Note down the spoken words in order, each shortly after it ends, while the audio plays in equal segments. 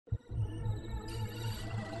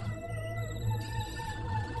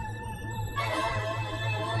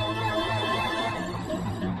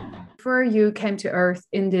before you came to Earth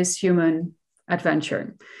in this human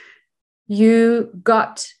adventure, you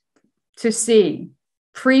got to see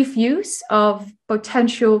previews of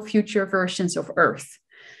potential future versions of Earth.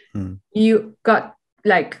 You got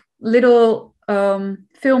like little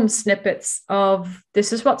film snippets of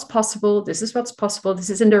this is what's possible, this is what's possible, this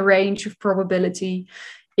is in the range of probability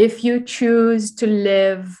if you choose to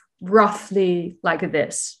live roughly like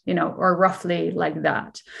this, you know, or roughly like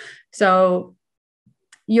that. So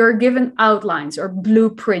you're given outlines or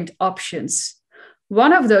blueprint options.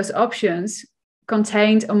 One of those options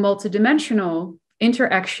contained a multidimensional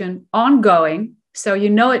interaction ongoing. So you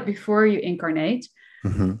know it before you incarnate.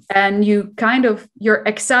 And you're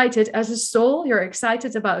excited as a soul, you're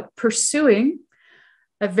excited about pursuing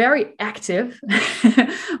a very active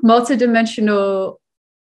multidimensional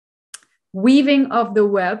weaving of the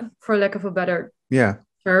web, for lack of a better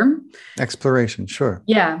term. Exploration, sure.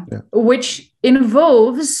 Yeah, which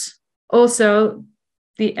involves also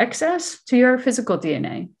the access to your physical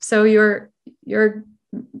DNA. So your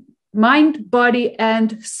mind, body,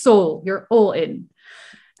 and soul, you're all in.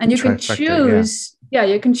 And you can choose,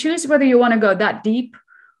 you can choose whether you want to go that deep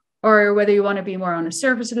or whether you want to be more on a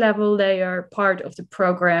surface level layer, part of the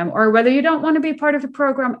program, or whether you don't want to be part of the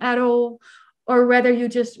program at all, or whether you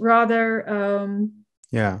just rather,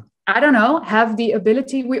 I don't know, have the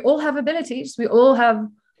ability. We all have abilities. We all have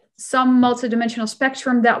some multidimensional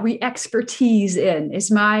spectrum that we expertise in, is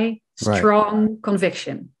my strong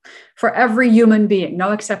conviction for every human being,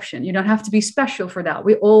 no exception. You don't have to be special for that.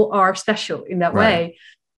 We all are special in that way.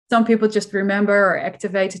 Some people just remember or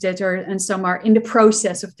activated it, and some are in the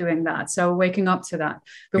process of doing that. So waking up to that.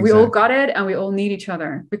 But we all got it, and we all need each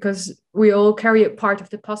other because we all carry a part of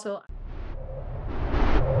the puzzle.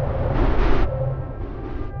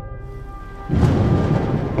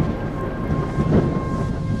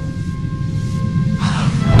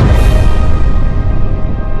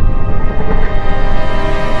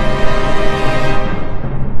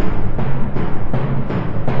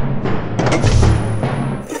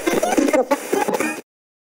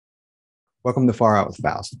 Welcome to Far Out with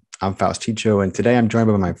Faust. I'm Faust Chicho, and today I'm joined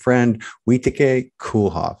by my friend Wieteke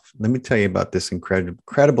Koolhof. Let me tell you about this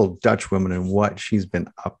incredible Dutch woman and what she's been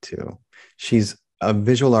up to. She's a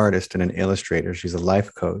visual artist and an illustrator. She's a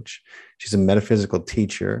life coach. She's a metaphysical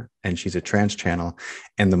teacher, and she's a trance channel.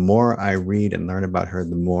 And the more I read and learn about her,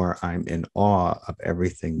 the more I'm in awe of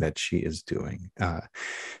everything that she is doing.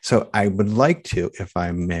 So I would like to, if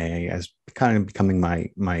I may, as kind of becoming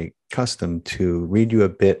my custom, to read you a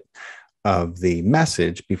bit of the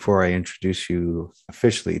message before I introduce you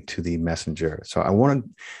officially to the messenger. So I wanted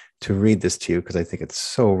to read this to you because I think it's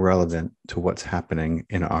so relevant to what's happening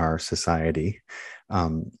in our society.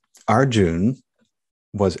 Arjun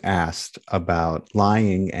was asked about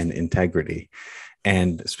lying and integrity,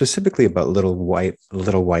 and specifically about little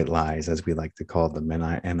white lies, as we like to call them.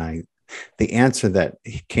 And the answer that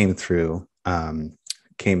came through Wieteke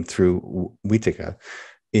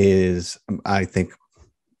is, I think,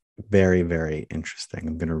 very, very interesting.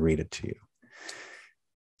 I'm going to read it to you.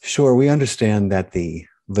 Sure, we understand that the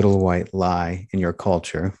little white lie in your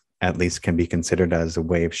culture, at least, can be considered as a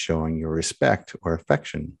way of showing your respect or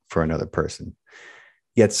affection for another person.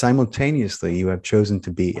 Yet simultaneously, you have chosen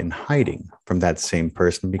to be in hiding from that same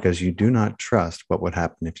person because you do not trust what would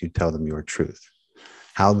happen if you tell them your truth.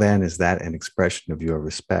 How then is that an expression of your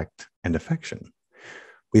respect and affection?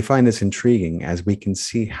 We find this intriguing as we can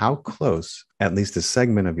see how close at least a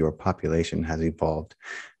segment of your population has evolved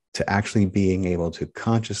to actually being able to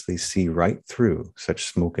consciously see right through such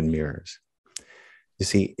smoke and mirrors. You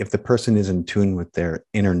see, if the person is in tune with their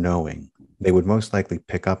inner knowing, they would most likely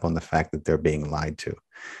pick up on the fact that they're being lied to,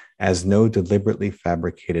 as no deliberately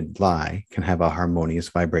fabricated lie can have a harmonious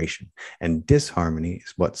vibration, and disharmony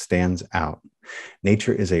is what stands out.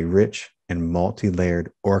 Nature is a rich and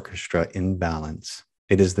multi-layered orchestra in balance.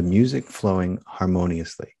 It is the music flowing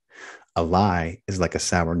harmoniously. A lie is like a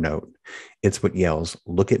sour note. It's what yells,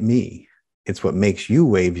 "Look at me." It's what makes you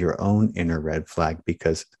wave your own inner red flag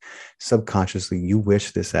because subconsciously you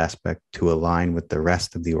wish this aspect to align with the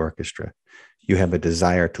rest of the orchestra. You have a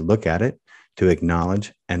desire to look at it, to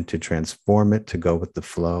acknowledge, and to transform it to go with the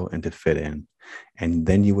flow and to fit in. And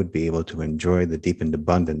then you would be able to enjoy the deepened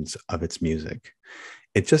abundance of its music.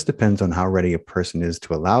 It just depends on how ready a person is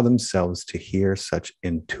to allow themselves to hear such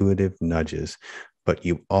intuitive nudges, but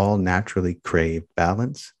you all naturally crave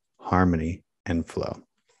balance, harmony, and flow.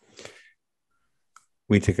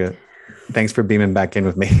 Wieteke, thanks for beaming back in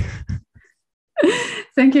with me.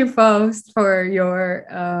 Thank you, Faust, for your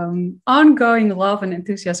ongoing love and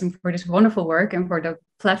enthusiasm for this wonderful work and for the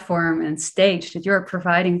platform and stage that you're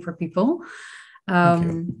providing for people. Thank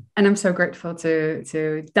you. And I'm so grateful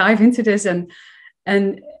to dive into this, and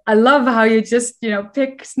I love how you just,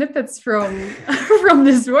 pick snippets from from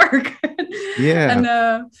this work. Yeah.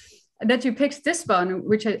 And that you picked this one,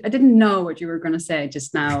 which I didn't know what you were going to say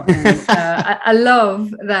just now. And I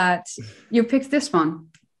love that you picked this one.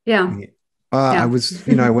 Yeah. I was,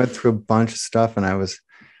 I went through a bunch of stuff, and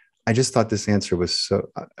I just thought this answer was so,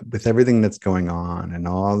 with everything that's going on and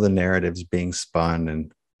all the narratives being spun,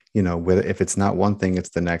 and, if it's not one thing, it's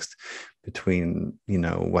the next, between,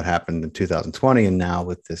 what happened in 2020 and now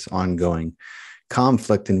with this ongoing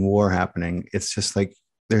conflict and war happening. It's just like,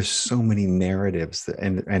 there's so many narratives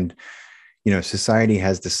and society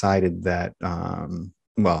has decided that,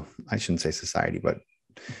 well, I shouldn't say society, but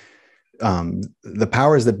the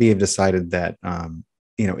powers that be have decided that,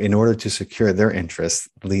 in order to secure their interests,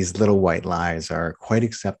 these little white lies are quite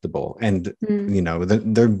acceptable. And,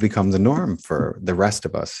 they're become the norm for the rest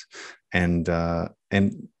of us. And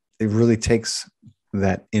it really takes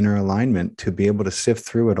that inner alignment to be able to sift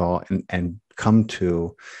through it all and come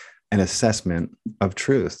to an assessment of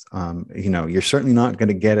truth. You're certainly not going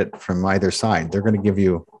to get it from either side. They're going to give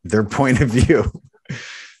you their point of view.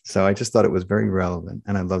 So I just thought it was very relevant.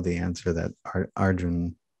 And I love the answer that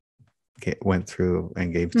Arjun went through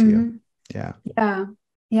and gave to you. Yeah. Yeah.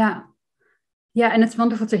 Yeah. Yeah. And it's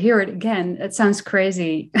wonderful to hear it again. It sounds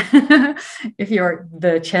crazy if you're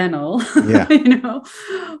the channel,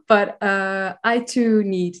 but I too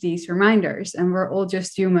need these reminders, and we're all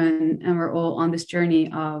just human, and we're all on this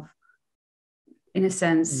journey of, in a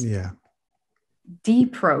sense,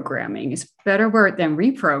 deprogramming is a better word than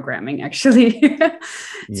reprogramming, actually,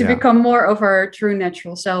 to become more of our true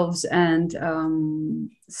natural selves, and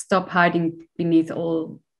stop hiding beneath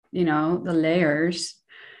all, the layers,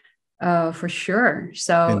 for sure.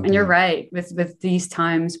 So, and you're right, with these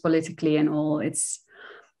times politically and all, it's,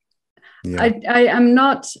 I am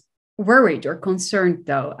not worried or concerned,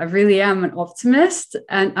 though. I really am an optimist,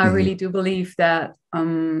 and I really do believe that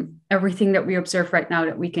everything that we observe right now,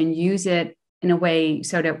 that we can use it in a way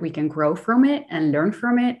so that we can grow from it and learn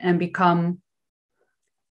from it and become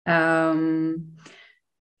a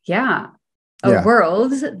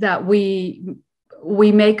world that we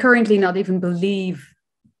may currently not even believe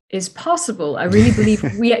is possible. I really believe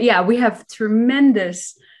we have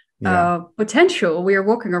tremendous potential. We are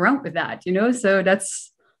walking around with that, so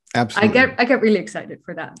that's absolutely, I get really excited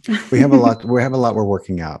for that. we have a lot we're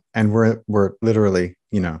working out, and we're literally,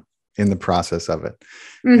 in the process of it.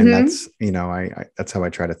 And that's, that's how I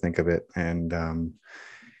try to think of it. And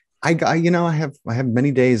I have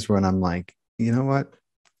many days when I'm like, you know what,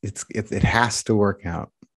 it has to work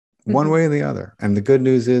out one way or the other. And the good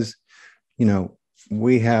news is,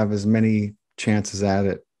 we have as many chances at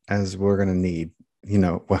it as we're going to need,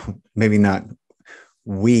 well, maybe not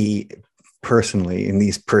we personally in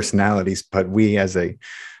these personalities, but we as a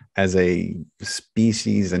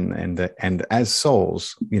species and as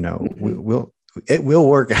souls, it will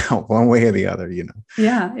work out one way or the other,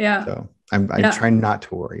 Yeah. So I try not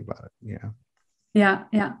to worry about it.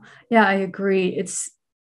 Yeah. I agree.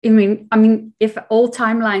 I mean, if all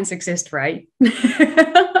timelines exist, right?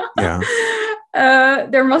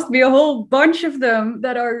 There must be a whole bunch of them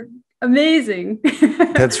that are amazing.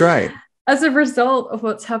 That's right. As a result of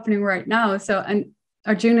what's happening right now. So, and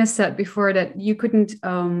Arjuna said before that you couldn't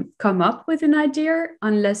come up with an idea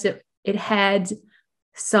unless it had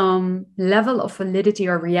some level of validity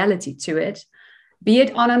or reality to it, be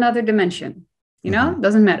it on another dimension,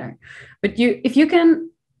 doesn't matter. But if you can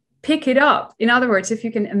pick it up, in other words, if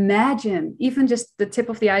you can imagine even just the tip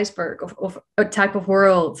of the iceberg of a type of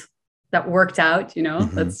world that worked out,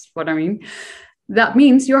 that's what I mean. That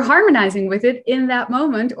means you're harmonizing with it in that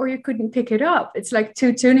moment, or you couldn't pick it up. It's like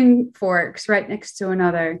two tuning forks right next to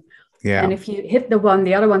another. Yeah. And if you hit the one,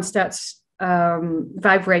 the other one starts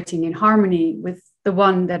vibrating in harmony with the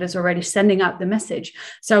one that is already sending out the message.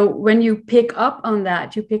 So when you pick up on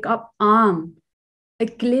that, you pick up on a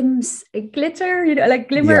glimpse, a glitter, like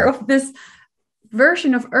glimmer of this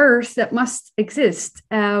version of Earth that must exist.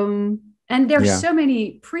 And there's so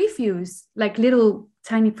many previews, like little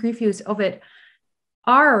tiny previews of it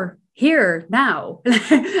are here now.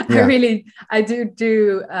 I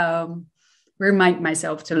do remind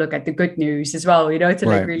myself to look at the good news as well, to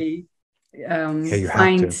like really you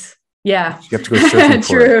find have to. You have to go searching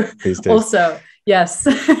for it these days. Also, yes.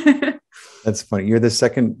 That's funny. You're the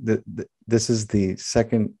second. This is the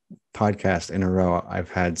second podcast in a row I've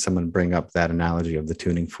had someone bring up that analogy of the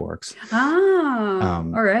tuning forks. All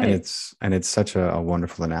right. And it's such a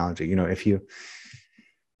wonderful analogy.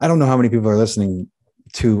 I don't know how many people are listening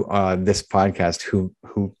to this podcast who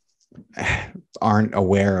aren't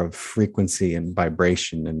aware of frequency and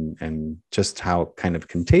vibration and just how kind of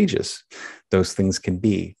contagious those things can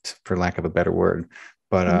be, for lack of a better word.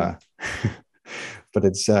 But but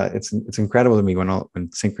it's incredible to me when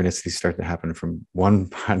synchronicities start to happen from one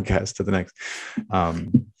podcast to the next.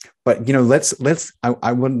 But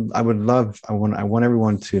I want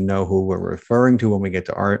everyone to know who we're referring to when we get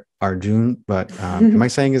to Arjun. But am I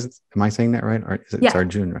saying that right? Or it's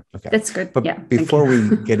Arjun? Right? Okay, that's good. But before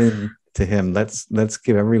we get into him, let's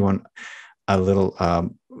give everyone a little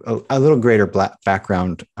greater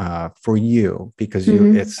background for you, because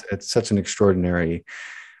it's such an extraordinary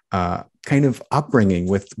kind of upbringing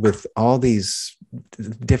with all these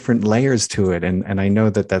different layers to it, and I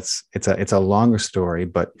know that it's a longer story,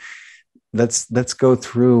 but let's go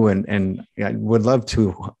through and I would love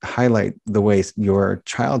to highlight the way your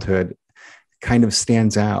childhood kind of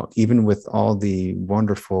stands out, even with all the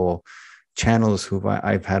wonderful channels who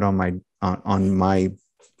I've had on my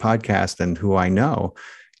podcast and who I know.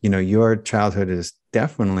 Your childhood is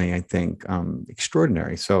definitely, I think,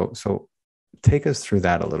 extraordinary. So take us through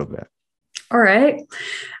that a little bit. All right.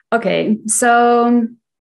 Okay. So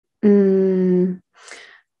I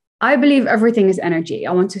believe everything is energy.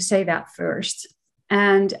 I want to say that first.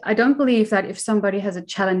 And I don't believe that if somebody has a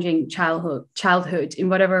challenging childhood in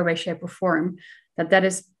whatever way, shape, or form, that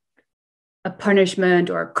is a punishment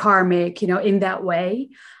or karmic, in that way.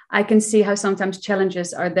 I can see how sometimes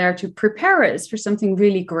challenges are there to prepare us for something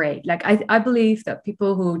really great. Like I believe that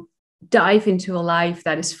people who dive into a life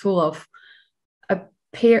that is full of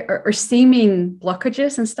or seeming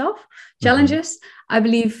blockages and stuff, challenges, I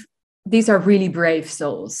believe these are really brave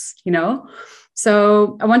souls,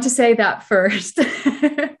 So I want to say that first.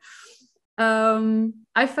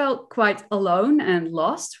 I felt quite alone and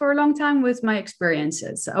lost for a long time with my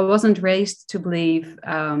experiences. I wasn't raised to believe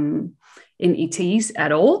in ETs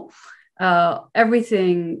at all.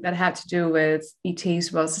 Everything that had to do with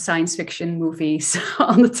ETs was science fiction movies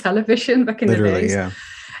on the television back in the days. Yeah.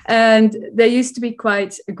 And they used to be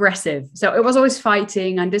quite aggressive. So it was always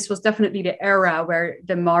fighting. And this was definitely the era where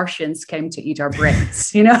the Martians came to eat our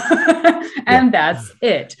brains, and that's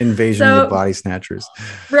it. Invasion of the body snatchers.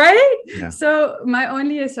 Right? Yeah. So my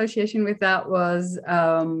only association with that was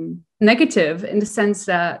negative, in the sense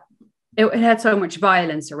that it had so much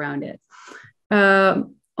violence around it.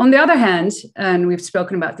 On the other hand, and we've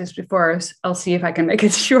spoken about this before, I'll see if I can make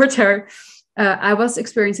it shorter. I was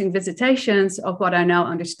experiencing visitations of what I now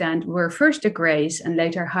understand were first the grays and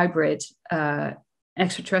later hybrid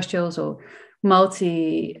extraterrestrials or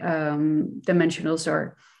multi-dimensionals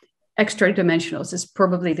or extra-dimensionals is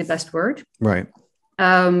probably the best word. Right.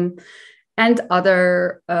 And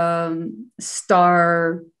other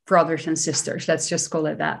star brothers and sisters, let's just call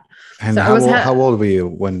it that. And so how old were you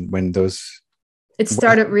when those... It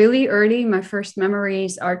started really early. My first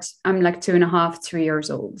memories are, I'm like 2.5, 3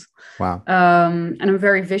 years old. Wow. And I'm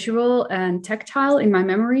very visual and tactile in my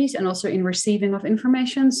memories and also in receiving of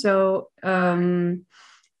information. So the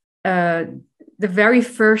very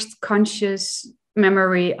first conscious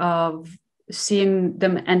memory of seeing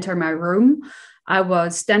them enter my room, I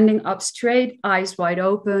was standing up straight, eyes wide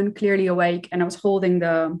open, clearly awake, and I was holding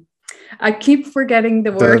I keep forgetting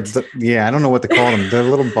the word. I don't know what to call them. They're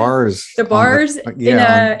little bars. The bars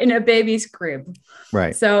in a baby's crib.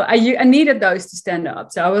 Right. So I needed those to stand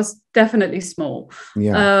up. So I was definitely small.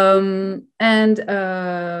 Yeah.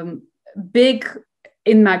 Big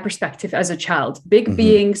in my perspective as a child. Big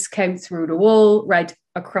beings came through the wall right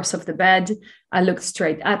across of the bed. I looked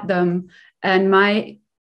straight at them. And my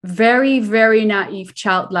very, very naive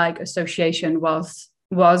childlike association was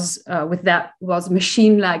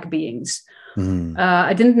machine-like beings.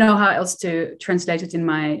 I didn't know how else to translate it in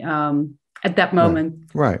my at that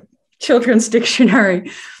moment children's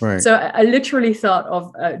dictionary. Right. So I literally thought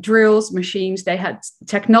of drills, machines. They had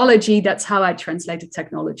technology. That's how I translated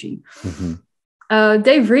technology.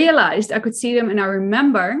 They realized I could see them, and I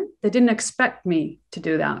remember they didn't expect me to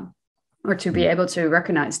do that or to be able to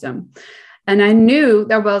recognize them. And I knew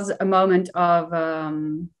there was a moment of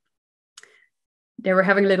they were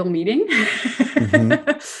having a little meeting.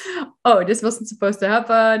 Oh, this wasn't supposed to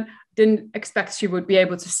happen. Didn't expect she would be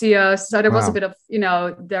able to see us. So there was a bit of, they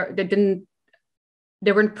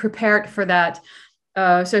weren't prepared for that.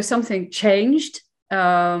 So something changed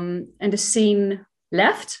and the scene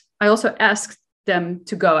left. I also asked them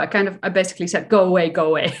to go. I basically said, go away.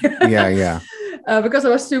 Yeah. Because I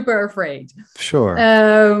was super afraid. Sure.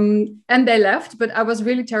 And they left, but I was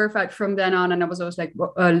really terrified from then on. And I was always like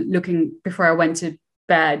looking before I went to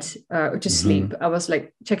bed or to sleep. I was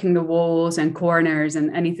like checking the walls and corners and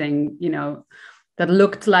anything, that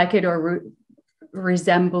looked like it or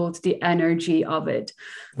resembled the energy of it.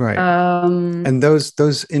 Right. And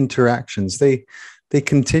those interactions, they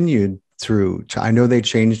continued through. I know they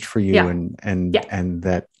changed for you, and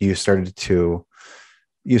that you started to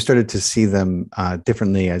see them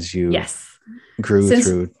differently as you grew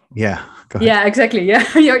through. Yeah. Go ahead. Yeah, exactly.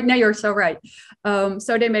 Yeah, you're so right.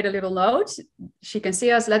 So they made a little note. She can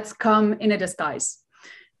see us. Let's come in a disguise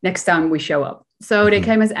next time we show up. So they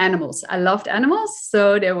came as animals. I loved animals,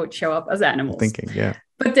 so they would show up as animals.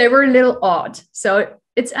 But they were a little odd. So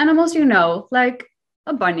it's animals, like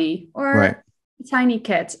a bunny or a tiny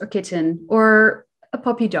cat or kitten or a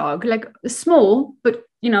puppy dog, like small, but,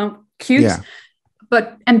 cute,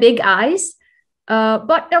 and big eyes.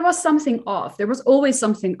 But there was something off. There was always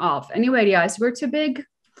something off. Anyway, the eyes were too big.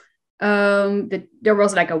 There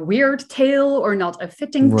was like a weird tail or not a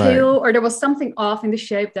fitting tail, or there was something off in the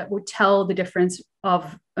shape that would tell the difference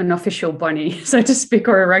of an official bunny, so to speak,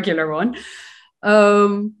 or a regular one.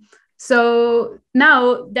 So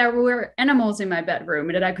now there were animals in my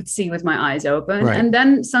bedroom that I could see with my eyes open. And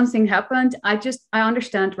then something happened. I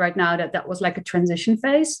understand right now that was like a transition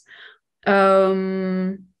phase.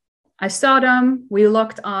 I saw them, we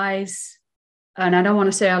locked eyes, and I don't want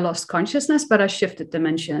to say I lost consciousness, but I shifted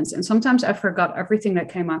dimensions. And sometimes I forgot everything that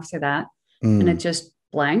came after that, and it just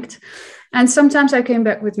blanked. And sometimes I came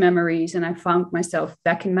back with memories, and I found myself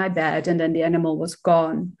back in my bed, and then the animal was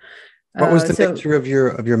gone. What was the nature of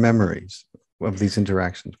your memories of these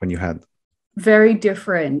interactions when you had them? Very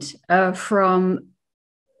different, from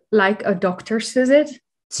like a doctor's visit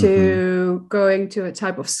to going to a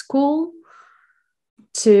type of school,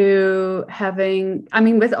 to having,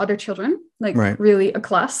 with other children, like really a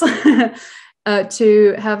class,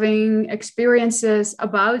 to having experiences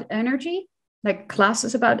about energy, like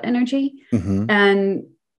classes about energy. And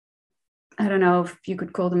I don't know if you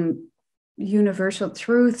could call them universal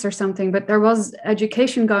truths or something, but there was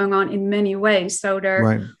education going on in many ways. So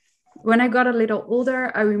when I got a little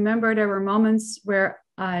older, I remember there were moments where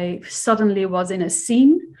I suddenly was in a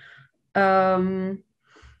scene,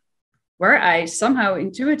 where I somehow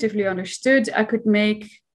intuitively understood I could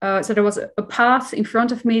make, so there was a path in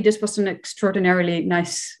front of me. This was an extraordinarily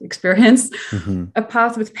nice experience. A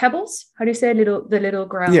path with pebbles. How do you say the little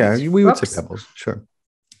ground? Yeah, we would rocks. say pebbles, sure.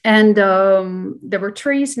 And there were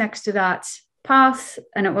trees next to that path,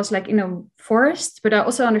 and it was like in a forest, but I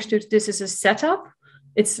also understood this is a setup.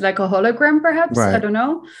 It's like a hologram, perhaps, I don't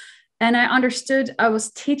know. And I understood I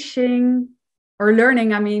was teaching or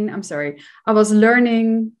learning, I was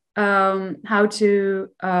learning how to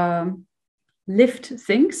lift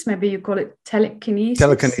things. Maybe you call it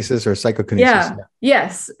telekinesis or psychokinesis.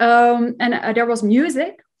 Yes. And there was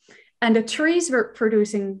music, and the trees were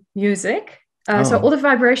producing music. So all the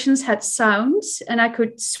vibrations had sounds, and I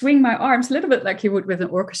could swing my arms a little bit like you would with an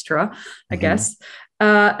orchestra, I guess.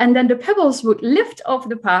 And then the pebbles would lift off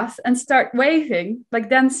the path and start waving, like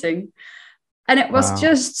dancing. And it was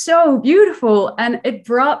just so beautiful. And it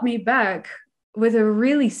brought me back with a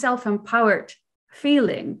really self-empowered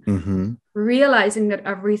feeling, realizing that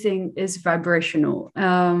everything is vibrational.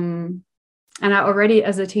 And I already,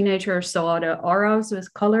 as a teenager, saw the auras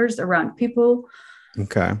with colors around people.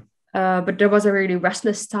 Okay. But there was a really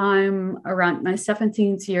restless time around my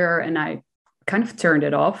 17th year, and I kind of turned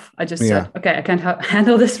it off. I just said, okay, I can't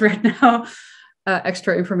handle this right now.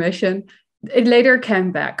 Extra information. It later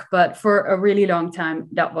came back, but for a really long time,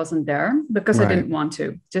 that wasn't there because I didn't want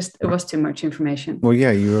to. Just, it was too much information. Well, yeah,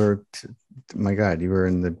 you were, my God, you were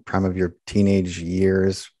in the prime of your teenage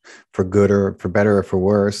years, for good or for better or for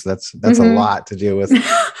worse. That's a lot to deal with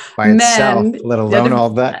by itself, let alone all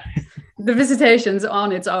that. The visitations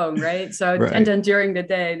on its own, right? So, and then during the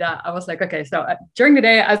day, that I was like, okay, so during the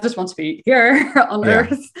day, I just want to be here on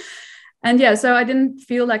Earth. And so I didn't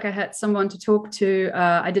feel like I had someone to talk to.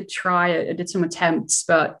 I did some attempts,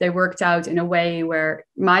 but they worked out in a way where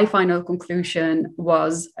my final conclusion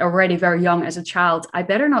was, already very young as a child, I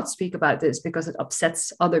better not speak about this because it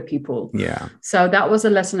upsets other people. Yeah. So that was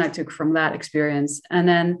a lesson I took from that experience. And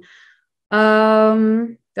then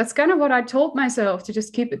that's kind of what I told myself, to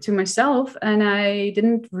just keep it to myself. And I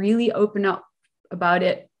didn't really open up about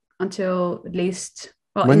it until at least...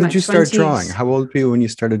 Well, when did you start 20s. Drawing? How old were you when you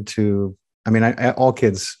started to? I mean, all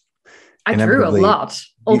kids. I drew a lot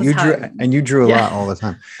all the time. You drew a lot all the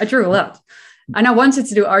time. I drew a lot. And I wanted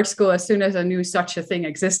to do art school as soon as I knew such a thing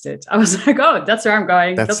existed. I was like, oh, that's where I'm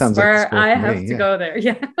going. That's where I have to go there.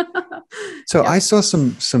 Yeah. So I saw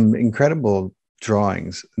some incredible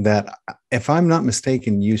drawings that, if I'm not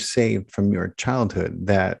mistaken, you saved from your childhood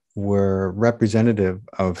that were representative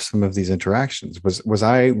of some of these interactions. Was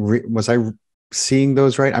I seeing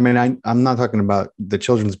those right? I mean, I'm not talking about the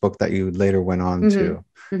children's book that you later went on to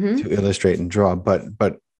illustrate and draw,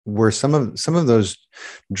 but were some of those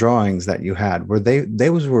drawings that you had, were they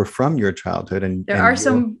were from your childhood? And there are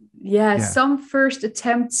some first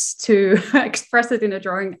attempts to express it in a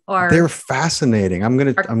drawing are, they're fascinating. I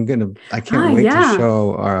can't wait to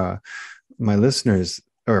show my listeners,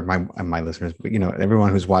 or my listeners, but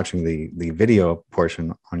everyone who's watching the video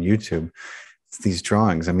portion on YouTube, these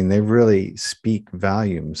drawings. I mean, they really speak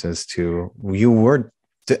volumes as to you were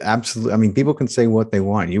absolutely. I mean, people can say what they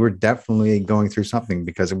want. You were definitely going through something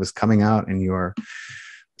because it was coming out in your,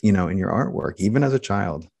 in your artwork, even as a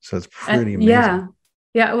child. So it's pretty amazing.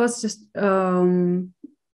 Yeah, it was just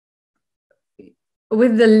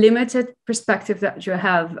with the limited perspective that you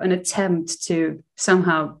have, an attempt to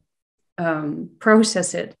somehow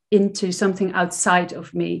process it into something outside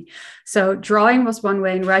of me. So drawing was one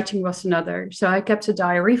way and writing was another. So I kept a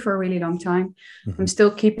diary for a really long time. I'm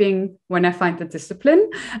still keeping, when I find the discipline,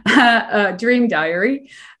 a dream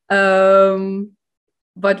diary.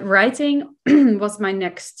 But writing was my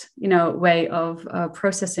next, way of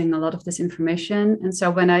processing a lot of this information. And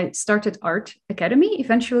so when I started Art Academy,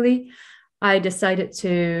 eventually I decided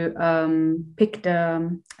to pick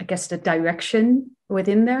the direction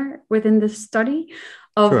within the study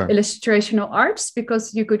of illustrational arts,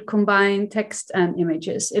 because you could combine text and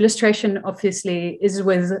images. Illustration obviously is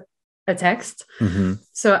with a text.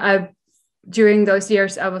 So during those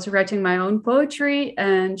years, I was writing my own poetry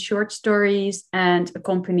and short stories, and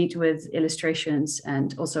accompanied with illustrations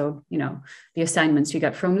and also, the assignments you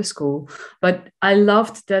get from the school. But I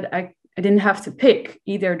loved that I didn't have to pick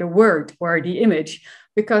either the word or the image,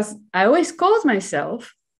 because I always called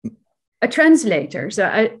myself a translator.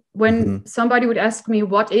 So when somebody would ask me,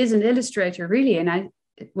 what is an illustrator really? And I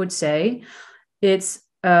would say it's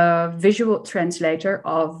a visual translator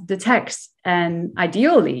of the text. And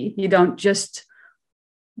ideally, you don't just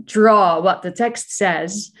draw what the text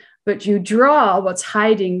says, but you draw what's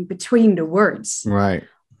hiding between the words. Right.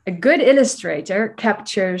 A good illustrator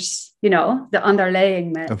captures, the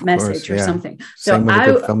underlying message or something. Same with a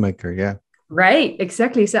good filmmaker, yeah. Right,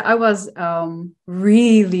 exactly. So I was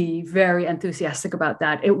really very enthusiastic about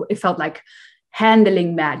that. It felt like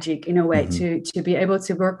handling magic in a way, to be able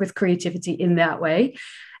to work with creativity in that way.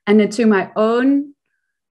 And then, to my own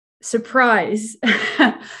surprise,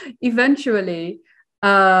 eventually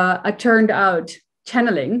I turned out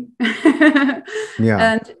channeling.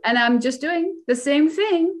 And I'm just doing the same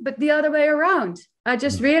thing, but the other way around. I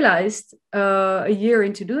just realized a year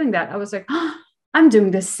into doing that, I was like, I'm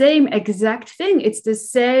doing the same exact thing. It's the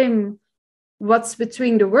same what's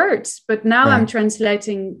between the words, but now I'm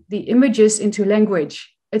translating the images into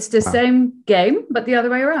language. It's the same game, but the other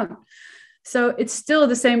way around. So it's still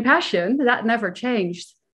the same passion that never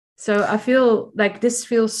changed. So I feel like this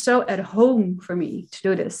feels so at home for me to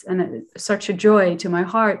do this, and it's such a joy to my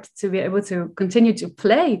heart to be able to continue to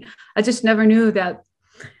play. I just never knew that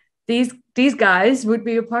these guys would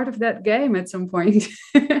be a part of that game at some point.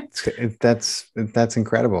 That's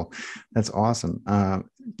incredible. That's awesome.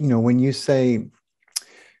 When you say,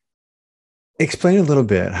 explain a little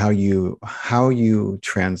bit how you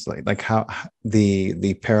translate, like how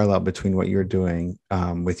the parallel between what you're doing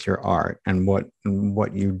with your art and what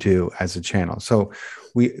you do as a channel. So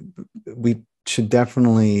we should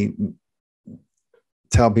definitely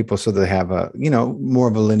tell people so they have a more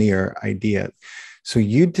of a linear idea. So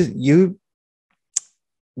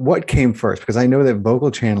what came first? Because I know that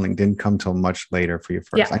vocal channeling didn't come till much later for you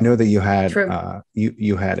first. I know that you had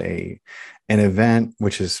you had an event,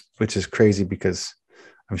 which is crazy, because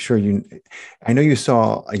I'm sure I know you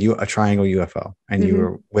saw a triangle UFO, and you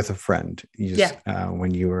were with a friend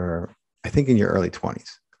when you were, I think, in your early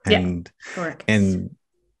 20s. And correct. And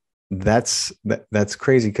that's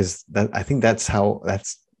crazy, because I think that's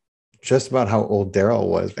just about how old Daryl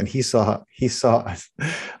was, and he saw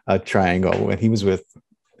a triangle when he was with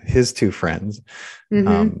his two friends.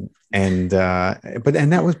 But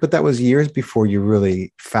that was years before you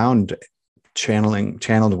really found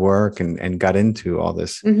channeled work and got into all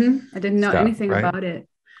this. I didn't know anything about it.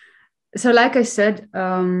 So like I said,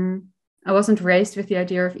 I wasn't raised with the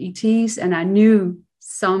idea of ETs, and I knew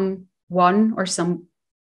several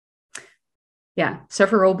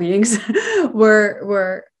beings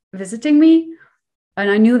were visiting me. And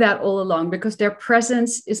I knew that all along, because their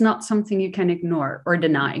presence is not something you can ignore or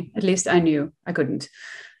deny. At least I knew I couldn't.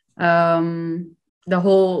 The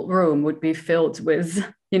whole room would be filled with,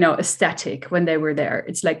 aesthetic when they were there.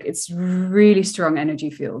 It's really strong energy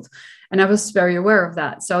field. And I was very aware of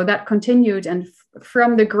that. So that continued. And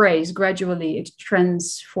from the grays, gradually it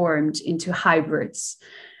transformed into hybrids.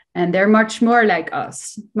 and they're much more like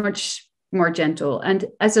us, much more gentle. And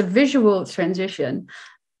as a visual transition,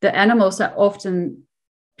 the animals that often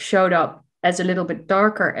showed up as a little bit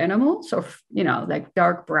darker animals, or like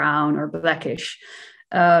dark brown or blackish,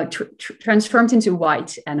 transformed into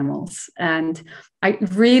white animals. And I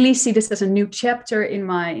really see this as a new chapter in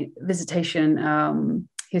my visitation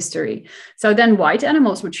history. So then white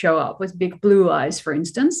animals would show up with big blue eyes, for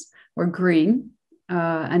instance, or green,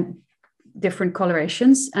 and different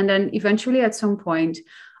colorations. And then eventually at some point,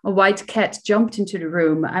 a white cat jumped into the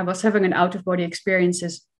room. I was having an out-of-body experience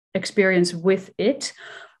with it.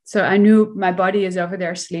 So I knew my body is over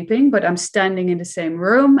there sleeping, but I'm standing in the same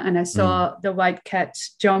room, and I saw the white cat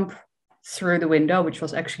jump through the window, which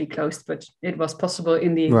was actually closed, but it was possible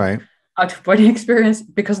in the out-of-body experience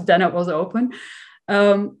because then it was open.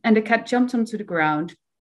 And the cat jumped onto the ground,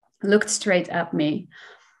 looked straight at me,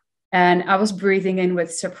 and I was breathing in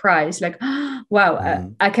with surprise, like, wow,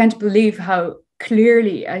 I can't believe how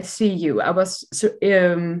clearly I see you. I was,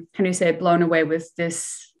 can you say, blown away with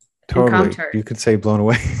this encounter. You could say blown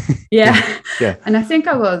away. Yeah. Yeah. And I think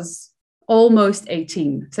I was almost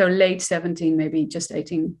 18, so late 17, maybe just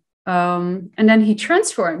 18. And then he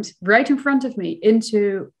transformed right in front of me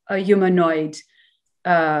into a humanoid,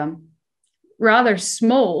 rather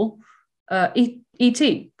small ET.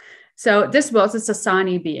 So this was a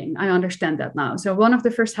Sasani being. I understand that now. So one of the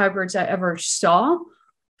first hybrids I ever saw,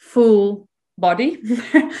 full body,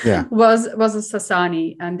 was a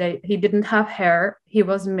Sasani, and he didn't have hair. He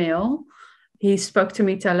was male. He spoke to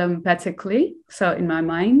me telepathically, so in my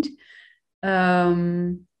mind.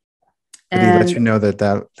 And he let you know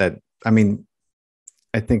that I mean,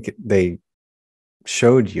 I think they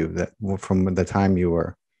showed you that from the time you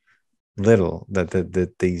were little that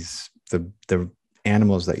the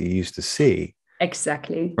animals that you used to see.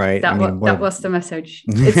 Exactly. Right. That was the message.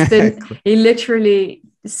 It's been, he literally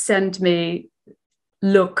sent me,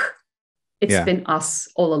 look, it's been us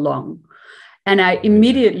all along. And I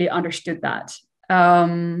immediately understood that.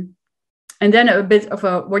 And then a bit of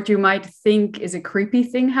what you might think is a creepy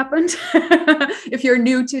thing happened. If you're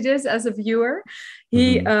new to this as a viewer,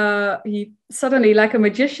 he suddenly, like a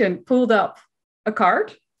magician, pulled up a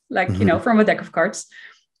card, like, from a deck of cards,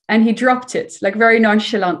 and he dropped it, like, very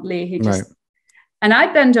nonchalantly. He just, and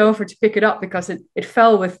I bent over to pick it up because it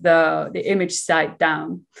fell with the image side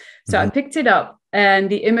down. So I picked it up, and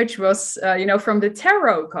the image was, from the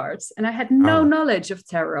tarot cards. And I had no knowledge of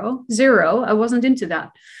tarot, zero. I wasn't into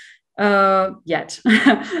that yet.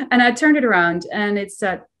 And I turned it around, and it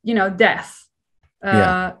said, death.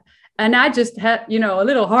 And I just had, a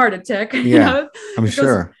little heart attack. I'm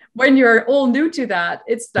sure. When you're all new to that,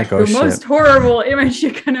 it's like the most horrible image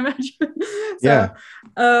you can imagine.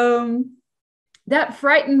 That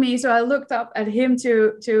frightened me. So I looked up at him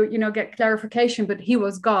to get clarification, but he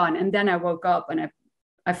was gone. And then I woke up, and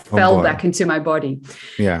I fell back into my body.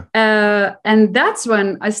 And that's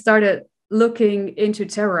when I started looking into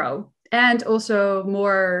tarot, and also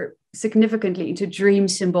more significantly into dream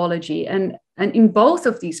symbology. And in both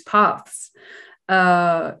of these paths,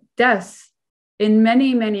 death, in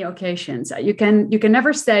many, many occasions, you can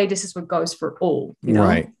never say this is what goes for all,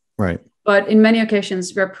 Right. But in many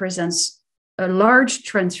occasions represents a large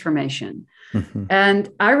transformation. And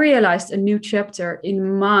I realized a new chapter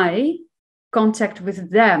in my contact with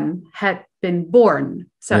them had been born.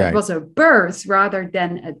 So it was a birth rather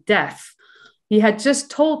than a death. He had just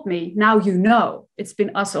told me, now it's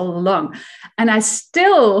been us all along. And I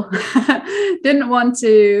still didn't want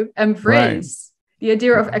to embrace the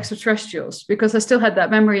idea of extraterrestrials, because I still had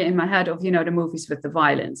that memory in my head of, the movies with the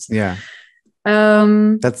violence. That's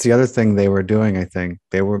the other thing they were doing. I think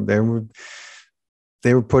they were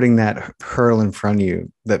putting that hurdle in front of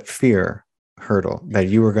you, that fear hurdle that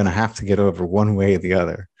you were going to have to get over one way or the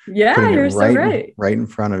other. You're so right. Right in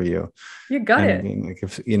front of you. You got it. Like,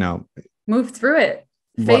 if move through it,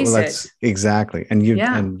 face it. Exactly. And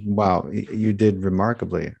and wow, you did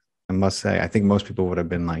remarkably, I must say. I think most people would have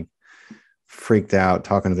been like freaked out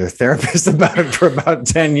talking to their therapist about it for about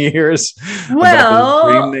 10 years.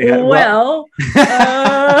 Well, you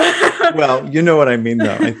know what I mean,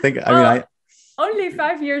 though. I think, only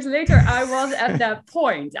 5 years later, I was at that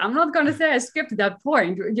point. I'm not going to say I skipped that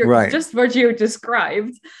point. Just what you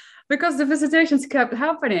described, because the visitations kept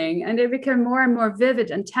happening, and they became more and more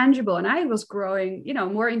vivid and tangible. And I was growing,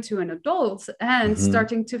 more into an adult, and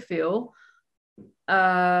starting to feel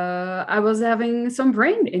I was having some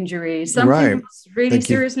brain injury. Something was really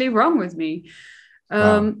seriously wrong with me.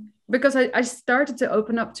 Because I started to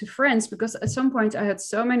open up to friends, because at some point I had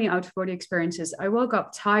so many out-of-body experiences. I woke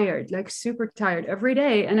up tired, like super tired every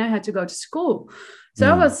day, and I had to go to school.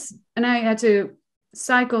 So I had to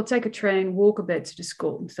cycle, take a train, walk a bit to the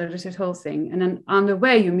school. So there's this whole thing. And then on the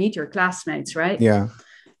way, you meet your classmates, right? Yeah.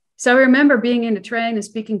 So I remember being in the train and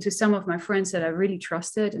speaking to some of my friends that I really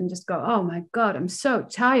trusted and just go, oh my God, I'm so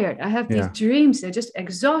tired. I have these dreams. They just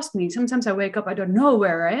exhaust me. Sometimes I wake up, I don't know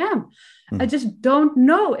where I am. I just don't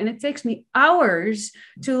know. And it takes me hours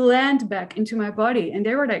to land back into my body. And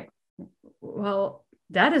they were like, well,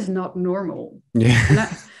 that is not normal.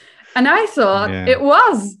 Yeah. And I thought it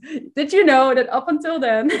was. Did you know that up until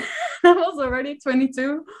then, I was already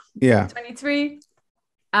 22, 23.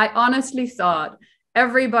 I honestly thought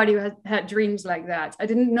everybody had dreams like that. I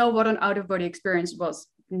didn't know what an out-of-body experience was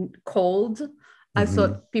called. I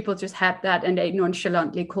thought people just had that and they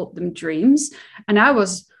nonchalantly called them dreams. And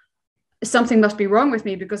something must be wrong with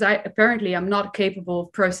me because I'm not capable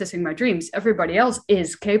of processing my dreams. Everybody else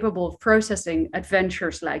is capable of processing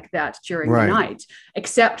adventures like that during the night,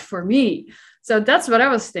 except for me. So that's what I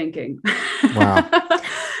was thinking. Wow.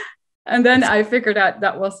 And then I figured out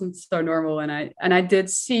that wasn't so normal. And I did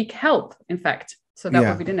seek help, in fact. So that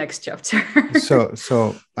would be the next chapter.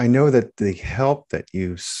 So I know that the help that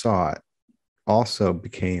you sought also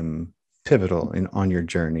became pivotal on your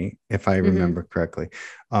journey, if I remember correctly.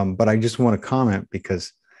 But I just want to comment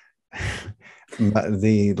because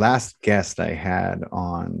the last guest I had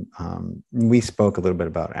on, we spoke a little bit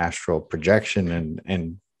about astral projection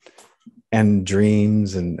and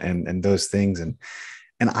dreams and those things. And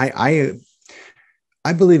I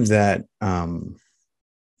believe that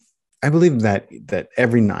that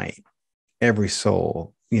every night, every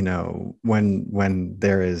soul, when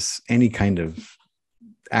there is any kind of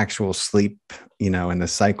actual sleep, and the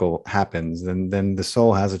cycle happens, then the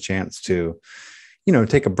soul has a chance to,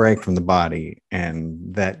 take a break from the body.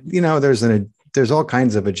 And that, there's all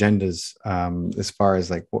kinds of agendas as far as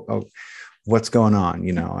like, what's going on,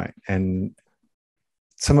 and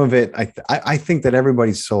some of it, I think that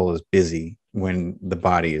everybody's soul is busy when the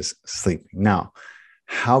body is sleeping. Now,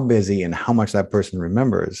 how busy and how much that person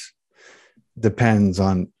remembers depends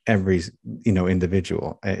on every,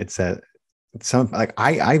 individual. I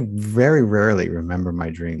very rarely remember my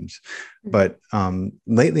dreams, but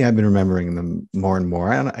lately I've been remembering them more and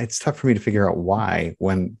more. And it's tough for me to figure out why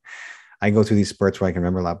when I go through these spurts where I can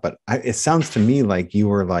remember a lot. But it sounds to me like you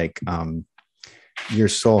were like, your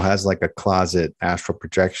soul has like a closet astral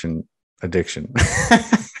projection addiction.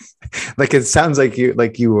 Like it sounds like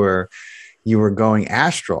you were going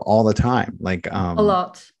astral all the time, like a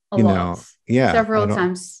lot, several know,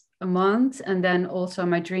 times a month. And then also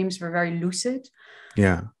my dreams were very lucid.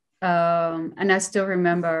 And I still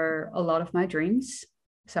remember a lot of my dreams.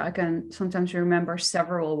 So I can sometimes remember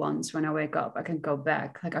several ones when I wake up. I can go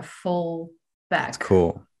back, like I fall back. That's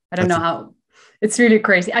cool. I don't know how. It's really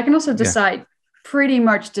crazy. I can also pretty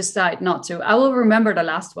much decide not to. I will remember the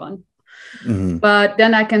last one. But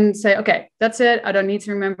then I can say, okay, that's it. I don't need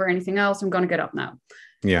to remember anything else. I'm going to get up now.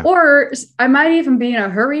 Or I might even be in a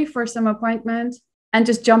hurry for some appointment and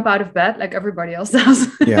just jump out of bed like everybody else does.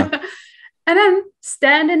 And then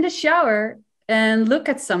stand in the shower and look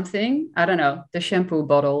at something. I don't know, the shampoo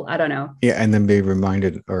bottle. I don't know. And then be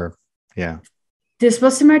reminded this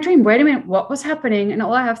was in my dream. Wait a minute, what was happening? And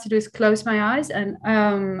all I have to do is close my eyes. And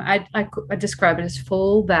I describe it as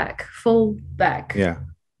full back. Yeah.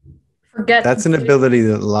 Forget. That's an ability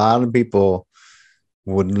that a lot of people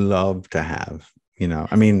would love to have.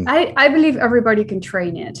 I mean, I believe everybody can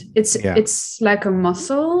train it. It's like a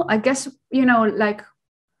muscle, I guess. Like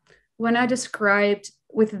when I described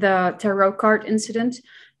with the tarot card incident,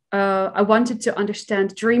 I wanted to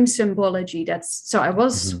understand dream symbology. So I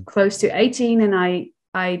was close to 18 and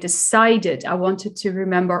I decided I wanted to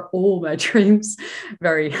remember all my dreams,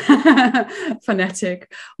 very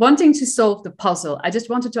fanatic, wanting to solve the puzzle. I just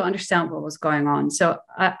wanted to understand what was going on. So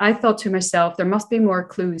I thought to myself, there must be more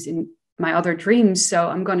clues in my other dreams. So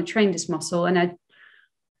I'm going to train this muscle. And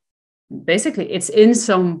it's in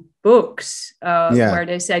some books where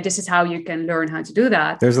they say, this is how you can learn how to do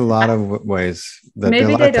that. There's a lot of ways that there are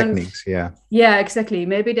a lot of techniques. Yeah, exactly.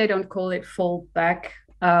 Maybe they don't call it fall back.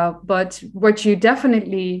 But what you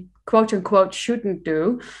definitely, quote unquote, shouldn't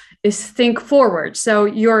do is think forward. So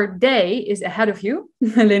your day is ahead of you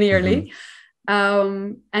linearly.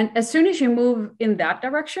 And as soon as you move in that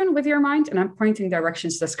direction with your mind, and I'm pointing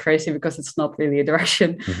directions, that's crazy because it's not really a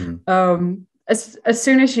direction. As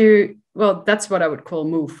soon as that's what I would call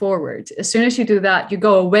move forward. As soon as you do that, you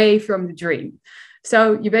go away from the dream.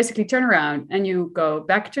 So you basically turn around and you go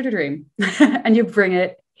back to the dream and you bring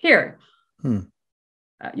it here.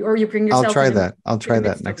 Or you bring yourself. I'll try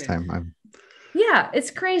that next time. Yeah,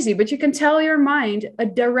 it's crazy, but you can tell your mind a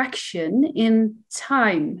direction in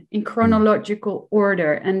time, in chronological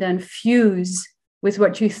order, and then fuse with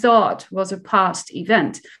what you thought was a past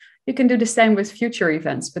event. You can do the same with future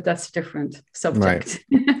events, but that's a different subject.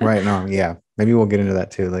 Right. No, yeah. Maybe we'll get into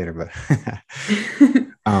that too later, but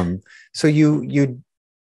so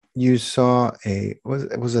you saw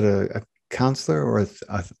was it a counselor or a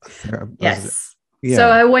therapist? Yes. Yeah. So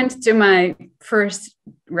I went to my first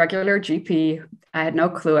regular GP. I had no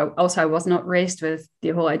clue. I was not raised with the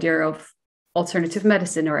whole idea of alternative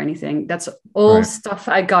medicine or anything. That's all stuff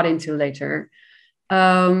I got into later.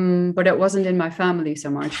 But it wasn't in my family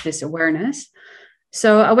so much, this awareness.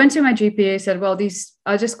 So I went to my GP. I said, well,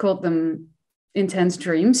 I just called them intense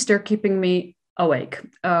dreams. They're keeping me awake,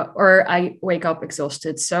 or I wake up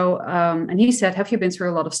exhausted. So, and he said, have you been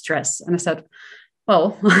through a lot of stress? And I said,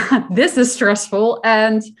 well, this is stressful.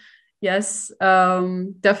 And yes,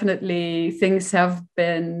 definitely things have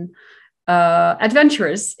been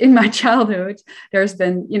adventurous in my childhood. There's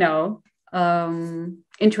been,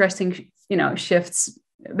 interesting, shifts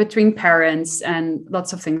between parents and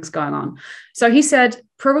lots of things going on. So he said,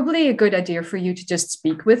 probably a good idea for you to just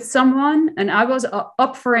speak with someone. And I was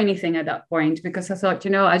up for anything at that point, because I thought,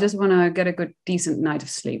 I just want to get a good, decent night of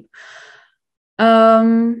sleep.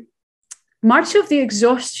 Much of the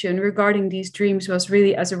exhaustion regarding these dreams was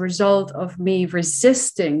really as a result of me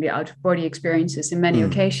resisting the out-of-body experiences in many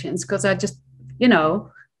occasions, because I just, I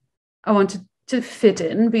wanted to fit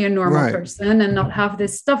in, be a normal person and not have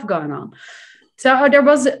this stuff going on. So there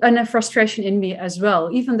was a frustration in me as well,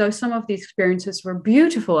 even though some of these experiences were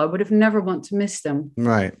beautiful. I would have never want to miss them.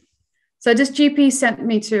 Right. So this GP sent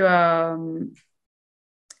me to,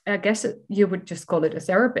 I guess you would just call it a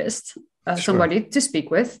therapist, somebody to speak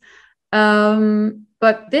with.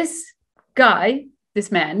 But this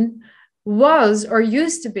man was or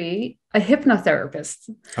used to be a hypnotherapist.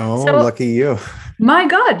 Oh, so, lucky you. My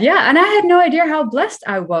God, yeah. And I had no idea how blessed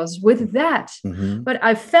I was with that. Mm-hmm. But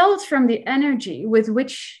I felt from the energy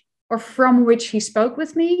from which he spoke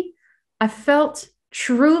with me, I felt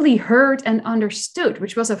truly heard and understood,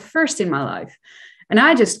 which was a first in my life. And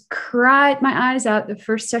I just cried my eyes out the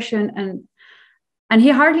first session, and he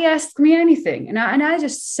hardly asked me anything. And I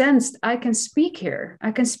just sensed I can speak here.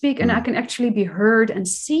 I can speak and I can actually be heard and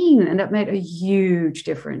seen. And that made a huge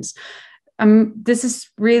difference. This is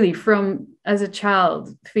really from as a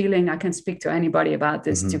child feeling I can speak to anybody about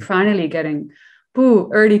this to finally getting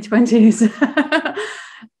early 20s.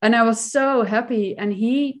 And I was so happy. And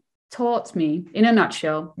he taught me in a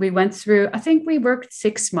nutshell. We went through, I think we worked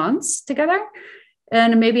 6 months together.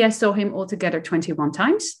 And maybe I saw him altogether 21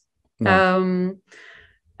 times. Wow.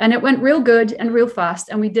 And it went real good and real fast.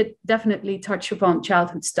 And we did definitely touch upon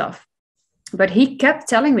childhood stuff. But he kept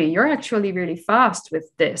telling me, you're actually really fast with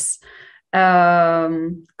this.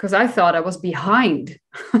 Because I thought I was behind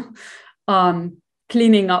on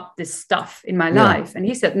cleaning up this stuff in my life. And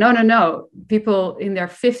he said, no. People in their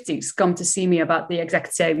 50s come to see me about the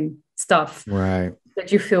exact same stuff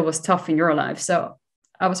that you feel was tough in your life. So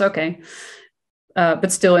I was okay.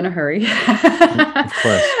 But still in a hurry. Of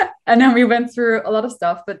course. And then we went through a lot of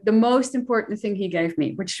stuff. But the most important thing he gave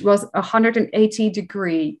me, which was a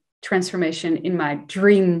 180-degree transformation in my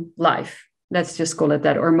dream life, let's just call it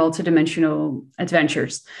that, or multidimensional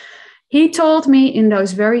adventures. He told me in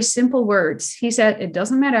those very simple words, he said, it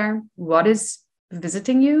doesn't matter what is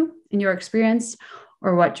visiting you in your experience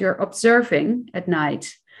or what you're observing at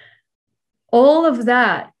night. All of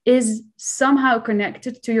that is somehow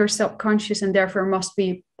connected to your subconscious and therefore must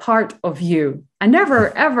be part of you. I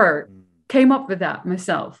never, ever came up with that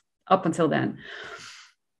myself up until then.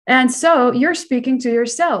 And so you're speaking to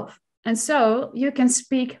yourself. And so you can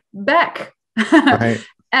speak back. Right.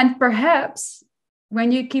 And perhaps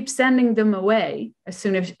when you keep sending them away, as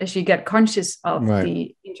soon as you get conscious of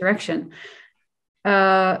the interaction,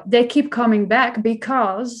 they keep coming back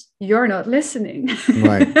because you're not listening.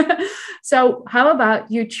 Right. So how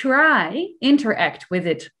about you interact with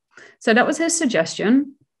it? So that was his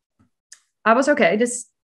suggestion. I was okay. This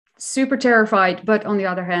super terrified, but on the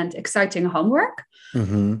other hand, exciting homework.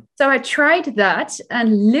 Mm-hmm. So I tried that.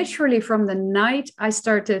 And literally from the night I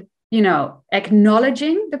started,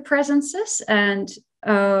 acknowledging the presences and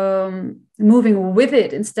moving with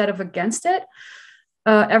it instead of against it,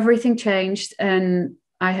 everything changed. And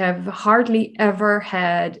I have hardly ever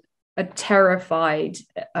had a terrified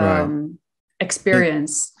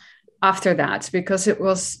experience after that, because it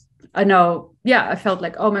was, I felt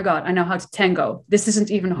like, oh my God, I know how to tango. This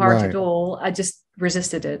isn't even hard at all. I just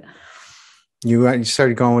resisted it. You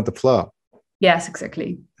started going with the flow. Yes,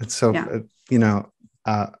 exactly. It's so,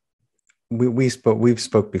 we've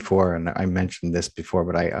spoke before, and I mentioned this before,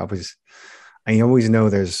 but I always know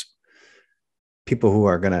there's people who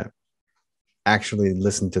are going to actually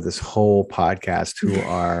listen to this whole podcast who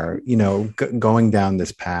are, going down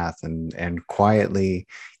this path and quietly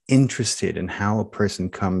interested in how a person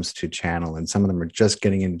comes to channel. And some of them are just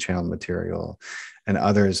getting into channel material, and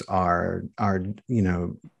others are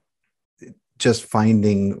just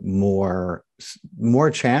finding more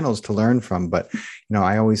channels to learn from. But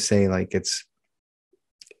I always say, like, it's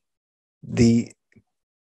the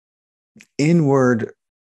inward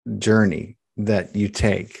journey that you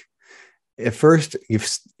take. At first, you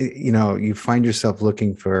find yourself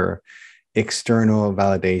looking for external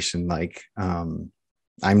validation, like,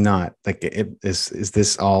 I'm not, like, is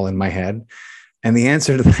this all in my head? And the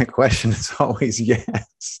answer to that question is always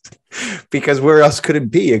yes, because where else could it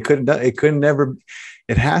be?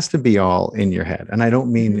 It has to be all in your head. And I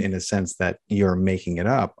don't mean in a sense that you're making it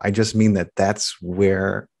up. I just mean that that's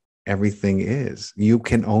where everything is. You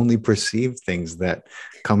can only perceive things that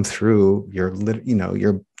come through your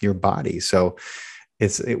body. So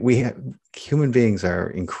human beings are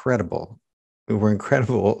incredible. We're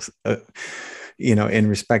incredible, in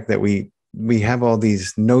respect that we have all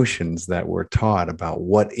these notions that we're taught about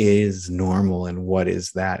what is normal and what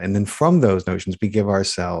is that. And then from those notions, we give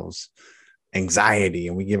ourselves anxiety,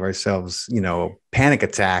 and we give ourselves, panic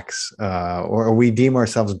attacks, or we deem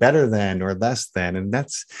ourselves better than or less than. And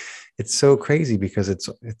it's so crazy, because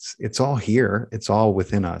it's all here. It's all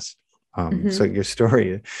within us. So your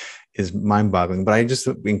story is mind-boggling, but I just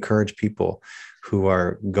encourage people who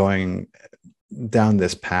are going down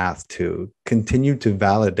this path to continue to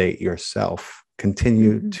validate yourself,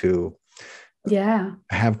 continue to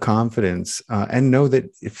have confidence, and know that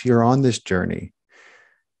if you're on this journey,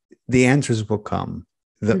 the answers will come.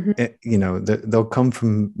 They'll come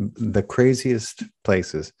from the craziest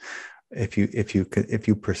places. If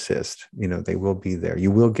you persist, they will be there.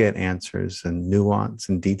 You will get answers and nuance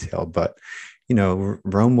and detail, but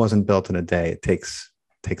Rome wasn't built in a day. It takes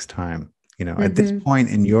time. At this point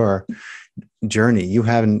in your journey, you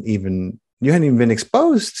hadn't even been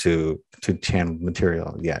exposed to channeled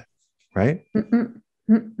material yet, right?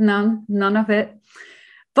 None of it.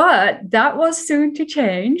 But that was soon to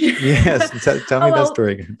change. Yes, tell me that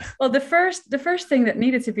story again. Well, the first thing that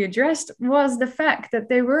needed to be addressed was the fact that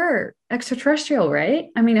they were extraterrestrial, right?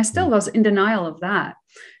 I mean, I still was in denial of that.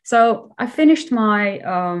 So I finished my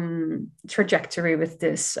trajectory with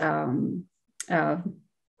this counselor.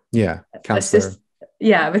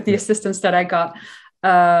 With the assistance that I got,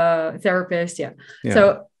 therapist.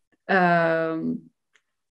 So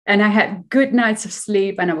and I had good nights of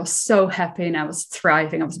sleep, and I was so happy, and I was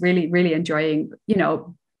thriving. I was really, really enjoying,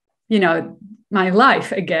 my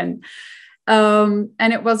life again. And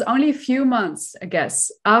it was only a few months, I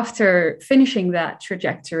guess, after finishing that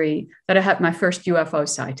trajectory that I had my first UFO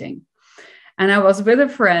sighting. And I was with a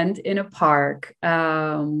friend in a park,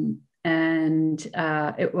 and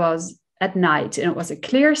it was at night, and it was a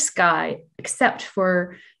clear sky, except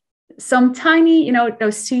for some tiny,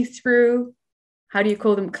 those see-through, how do you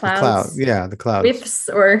call them? Clouds? The clouds. Whips,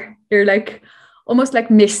 or they're like almost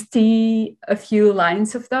like misty, a few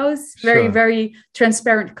lines of those. Very, very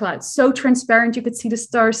transparent clouds. So transparent you could see the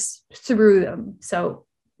stars through them. So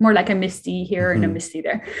more like a misty here and a misty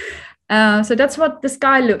there. So that's what the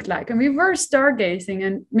sky looked like. And we were stargazing,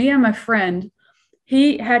 and me and my friend,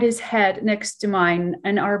 he had his head next to mine,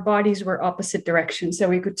 and our bodies were opposite directions. So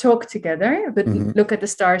we could talk together, but look at the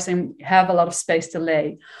stars and have a lot of space to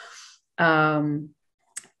lay.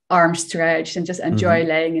 Arms stretched, and just enjoy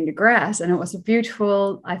laying in the grass. And it was a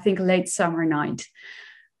beautiful, I think, late summer night.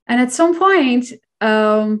 And at some point,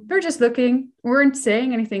 we're just looking, weren't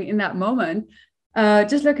saying anything in that moment,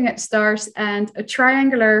 just looking at stars, and a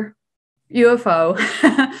triangular UFO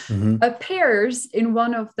appears in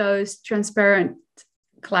one of those transparent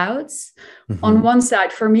clouds. On one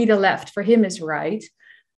side, for me, the left, for him is right.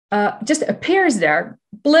 Just appears there,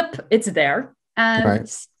 blip, it's there, and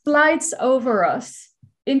slides over us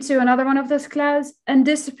into another one of those clouds and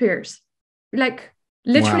disappears. Like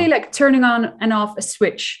literally like turning on and off a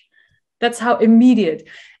switch. That's how immediate.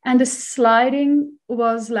 And the sliding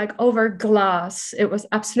was like over glass. It was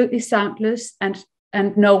absolutely soundless and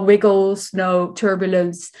no wiggles, no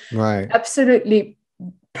turbulence. Right. Absolutely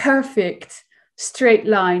perfect straight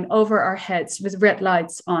line over our heads with red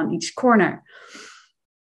lights on each corner.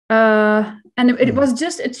 And it was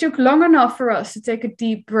just, it took long enough for us to take a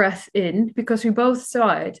deep breath in, because we both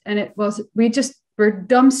saw it. And we just were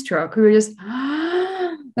dumbstruck. We were just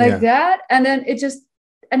like that. And then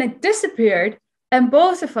it disappeared. And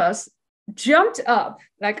both of us jumped up,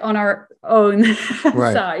 like on our own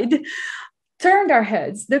side, turned our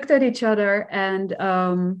heads, looked at each other.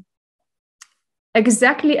 And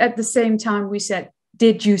exactly at the same time, we said,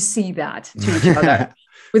 did you see that to each other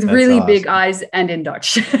with That's really awesome. big eyes and in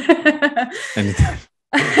Dutch. And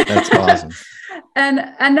that's awesome.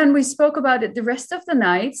 And then we spoke about it the rest of the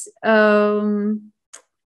night.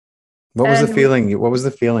 What was the feeling? What was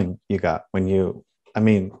the feeling you got when you, I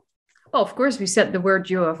mean, well, of course, we said the word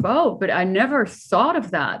UFO, but I never thought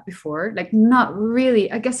of that before. Like, not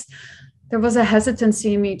really. I guess there was a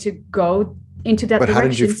hesitancy in me to go into that direction. How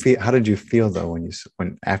did you feel? How did you feel though when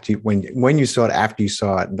you saw it after you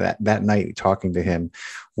saw it that night talking to him?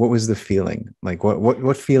 What was the feeling? Like,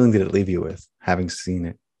 what feeling did it leave you with having seen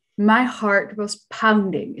it? My heart was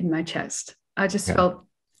pounding in my chest. I just felt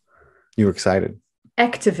you were excited,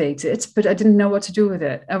 activated, but I didn't know what to do with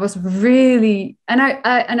it. I was really, and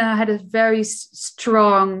I had a very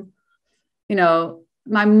strong,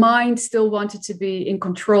 my mind still wanted to be in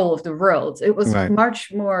control of the world. It was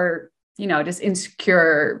much more, this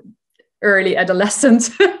insecure early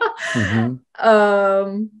adolescent. Mm-hmm.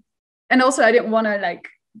 And also I didn't want to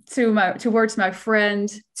towards my friend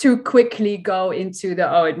too quickly go into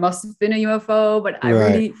it must have been a UFO, but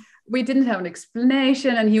we didn't have an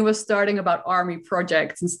explanation, and he was starting about army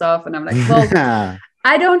projects and stuff, and I'm like, well,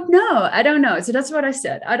 I don't know. So that's what I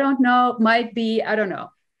said. I don't know. Might be. I don't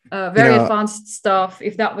know. Very advanced stuff.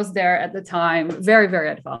 If that was there at the time, very,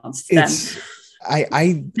 very advanced.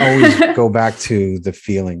 I always go back to the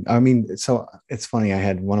feeling. I mean, so it's funny. I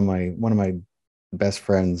had one of my best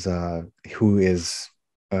friends who is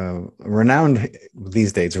renowned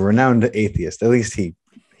these days, a renowned atheist. At least he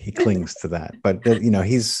clings to that. But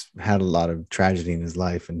he's had a lot of tragedy in his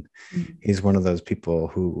life, and he's one of those people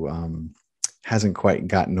who hasn't quite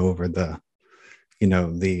gotten over the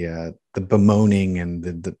bemoaning and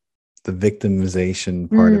the victimization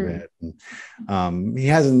part of it. And, he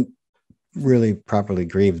hasn't really properly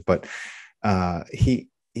grieved, but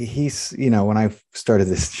he's when I started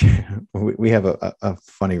this, we have a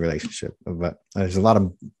funny relationship, but there's a lot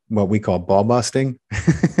of what we call ball busting.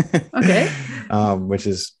 Okay. Which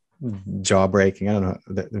is jaw breaking. I don't know.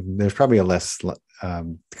 There's probably a less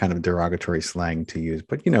kind of derogatory slang to use,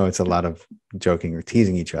 but it's a lot of joking or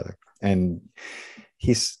teasing each other. And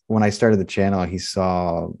when I started the channel, he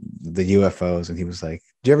saw the UFOs, and he was like,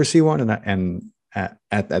 "Did you ever see one?" And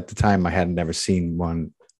at the time, I had never seen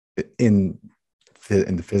one in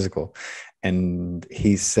the physical. And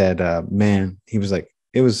he said, "Man," he was like,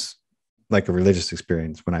 "It was like a religious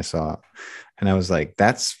experience when I saw it." And I was like,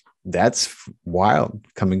 "That's wild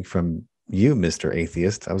coming from you, Mr.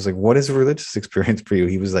 Atheist." I was like, "What is a religious experience for you?"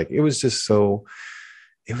 He was like, it was so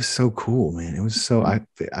cool, man. It was so, I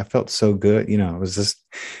felt so good.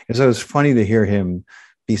 It was funny to hear him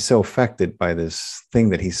be so affected by this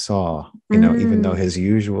thing that he saw, even though his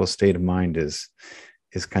usual state of mind is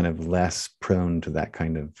kind of less prone to that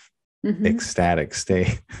kind of ecstatic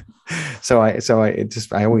state. So I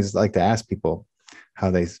always like to ask people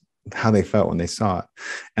how they felt when they saw it.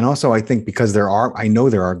 And also, I think because I know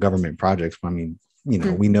there are government projects. I mean,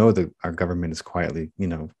 we know that our government is quietly,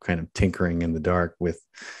 kind of tinkering in the dark with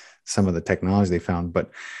some of the technology they found.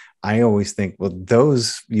 But I always think, well,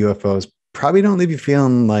 those UFOs probably don't leave you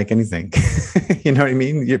feeling like anything. You know what I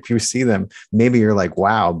mean? If you see them, maybe you're like,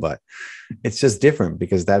 wow, but it's just different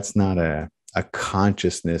because that's not a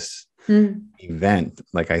consciousness event.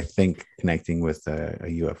 Like I think connecting with a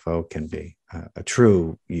UFO can be a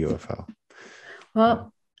true UFO.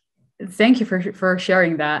 Well, thank you for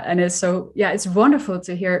sharing that. And it's wonderful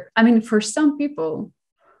to hear. I mean, for some people,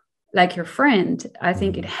 like your friend, I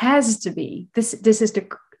think it has to be this is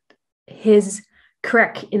his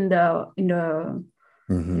crack in the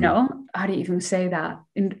how do you even say that,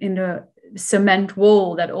 in the cement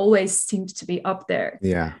wall that always seems to be up there.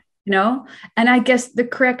 Yeah. And I guess the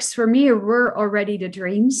cracks for me were already the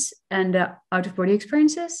dreams and the out-of-body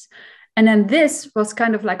experiences. And then this was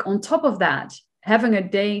kind of like on top of that, having a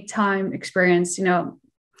daytime experience.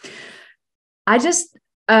 I just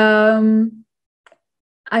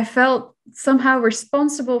I felt somehow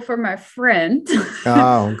responsible for my friend.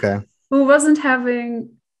 Oh, okay. Who wasn't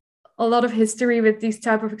having a lot of history with these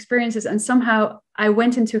type of experiences. And somehow I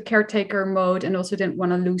went into caretaker mode and also didn't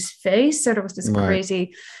want to lose face. So there was this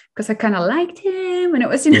crazy, because I kind of liked him, and it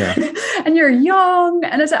was, and you're young.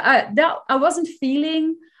 And I wasn't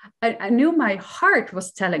feeling, I knew my heart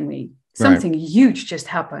was telling me something huge just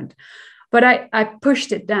happened, but I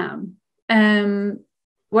pushed it down.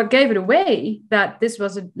 What gave it away that this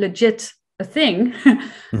was a legit thing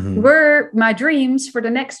were my dreams for the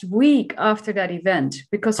next week after that event,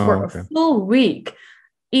 because for a full week,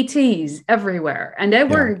 ETs everywhere, and they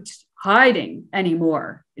weren't hiding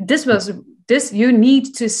anymore. This you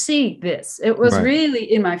need to see this. It was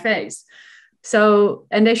really in my face. So,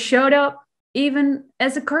 and they showed up even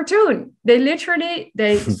as a cartoon.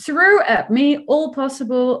 They threw at me all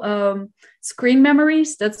possible screen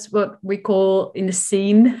memories. That's what we call in the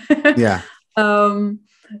scene. Yeah.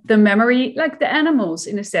 The memory, like the animals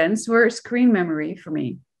in a sense, were a screen memory for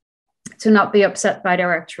me, to not be upset by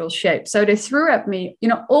their actual shape. So they threw at me,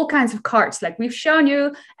 all kinds of cards. Like, we've shown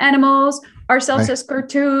you animals, ourselves as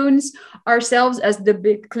cartoons, ourselves as the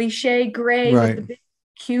big cliche gray with the big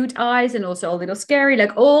cute eyes, and also a little scary,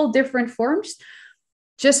 like all different forms.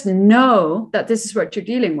 Just know that this is what you're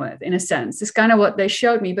dealing with, in a sense. It's kind of what they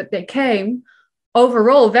showed me, but they came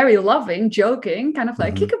overall very loving, joking, kind of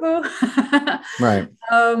like kickaboo. Right.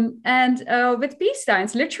 And with peace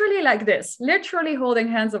signs, literally like this, literally holding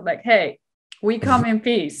hands up, like, hey, we come in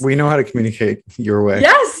peace. We know how to communicate your way.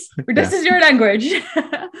 Yes, this is your language.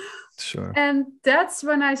 Sure. And that's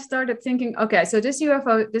when I started thinking, okay, so this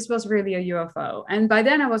UFO, this was really a UFO. And by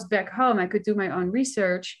then I was back home. I could do my own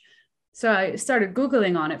research. So I started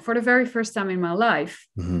Googling on it for the very first time in my life.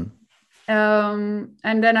 And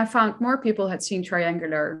then I found more people had seen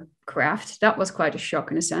triangular craft. That was quite a shock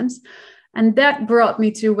in a sense. And that brought me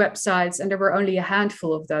to websites, and there were only a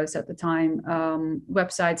handful of those at the time,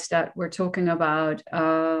 websites that were talking about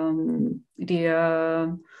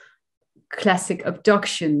the classic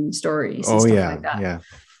abduction stories and stuff like that. Yeah.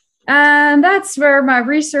 And that's where my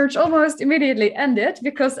research almost immediately ended,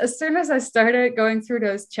 because as soon as I started going through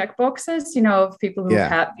those checkboxes, of people who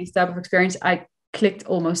had these type of experience, I clicked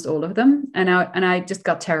almost all of them, and I just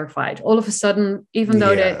got terrified. All of a sudden, even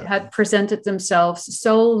though they had presented themselves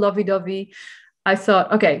so lovey-dovey, I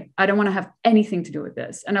thought, okay, I don't want to have anything to do with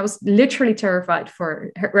this. And I was literally terrified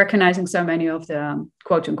for recognizing so many of the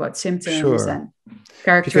quote-unquote symptoms and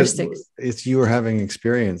characteristics. Because you were having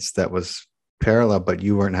experience that was parallel, but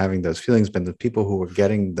you weren't having those feelings. But the people who were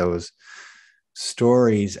getting those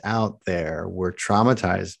stories out there were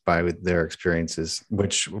traumatized by their experiences,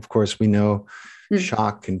 which of course we know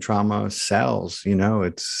shock and trauma sells,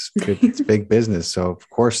 it's big business. So of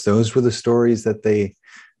course those were the stories that they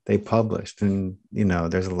published, and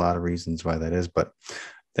there's a lot of reasons why that is, but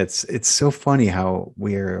it's so funny how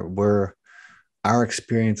our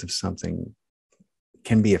experience of something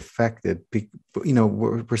can be affected.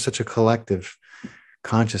 We're such a collective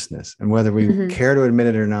consciousness, and whether we care to admit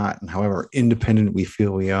it or not, and however independent we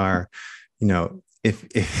feel we are,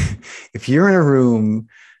 if you're in a room,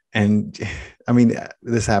 and I mean,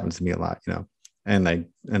 this happens to me a lot, and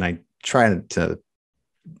I try to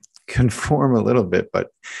conform a little bit,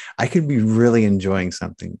 but I could be really enjoying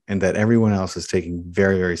something and that everyone else is taking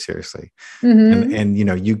very, very seriously. And you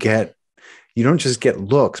don't just get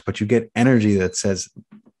looks, but you get energy that says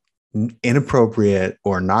inappropriate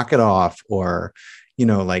or knock it off, or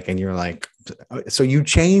and you're like, so you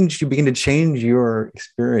begin to change your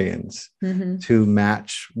experience to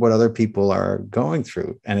match what other people are going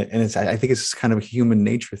through. And I think it's kind of a human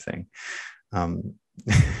nature thing.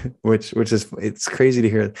 Which is, it's crazy to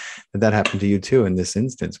hear that happened to you too in this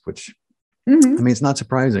instance, which I mean, it's not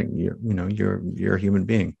surprising. You're a human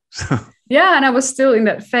being. So. Yeah. And I was still in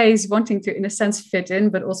that phase, wanting to, in a sense, fit in,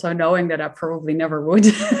 but also knowing that I probably never would.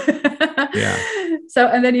 So,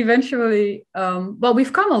 and then eventually,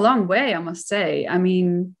 we've come a long way, I must say. I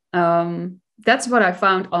mean, that's what I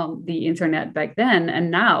found on the internet back then. And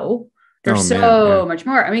now there's much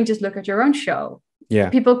more. I mean, just look at your own show. Yeah.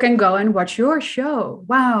 People can go and watch your show.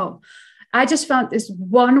 Wow. I just found this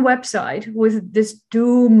one website with this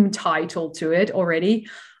doom title to it already,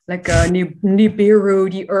 like Nibiru,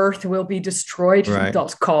 the earth will be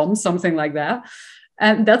destroyed.com, something like that.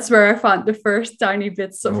 And that's where I found the first tiny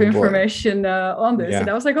bits of information on this. And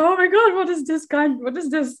I was like, oh my God, what is this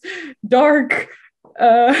dark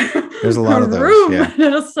there's a lot of those,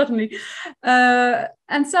 room? Suddenly.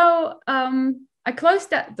 And so I closed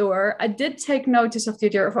that door. I did take notice of the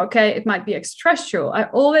idea of, okay, it might be extraterrestrial. I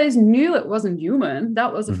always knew it wasn't human.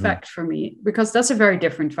 That was a fact for me, because that's a very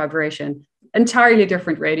different vibration, entirely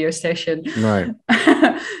different radio station. Right.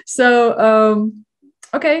 So,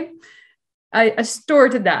 okay, I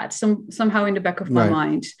stored that somehow in the back of my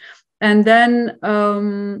mind. And then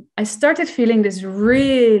I started feeling this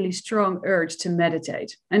really strong urge to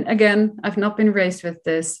meditate. And again, I've not been raised with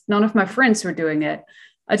this. None of my friends were doing it.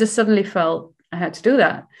 I just suddenly felt I had to do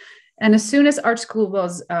that. And as soon as art school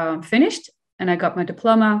was finished and I got my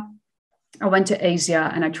diploma, I went to Asia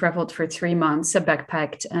and I traveled for 3 months. I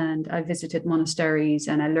backpacked and I visited monasteries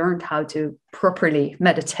and I learned how to properly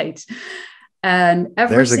meditate. And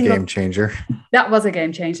there's a game changer. That was a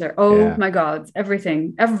game changer. Oh my God,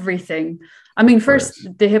 everything. I mean,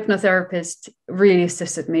 first the hypnotherapist really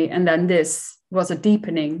assisted me, and then this was a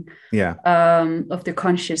deepening of the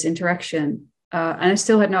conscious interaction. And I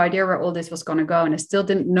still had no idea where all this was going to go. And I still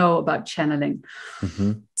didn't know about channeling.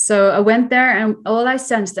 Mm-hmm. So I went there, and all I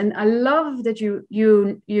sensed, and I love that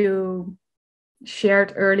you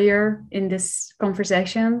shared earlier in this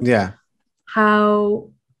conversation, Yeah. how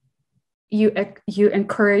you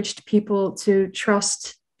encouraged people to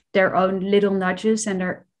trust their own little nudges and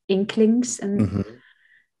their inklings, and Mm-hmm.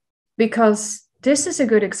 because this is a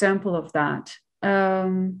good example of that.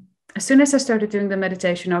 As soon as I started doing the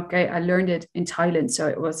meditation, okay, I learned it in Thailand. So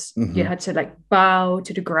it was, you had to like bow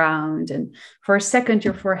to the ground, and for a second,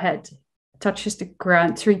 your forehead touches the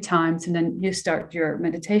ground 3 times, and then you start your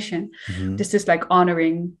meditation. This is like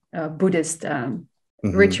honoring Buddhist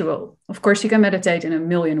ritual. Of course, you can meditate in a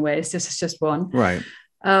million ways. This is just one. Right.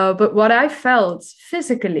 But what I felt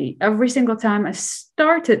physically every single time I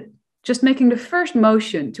started just making the first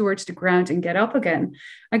motion towards the ground and get up again,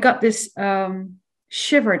 I got this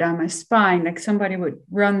shiver down my spine, like somebody would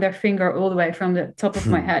run their finger all the way from the top of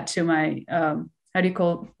my head to my how do you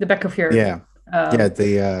call the back of your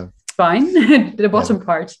the spine, the bottom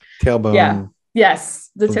part, tailbone.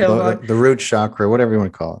 The tailbone, the root chakra, whatever you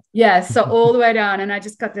want to call it. So all the way down, and I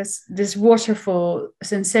just got this waterfall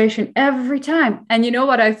sensation every time. And you know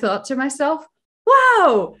what I thought to myself?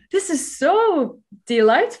 Wow, this is so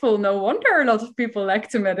delightful. No wonder a lot of people like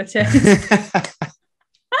to meditate.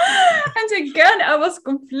 And again, I was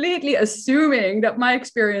completely assuming that my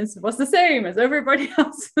experience was the same as everybody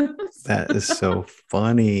else's. That is so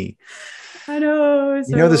funny. I know.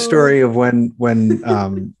 You know the story of when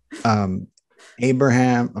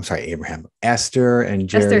Esther and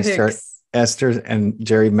Jerry Esther and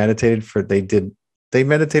Jerry meditated they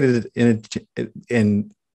meditated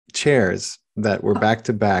in chairs that were back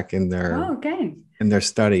to back in their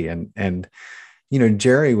study, and you know,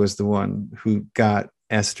 Jerry was the one who got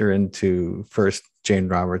Esther into first Jane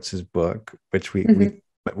Roberts's book, which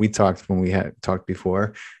we talked when we had talked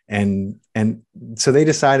before, and so they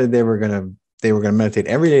decided they were gonna meditate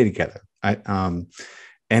every day together.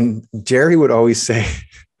 And Jerry would always say,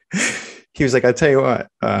 he was like, I tell you what,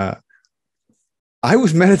 I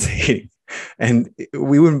was meditating, and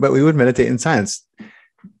we would meditate in silence.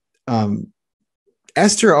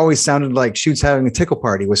 Esther always sounded like she was having a tickle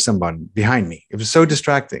party with someone behind me. It was so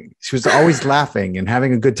distracting. She was always laughing and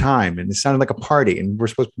having a good time, and it sounded like a party, and we're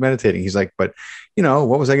supposed to be meditating. He's like, but you know,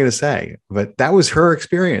 what was I going to say? But that was her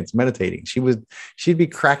experience meditating. She'd be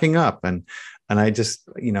cracking up, and I just,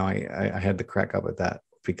 you know, I had to crack up at that,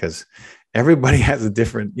 because everybody has a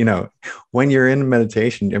different, you know, when you're in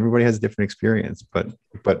meditation, everybody has a different experience, but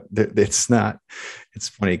it's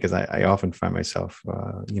funny because I often find myself,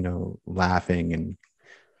 you know, laughing and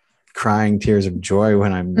crying tears of joy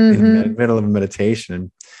when I'm in the middle of a meditation.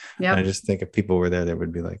 And I just think if people were there, they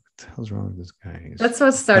would be like, what the hell's wrong with this guy? That's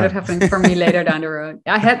what started happening for me later down the road.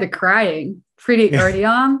 I had the crying pretty early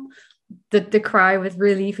on, the cry with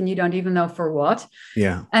relief, and you don't even know for what.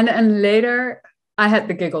 Yeah. And later I had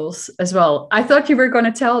the giggles as well. I thought you were going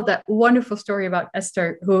to tell that wonderful story about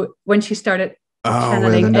Esther, who, when she started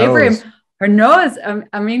channeling Abraham, her nose,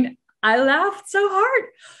 I mean, I laughed so hard.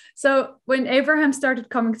 So when Abraham started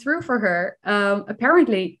coming through for her,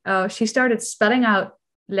 apparently she started spelling out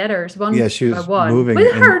letters one she was by one moving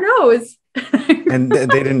with her nose. And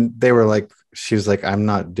they were like, she was like, I'm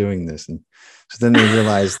not doing this. And so then they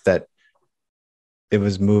realized that it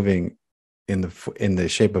was moving in the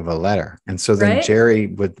shape of a letter. And so then Jerry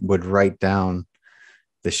would write down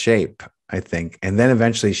the shape, I think. And then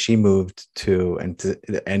eventually she moved to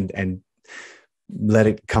let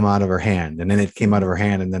it come out of her hand. And then it came out of her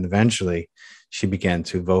hand. And then eventually she began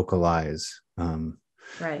to vocalize. And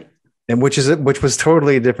which was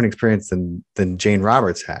totally a different experience than Jane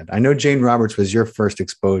Roberts had. I know Jane Roberts was your first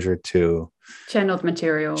exposure to channeled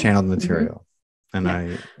material. And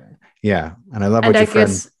I love what your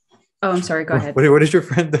friend. Oh, I'm sorry. Go ahead. What did your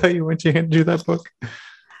friend tell you when she handed you that book?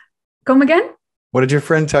 Come again? What did your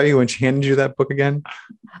friend tell you when she handed you that book again?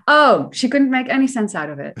 Oh, she couldn't make any sense out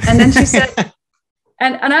of it. And then she said,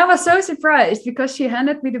 and I was so surprised, because she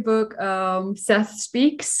handed me the book, Seth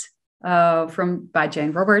Speaks, by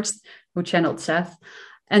Jane Roberts, who channeled Seth.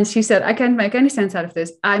 And she said, I can't make any sense out of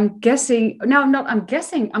this. I'm guessing. No, not I'm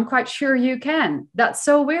guessing. I'm quite sure you can. That's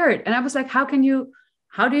so weird. And I was like, how do you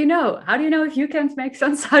know? How do you know if you can't make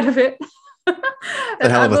sense out of it? The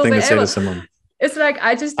hell of a thing to say to someone. It's like,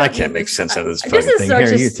 I can't make sense out of this fucking thing.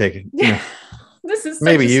 Here, you take it. Yeah. This is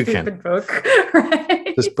maybe such a you stupid can. Book,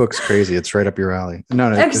 right? This book's crazy. It's right up your alley.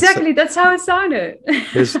 No, exactly. That's how it sounded.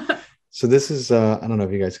 So this is, I don't know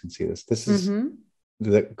if you guys can see this. This is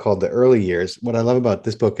called The Early Years. What I love about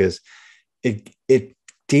this book is it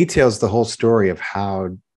details the whole story of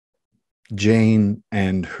how Jane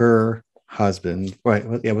and her husband, right?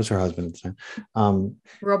 Yeah, it was her husband at the time.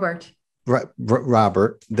 Robert.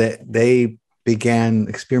 Robert, that they began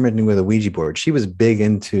experimenting with a Ouija board. She was big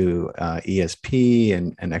into ESP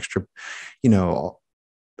and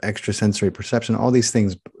extrasensory perception, all these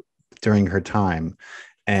things during her time.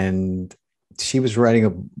 And she was writing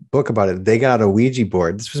a book about it. They got a Ouija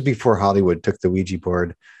board. This was before Hollywood took the Ouija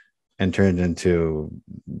board and turned it into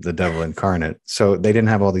the devil incarnate. So they didn't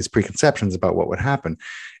have all these preconceptions about what would happen.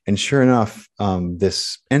 And sure enough,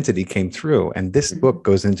 this entity came through. And this book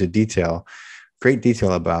goes into great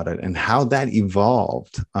detail about it and how that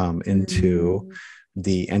evolved into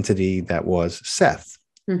the entity that was Seth,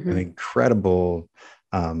 an incredible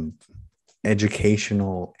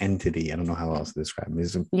educational entity. I don't know how else to describe him.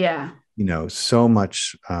 He's, so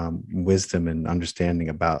much wisdom and understanding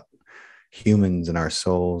about humans and our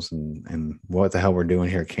souls and what the hell we're doing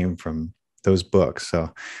here came from those books. So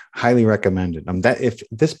highly recommended. That if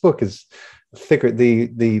this book is thicker,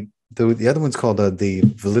 the other one's called The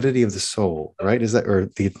Validity of the Soul, right? Is that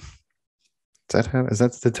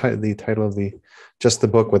the title of the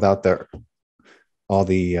book without all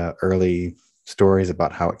the early stories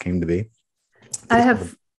about how it came to be? I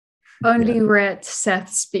have only read Seth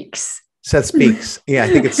Speaks. Seth Speaks. Yeah, I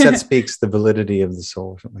think it's Seth Speaks, The Validity of the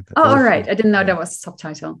Soul, or something like that. Oh, all right. I didn't know that was a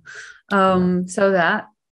subtitle. So that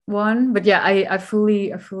one, but yeah, I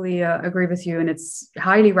fully agree with you, and it's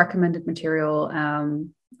highly recommended material.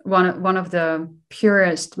 One of the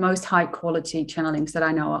purest, most high quality channelings that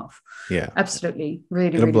I know of. Yeah, absolutely,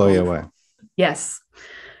 it'll blow you away. Yes.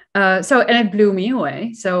 And it blew me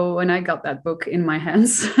away. So when I got that book in my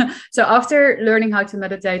hands, so after learning how to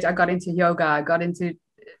meditate, I got into yoga. I got into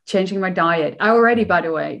changing my diet. I already, by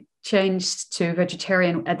the way, changed to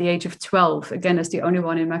vegetarian at the age of 12, again, as the only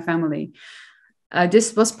one in my family.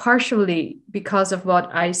 This was partially because of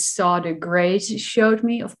what I saw the Greys showed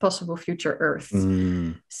me of possible future Earth.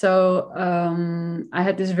 So I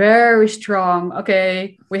had this very strong,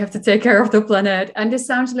 okay, we have to take care of the planet. And this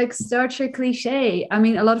sounds like such a cliche. I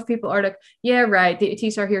mean, a lot of people are like, yeah, right, the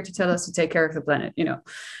ETs are here to tell us to take care of the planet,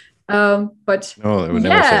 but no, they would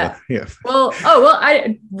never say that. Yeah.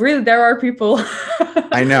 I really, there are people.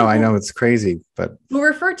 I know it's crazy, but who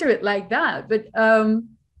refer to it like that. But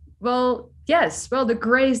yes, the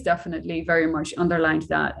Greys definitely very much underlined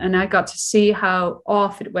that, and I got to see how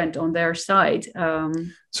off it went on their side.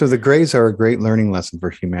 So the Greys are a great learning lesson for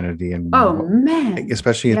humanity, and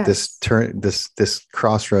especially at this this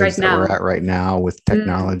crossroads that we're at right now with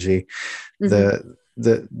technology. The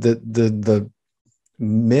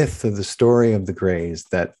myth of the story of the Greys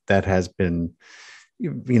that has been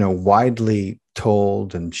widely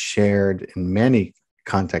told and shared in many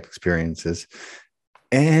contact experiences,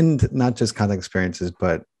 and not just contact experiences,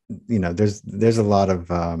 but there's a lot of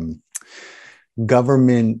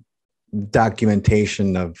government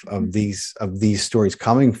documentation of these stories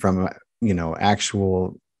coming from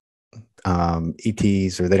actual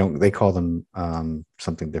ETs, or they call them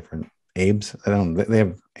something different. Abes. They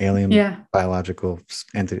have alien biological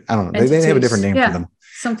entity. I don't know. They have a different name for them.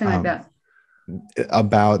 Something like that.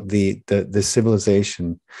 About the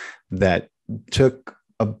civilization that took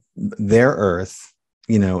their Earth,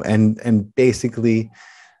 and basically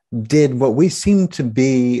did what we seem to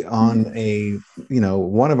be on a,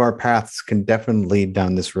 one of our paths can definitely lead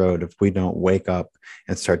down this road if we don't wake up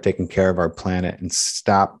and start taking care of our planet and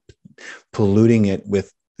stop polluting it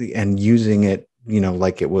and using it,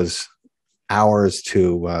 like it was ours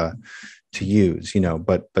to use,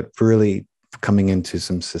 but really coming into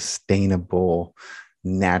some sustainable,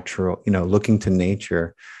 natural, looking to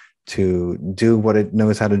nature to do what it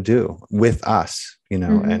knows how to do with us,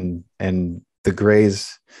 and the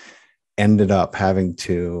Greys ended up having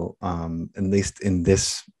to, at least in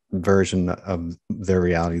this version of their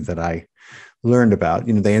reality that I learned about,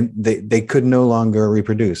 they could no longer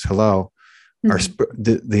reproduce. Hello.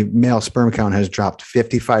 The male sperm count has dropped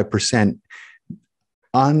 55%,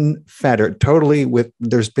 unfettered, totally.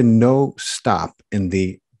 There's been no stop in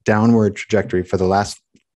the downward trajectory for the last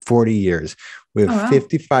 40 years. We have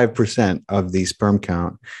 55% of the sperm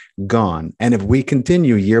count gone, and if we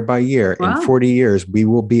continue year by year, in 40 years, we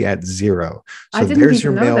will be at zero. So there's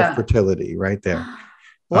your male fertility right there.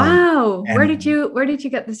 Wow. Where did you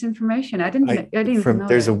get this information? I didn't even know.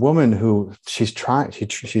 There's a woman who she's trying to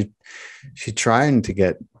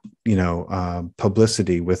get,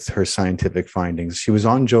 publicity with her scientific findings. She was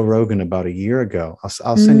on Joe Rogan about a year ago.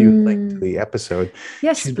 I'll send you a link to the episode.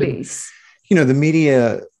 Yes, please. The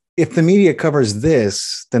media, if the media covers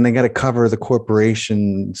this, then they got to cover the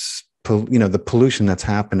corporations, the pollution that's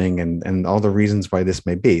happening and all the reasons why this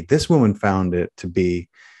may be. This woman found it to be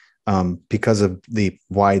because of the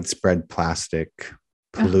widespread plastic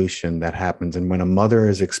pollution that happens. And when a mother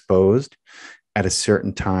is exposed at a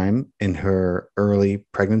certain time in her early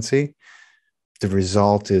pregnancy, the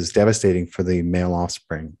result is devastating for the male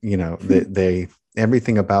offspring. You know, they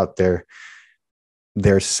everything about their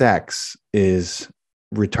sex is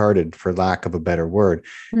retarded, for lack of a better word.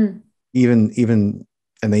 Even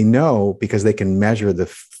and they know, because they can measure the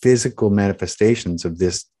physical manifestations of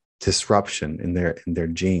this disruption in their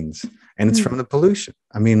genes, and it's from the pollution.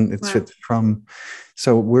 I mean, it's from,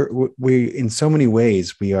 so we in so many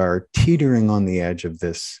ways we are teetering on the edge of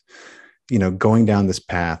this, you know, going down this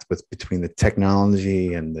path between the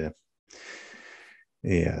technology and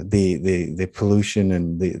the pollution,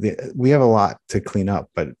 and we have a lot to clean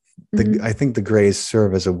up, but I think the Greys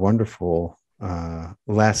serve as a wonderful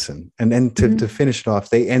lesson. And then to finish it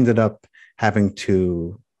off, they ended up having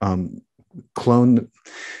to clone.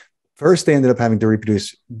 First, they ended up having to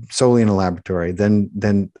reproduce solely in a laboratory.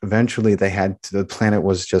 Then eventually the planet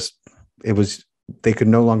was just, they could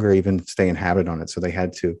no longer even stay inhabited on it. So they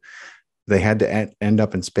had to end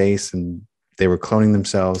up in space, and they were cloning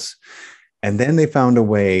themselves. And then they found a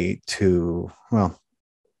way to, well,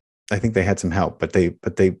 I think they had some help, but they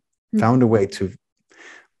found a way to,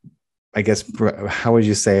 I guess, how would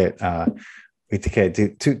you say it,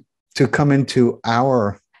 Wieteke, to come into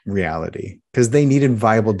our reality, because they needed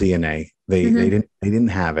viable DNA. They didn't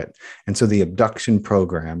have it, and so the abduction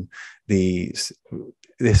program, this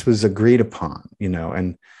was agreed upon, you know,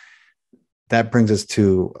 and that brings us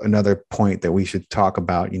to another point that we should talk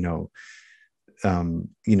about. You know,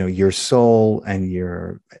 your soul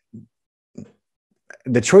and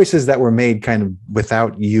the choices that were made kind of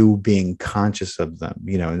without you being conscious of them.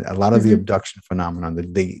 You know, a lot of the abduction phenomenon,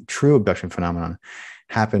 the true abduction phenomenon,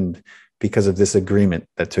 happened because of this agreement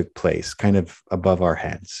that took place kind of above our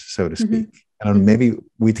heads, so to speak. I don't know, maybe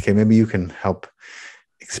Wieteke, maybe you can help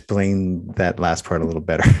explain that last part a little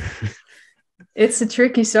better. It's a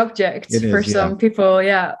tricky subject for some people.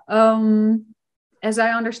 Yeah. As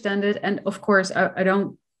I understand it, and of course, I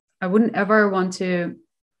wouldn't ever want to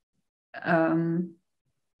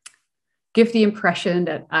give the impression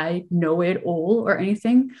that I know it all or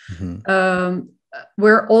anything.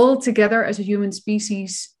 We're all together as a human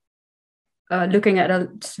species, looking at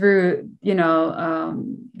it through, you know,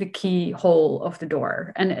 the keyhole of the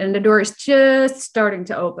door, and the door is just starting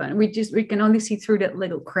to open. We can only see through that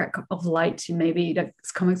little crack of light maybe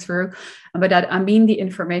that's coming through, but that, I mean, the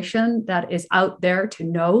information that is out there to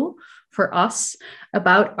know for us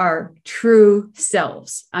about our true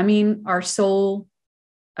selves. I mean, our soul,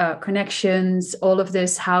 connections, all of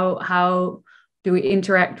this, how do we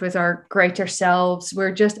interact with our greater selves?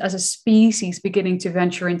 We're just, as a species, beginning to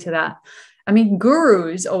venture into that. I mean,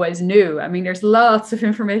 gurus always knew. I mean, there's lots of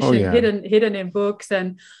information hidden in books,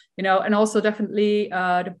 and, you know, and also definitely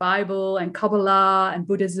the Bible and Kabbalah and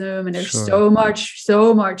Buddhism, and there's so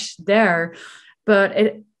much there.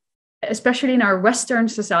 But especially in our Western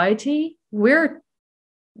society, we're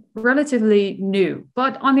relatively new.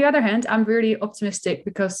 But on the other hand, I'm really optimistic,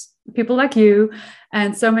 because people like you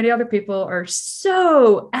and so many other people are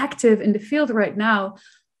so active in the field right now,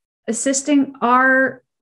 assisting our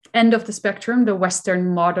end of the spectrum, the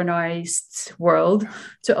Western modernized world,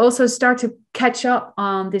 to also start to catch up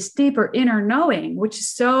on this deeper inner knowing, which is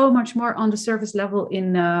so much more on the surface level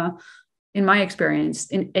in my experience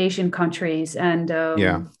in Asian countries and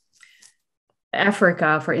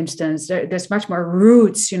Africa, for instance. There's much more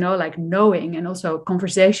roots, you know, like knowing, and also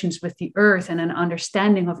conversations with the earth and an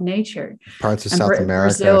understanding of nature. Parts of South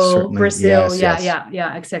America, Brazil,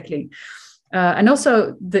 yeah, exactly. And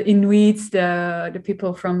also the Inuits, the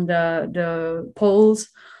people from the poles,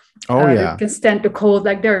 that can stand the cold,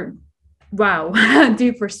 like they're, wow,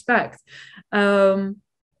 deep respect.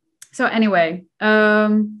 So anyway,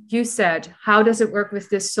 you said, how does it work with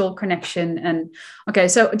this soul connection? And okay,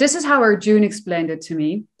 so this is how Arjun explained it to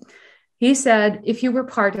me. He said, if you were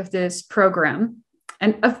part of this program,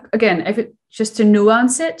 and again, just to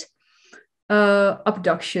nuance it,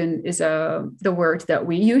 abduction is the word that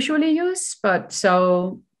we usually use, but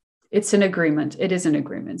so it's an agreement. It is an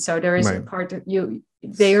agreement. So there is a part of you,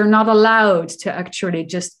 they are not allowed to actually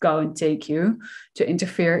just go and take you, to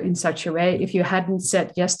interfere in such a way if you hadn't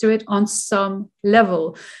said yes to it on some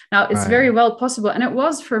level. Now, it's very well possible. And it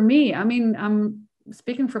was for me. I mean, I'm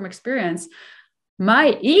speaking from experience.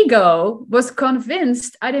 My ego was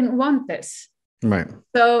convinced I didn't want this. Right.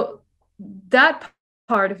 So that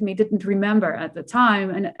part of me didn't remember at the time.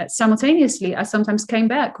 And simultaneously, I sometimes came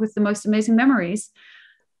back with the most amazing memories.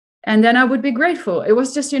 And then I would be grateful. It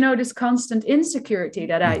was just, you know, this constant insecurity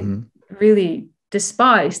that I really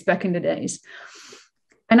despised back in the days.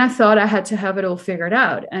 And I thought I had to have it all figured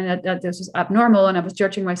out, and that this was abnormal, and I was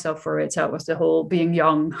judging myself for it. So it was the whole being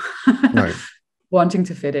young, Right. wanting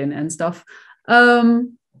to fit in and stuff.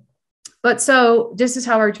 But so this is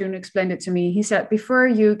how Arjun explained it to me. He said, before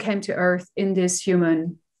you came to Earth in this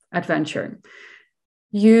human adventure,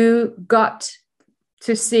 you got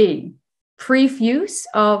to see previews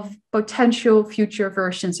of potential future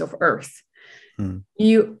versions of Earth.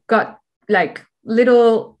 You got like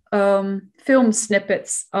little film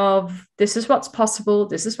snippets of this is what's possible,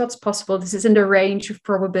 this is what's possible, this is in the range of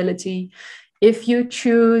probability. If you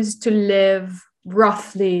choose to live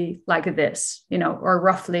roughly like this, or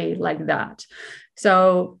roughly like that.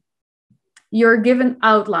 So you're given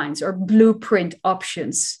outlines or blueprint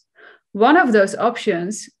options. One of those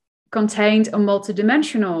options contained a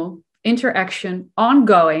multidimensional interaction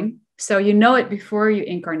ongoing. So you know it before you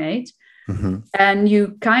incarnate. And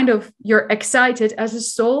you're excited as a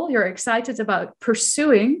soul, you're excited about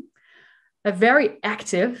pursuing a very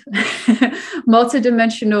active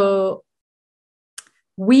multidimensional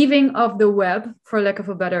weaving of the web, for lack of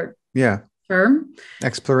a better term.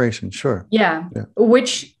 Exploration, sure. Yeah.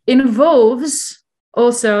 Which involves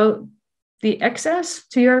also the access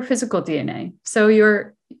to your physical DNA. So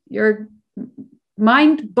your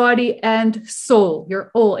mind, body, and soul,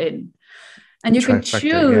 you're all in. And you can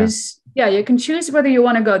choose, you can choose whether you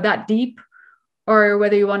want to go that deep, or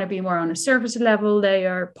whether you want to be more on a surface level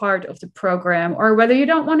layer, part of the program, or whether you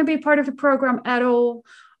don't want to be part of the program at all,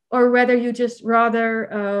 or whether you just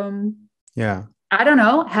rather, I don't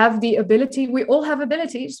know, have the ability. We all have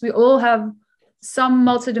abilities. We all have some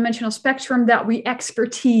multidimensional spectrum that we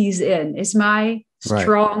expertise in, is my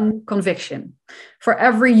strong conviction for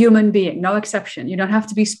every human being, no exception. You don't have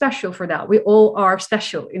to be special for that. We all are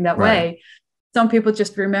special in that way. Some people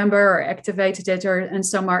just remember or activated it, and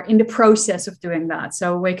some are in the process of doing that.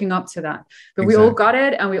 So waking up to that. But we all got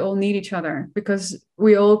it, and we all need each other because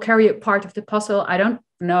we all carry a part of the puzzle. I don't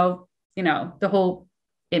know, the whole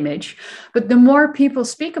image. But the more people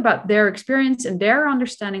speak about their experience and their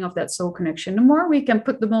understanding of that soul connection, the more we can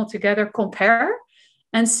put them all together, compare,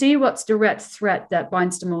 and see what's the red thread that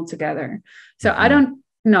binds them all together. So I don't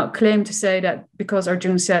claim to say that because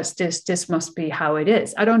Arjun says this must be how it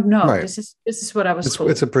is. I don't know. This is what I was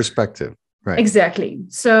told. It's a perspective, right? Exactly.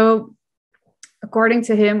 So according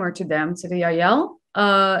to him, or to them, to the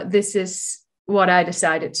Yahyel, this is what I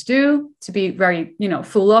decided to do, to be very,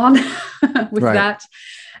 full on with that.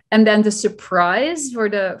 And then the surprise for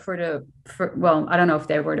well, I don't know if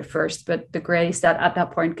they were the first, but the grays that at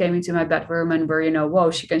that point came into my bedroom and were,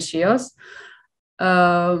 whoa, she can see us.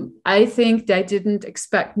 I think they didn't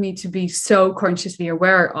expect me to be so consciously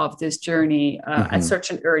aware of this journey at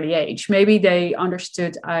such an early age. Maybe they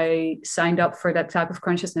understood I signed up for that type of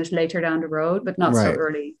consciousness later down the road, but not so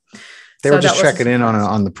early. They were just checking in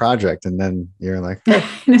on the project, and then you're like,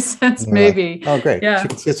 in a sense, maybe. Like, oh, great. Yeah. She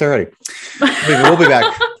can see us already. We'll be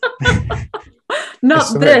back.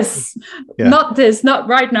 Not this. Yeah. Not this. Not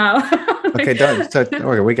right now. Okay, done.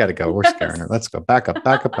 Okay, we got to go. We're scaring her. Let's go. Back up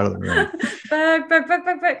out of the room.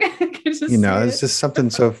 Back. It's just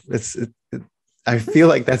something. So I feel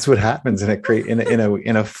like that's what happens in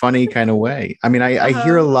a funny kind of way. I mean, I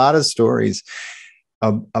hear a lot of stories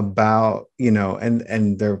about,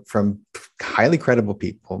 and they're from highly credible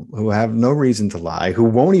people who have no reason to lie, who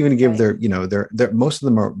won't even give their most of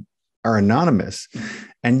them are anonymous,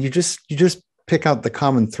 and you just pick out the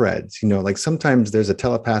common threads. Like sometimes there's a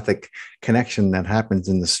telepathic connection that happens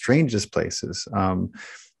in the strangest places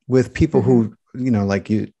with people who, like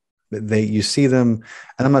you see them,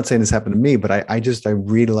 and I'm not saying this happened to me, but I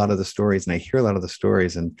read a lot of the stories and I hear a lot of the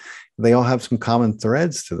stories, and they all have some common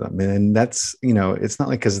threads to them. And that's, it's not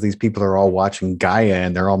like because these people are all watching Gaia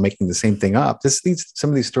and they're all making the same thing up. Some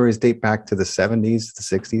of these stories date back to the 70s, the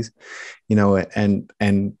 60s,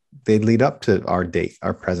 and they lead up to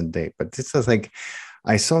our present date. But this is like,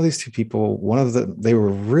 I saw these two people. They were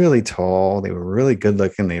really tall, they were really good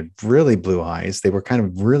looking, they had really blue eyes, they were kind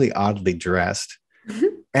of really oddly dressed.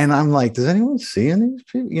 And I'm like, does anyone see any of these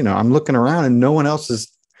people? I'm looking around and no one else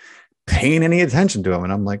is paying any attention to them.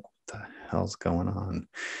 And I'm like, what the hell's going on?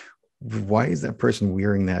 Why is that person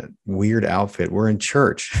wearing that weird outfit? We're in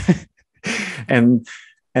church. and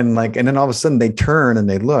then all of a sudden they turn and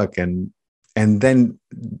they look, and then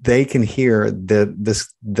they can hear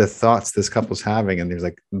the thoughts this couple's having. And there's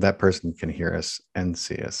like, that person can hear us and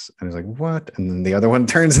see us. And it's like, what? And then the other one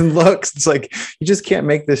turns and looks. It's like, you just can't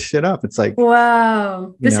make this shit up. It's like,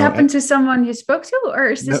 wow. This happened to someone you spoke to, or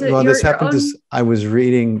is this this happened to, I was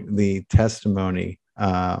reading the testimony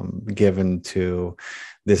given to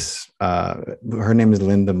this, her name is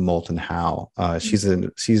Linda Moulton Howe. She's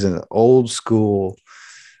an old school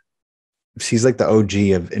she's like the OG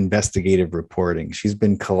of investigative reporting. She's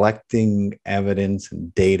been collecting evidence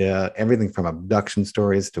and data, everything from abduction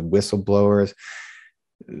stories to whistleblowers.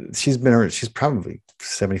 She's probably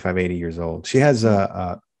 75, 80 years old. She has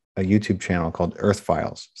a YouTube channel called Earth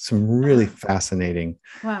Files. Some really fascinating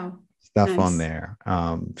stuff on there.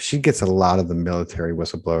 She gets a lot of the military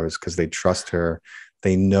whistleblowers because they trust her.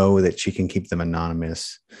 They know that she can keep them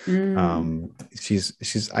anonymous. I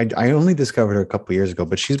only discovered her a couple of years ago,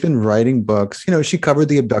 but she's been writing books. You know, she covered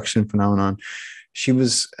the abduction phenomenon. She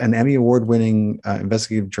was an Emmy award-winning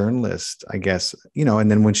investigative journalist, I guess, you know, and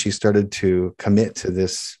then when she started to commit to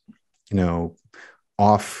this, you know,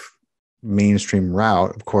 off mainstream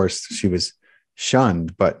route, of course, she was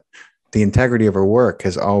shunned, but the integrity of her work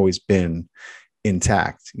has always been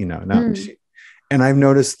intact, you know, and I've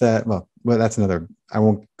noticed that, well, that's another, I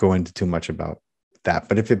won't go into too much about that,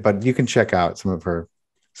 but you can check out some of her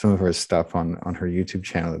stuff on her YouTube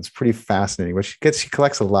channel. It's pretty fascinating. But she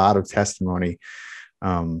collects a lot of testimony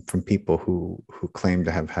from people who claim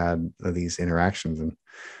to have had these interactions. And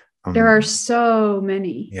there are so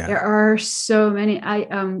many. Yeah. There are so many. I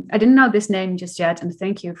didn't know this name just yet, and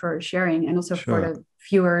thank you for sharing, and also for the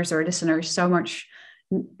viewers or listeners so much.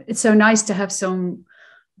 It's so nice to have some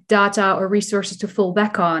data or resources to fall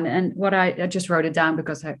back on. And what I just wrote it down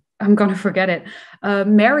because I'm going to forget it.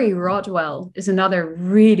 Mary Rodwell is another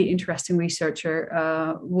really interesting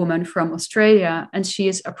researcher, woman from Australia. And she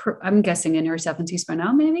is, I'm guessing, in her 70s by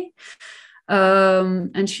now, maybe.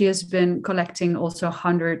 And she has been collecting also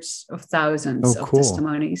hundreds of thousands of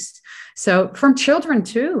testimonies. So from children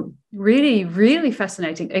too, really, really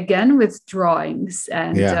fascinating. Again, with drawings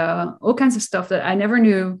and all kinds of stuff that I never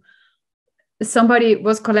knew somebody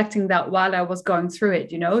was collecting that while I was going through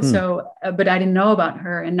it, you know. So, but I didn't know about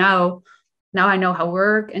her, and now I know her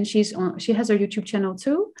work, and she has her YouTube channel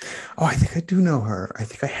too. Oh, I think I do know her. I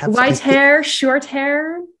think I have white hair, short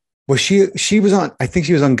hair. Well, she was on. I think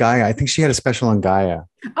she was on Gaia. I think she had a special on Gaia.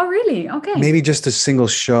 Oh, really? Okay. Maybe just a single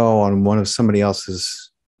show on one of somebody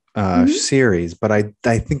else's series, but I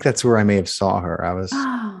think that's where I may have saw her. I was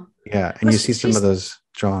and you see some of those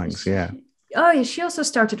drawings, she also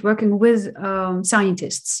started working with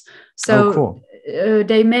scientists. So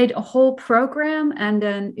they made a whole program. And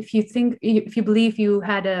then if you believe you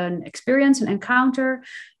had an experience, an encounter,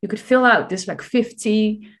 you could fill out this like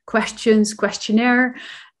 50 questionnaire.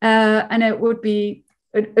 And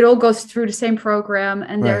it all goes through the same program,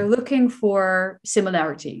 and they're looking for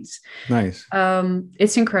similarities. Nice.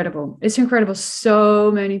 It's incredible. It's incredible.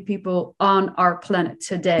 So many people on our planet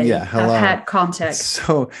today have had contact.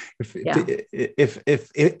 So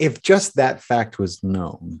if just that fact was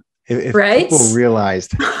known, if people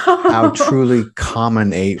realized how truly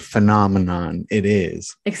common a phenomenon it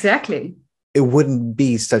is. Exactly. It wouldn't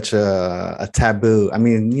be such a taboo. I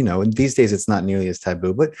mean, you know, these days it's not nearly as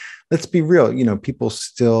taboo, but let's be real. You know, people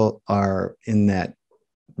still are in that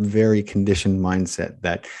very conditioned mindset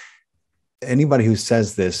that anybody who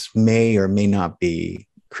says this may or may not be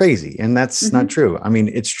crazy. And that's not true. I mean,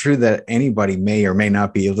 it's true that anybody may or may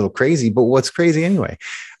not be a little crazy, but what's crazy anyway?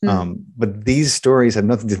 But these stories have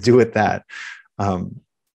nothing to do with that. You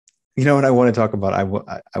know what I want to talk about? I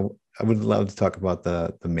would love to talk about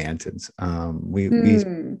the mantids.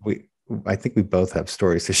 I think we both have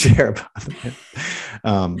stories to share about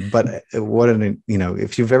them. But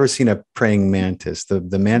if you've ever seen a praying mantis, the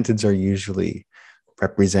mantids are usually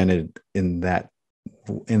represented in that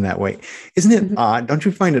way. Isn't it odd? Don't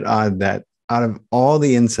you find it odd that out of all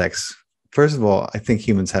the insects, first of all, I think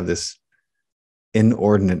humans have this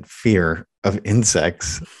inordinate fear of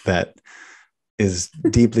insects that is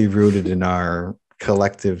deeply rooted in our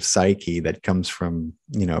collective psyche that comes from,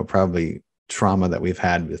 you know, probably trauma that we've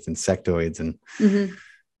had with insectoids and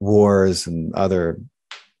wars and other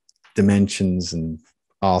dimensions and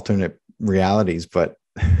alternate realities. But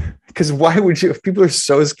because why would you, if people are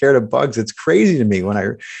so scared of bugs, it's crazy to me when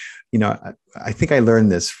I think I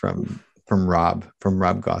learned this from Rob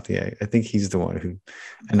Gauthier. I think he's the one who,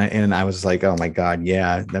 and I was like, oh my God,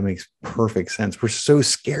 yeah, that makes perfect sense. We're so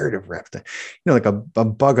scared of reptiles, you know, like a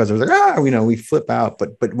bug. I was like, we flip out.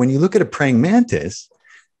 But when you look at a praying mantis,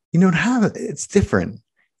 you don't have it. It's different.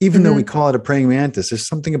 Even though we call it a praying mantis, there's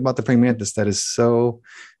something about the praying mantis that is so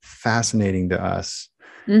fascinating to us.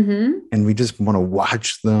 And we just want to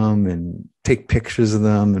watch them and take pictures of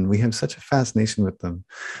them. And we have such a fascination with them.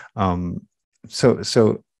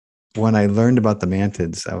 So when I learned about the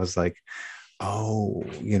mantids, I was like, oh,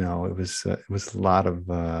 you know, it was a lot of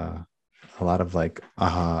like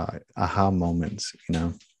aha moments, you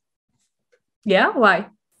know. Yeah, why?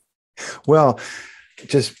 Well,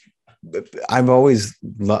 just I've always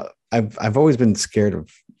been scared of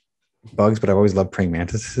bugs, but I've always loved praying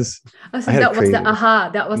mantises. Oh, so I had a that was crazy, the aha.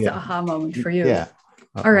 That was the yeah, aha moment for you. yeah.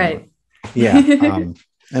 All right. Yeah. And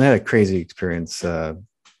I had a crazy experience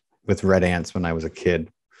with red ants when I was a kid,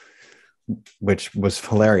 which was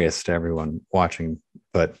hilarious to everyone watching,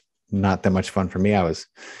 but not that much fun for me. I was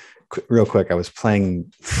real quick. I was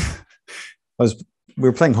playing, we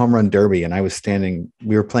were playing home run derby, and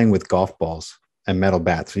we were playing with golf balls and metal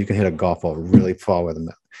bats. So you can hit a golf ball really far with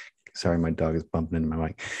a, sorry, my dog is bumping into my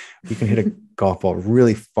mic. You can hit a golf ball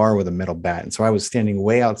really far with a metal bat. And so I was standing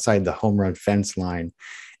way outside the home run fence line,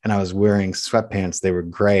 and I was wearing sweatpants. They were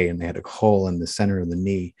gray and they had a hole in the center of the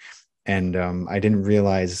knee. And I didn't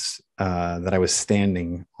realize that I was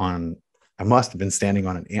standing on, I must have been standing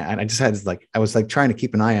on it. And I just had I was trying to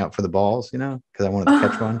keep an eye out for the balls, because I wanted to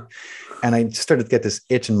catch one. And I started to get this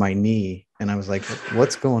itch in my knee. And I was like,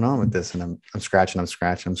 what's going on with this? And I'm scratching. And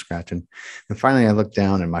finally I looked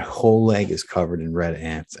down, and my whole leg is covered in red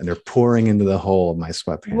ants, and they're pouring into the hole of my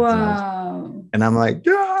sweatpants. Wow. And I'm like,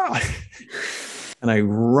 yeah. And I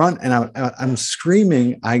run, and I'm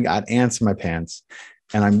screaming. I got ants in my pants.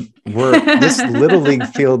 And this little league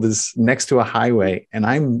field is next to a highway, and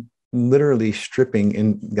I'm literally stripping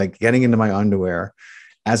in, getting into my underwear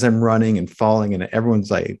as I'm running and falling. And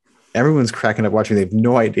everyone's cracking up watching. They have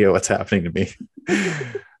no idea what's happening to me.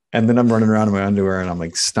 And then I'm running around in my underwear, and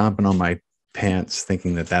I'm stomping on my pants,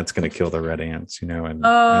 thinking that that's going to kill the red ants, and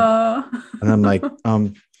I'm like,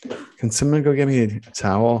 can someone go get me a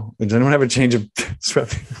towel? Does anyone have a change of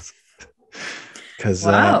sweatpants? Because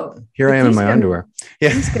here I am in my underwear.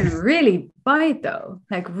 Yeah, these can really bite, though.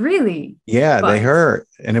 Really. Yeah, bite. They hurt,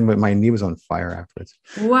 and my knee was on fire afterwards.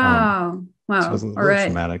 Wow, wow. So it was a little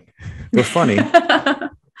traumatic, but funny.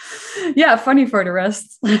 Yeah, funny for the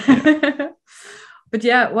rest. Yeah. But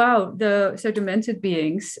yeah, wow. So demented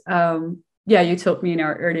beings. You told me in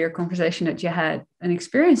our earlier conversation that you had an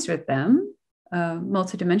experience with them,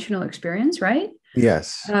 multidimensional experience, right?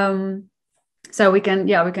 Yes. So we can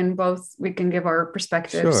give our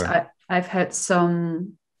perspectives. Sure. I've had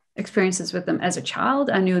some experiences with them as a child.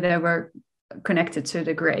 I knew they were connected to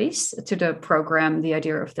the grace, to the program, the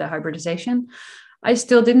idea of the hybridization. I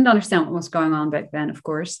still didn't understand what was going on back then, of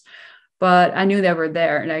course, but I knew they were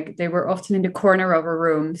there. They were often in the corner of a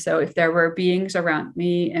room. So if there were beings around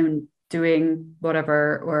me and doing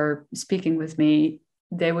whatever or speaking with me,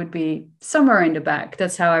 they would be somewhere in the back.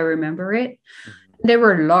 That's how I remember it. They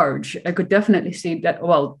were large. I could definitely see that.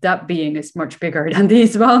 Well, that being is much bigger than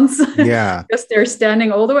these ones. Yeah. Because they're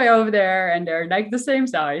standing all the way over there, and they're the same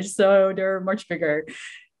size. So they're much bigger.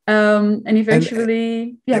 And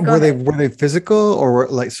eventually, were they physical,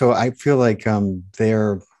 or so I feel like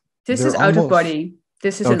they're out of body.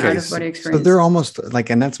 This is an out of body experience. So they're almost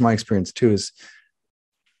and that's my experience too, is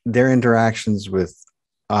their interactions with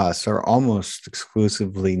us are almost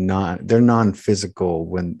exclusively they're non-physical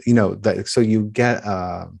when so you get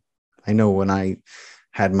I know when I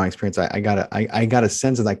had my experience, I got a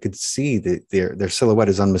sense that I could see that their silhouette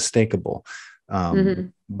is unmistakable,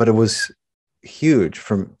 but it was huge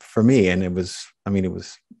for me, and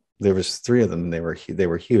there was three of them, and they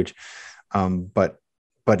were huge, but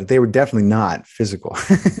they were definitely not physical.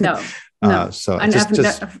 No. So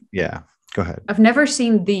yeah. Go ahead. I've never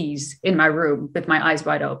seen these in my room with my eyes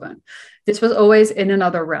wide open. This was always in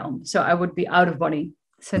another realm. So I would be out of body.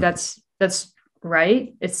 So that's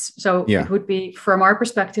right. It would be, from our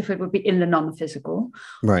perspective, it would be in the non-physical,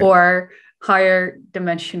 right, or higher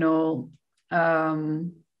dimensional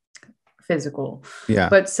physical. Yeah.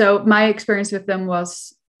 But so my experience with them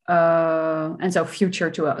was and so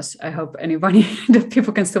future to us. I hope that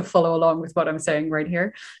people can still follow along with what I'm saying right here.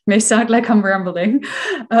 It may sound like I'm rambling.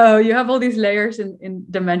 You have all these layers in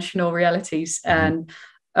dimensional realities, and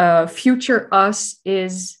future us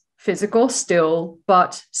is physical still,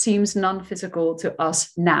 but seems non-physical to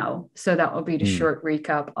us now. So that will be the short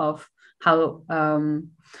recap of how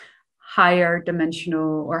higher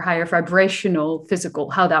dimensional or higher vibrational physical,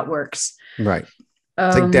 how that works. Right.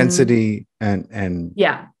 It's density and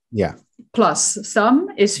yeah. Plus some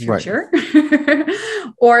is future, right.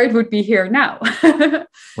 Or it would be here now.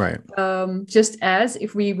 Right. Just as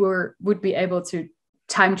if we would be able to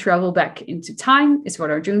time travel back into time, is what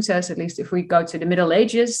Arjun says. At least if we go to the Middle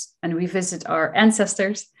Ages and we visit our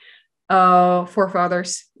ancestors,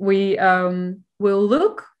 forefathers, we will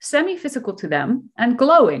look semi-physical to them and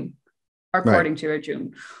glowing, according to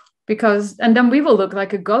Arjun, and then we will look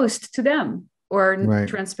like a ghost to them. Or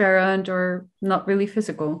transparent, or not really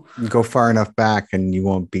physical. Go far enough back and you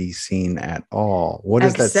won't be seen at all. What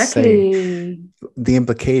does that say? The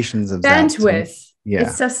implications of bandwidth. Yeah.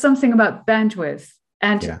 It says something about bandwidth.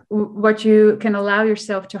 And what you can allow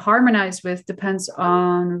yourself to harmonize with depends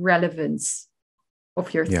on relevance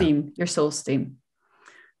of your theme, your soul's theme.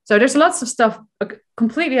 So there's lots of stuff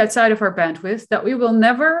completely outside of our bandwidth that we will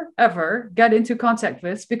never, ever get into contact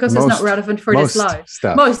with because it's not relevant for this life.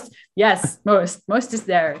 Stuff. Most is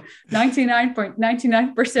there.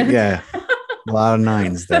 99.99%. Yeah. A lot of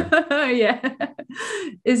nines there.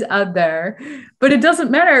 Is out there. But it doesn't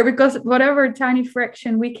matter because whatever tiny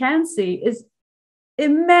fraction we can see is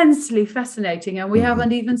immensely fascinating. And we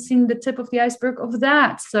haven't even seen the tip of the iceberg of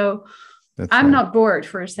that. So I'm not bored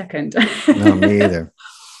for a second. No, me either.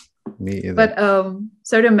 But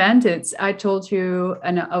so the mandates, I told you,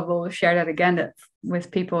 and I will share that again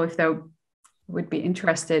with people if they would be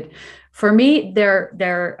interested. For me, their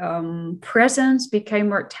presence became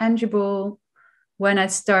more tangible when I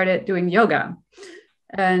started doing yoga.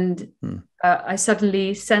 And I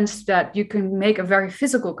suddenly sensed that you can make a very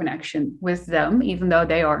physical connection with them, even though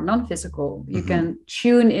they are non-physical. You can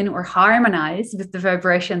tune in or harmonize with the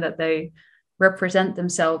vibration that they represent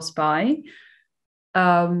themselves by.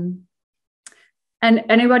 And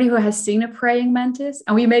anybody who has seen a praying mantis,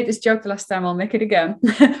 and we made this joke the last time, I'll make it again.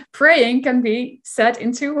 Praying can be said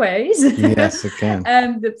in two ways. Yes, it can.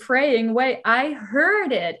 And the praying way, I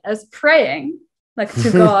heard it as praying, like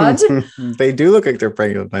to God. They do look like they're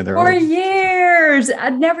praying by their For years.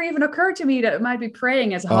 It never even occurred to me that it might be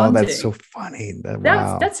praying as a haunting. Oh, that's so funny.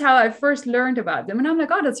 That's how I first learned about them. And I'm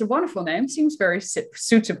like, oh, that's a wonderful name. Seems very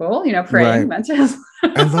suitable, praying mantis.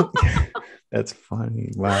 That's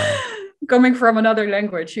funny. Wow. Coming from another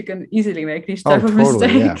language, you can easily make these type of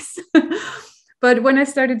mistakes. Yeah. But when I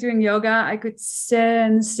started doing yoga, I could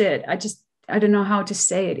sense it. I don't know how to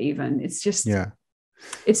say it even. It's just,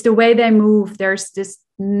 it's the way they move. There's this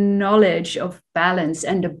knowledge of balance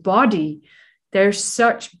and the body. They're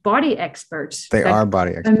such body experts. They are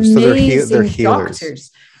body experts. So they're healers.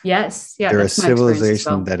 Doctors. Yes. Yeah. They're a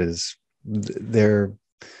civilization that is, they're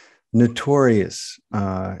notorious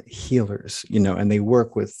healers, and they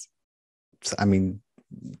work with, an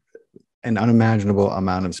unimaginable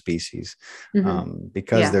amount of species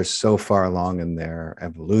because they're so far along in their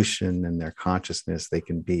evolution and their consciousness. They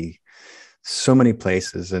can be so many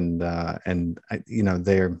places, and they're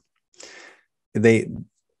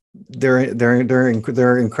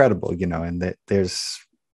incredible, and that there's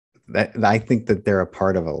that I think that they're a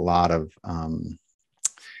part of a lot of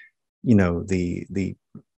the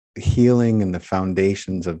healing and the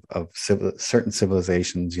foundations of certain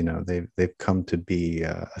civilizations. They've come to be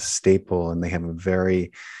a staple, and they have a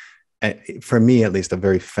very, for me at least, a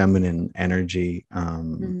very feminine energy,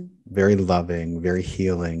 very loving, very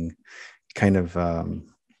healing, kind of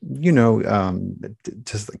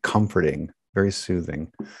just comforting, very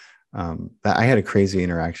soothing. I had a crazy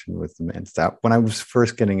interaction with them, and that when I was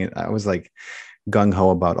first getting it, I was like gung-ho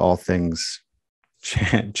about all things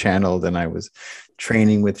channeled, and I was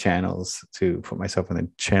training with channels to put myself in a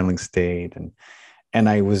channeling state, and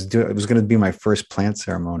it was going to be my first plant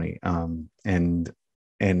ceremony, and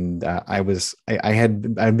I'd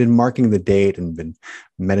been marking the date and been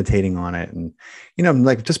meditating on it, and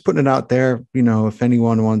like just putting it out there, if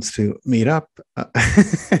anyone wants to meet up,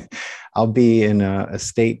 I'll be in a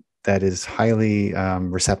state that is highly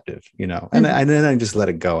receptive, and then I just let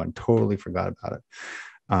it go and totally forgot about it.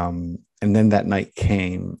 And then that night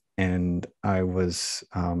came, and I was,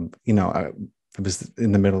 it was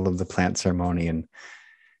in the middle of the plant ceremony, and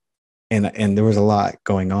there was a lot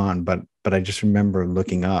going on, but I just remember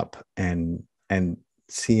looking up and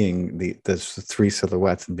seeing the three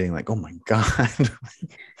silhouettes and being like, oh my God.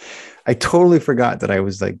 I totally forgot that I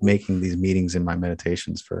was like making these meetings in my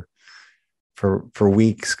meditations for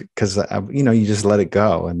weeks, because you just let it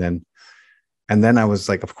go, and then I was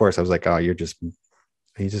like, of course I was like, oh, you're just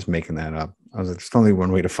making that up. I was like, there's only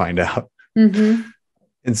one way to find out. And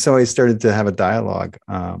so I started to have a dialogue,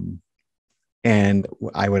 and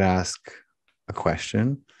I would ask a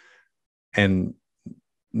question and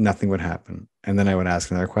nothing would happen, and then I would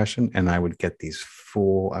ask another question, and I would get this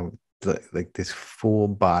full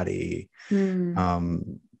body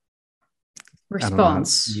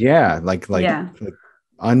response. Like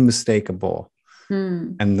unmistakable.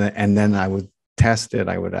 And then I would test it.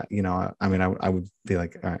 I would, I would be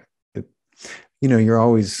like, all right, you're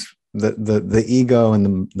always the ego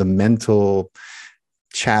and the mental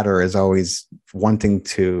chatter is always wanting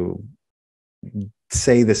to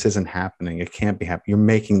say this isn't happening. It can't be happening. You're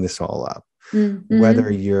making this all up. Whether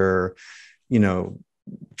you're,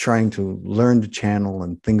 trying to learn to channel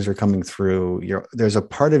and things are coming through, there's a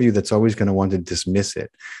part of you that's always going to want to dismiss it.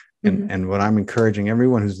 And what I'm encouraging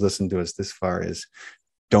everyone who's listened to us this far is,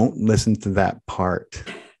 don't listen to that part.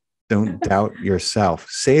 Don't doubt yourself.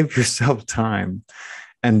 Save yourself time,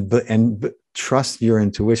 and trust your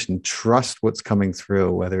intuition. Trust what's coming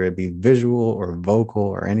through, whether it be visual or vocal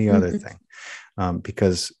or any other thing,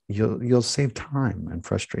 because you'll save time and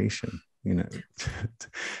frustration.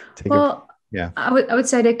 I would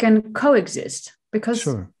say they can coexist, because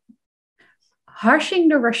harshing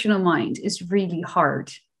the rational mind is really hard.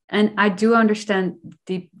 And I do understand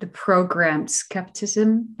the programmed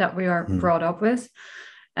skepticism that we are brought up with.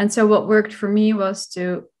 And so what worked for me was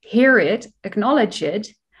to hear it, acknowledge it,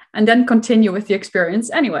 and then continue with the experience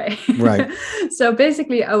anyway. Right. So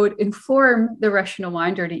basically, I would inform the rational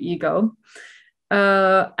mind or the ego.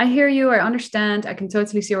 I hear you, I understand, I can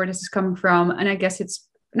totally see where this is coming from. And I guess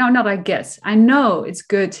I know it's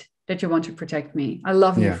good that you want to protect me. I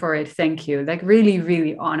love you for it. Thank you. Like really,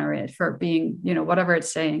 really honor it for being, whatever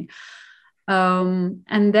it's saying. And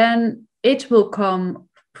then it will come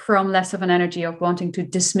from less of an energy of wanting to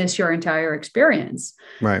dismiss your entire experience.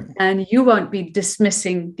 Right. And you won't be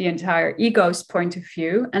dismissing the entire ego's point of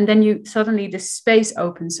view. And then suddenly the space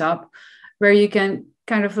opens up where you can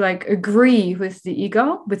kind of like agree with the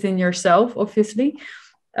ego within yourself, obviously.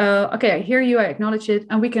 Okay, I hear you, I acknowledge it,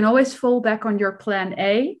 and we can always fall back on your plan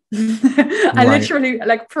A. I literally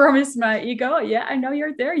like promise my ego, yeah, I know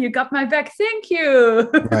you're there, you got my back, thank you.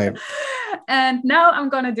 Right. And now I'm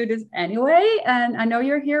gonna do this anyway, and I know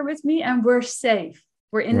you're here with me, and we're safe.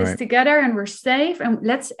 We're in this together, and we're safe, and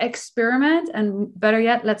let's experiment, and better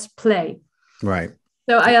yet, let's play. Right.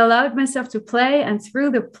 So I allowed myself to play, and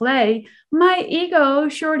through the play, my ego,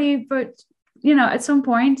 shortly, but at some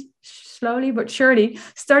point, slowly but surely,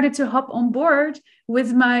 started to hop on board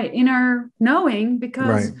with my inner knowing,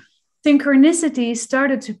 because synchronicity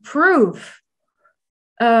started to prove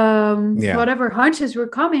whatever hunches were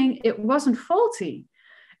coming, it wasn't faulty.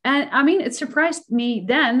 And I mean, it surprised me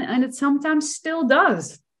then, and it sometimes still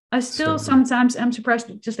does. I still sometimes am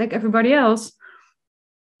surprised, just like everybody else,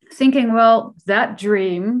 thinking, well, that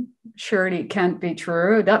dream surely can't be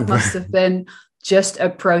true. That must have been just a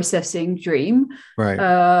processing dream. Right.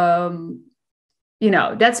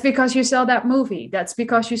 That's because you saw that movie. That's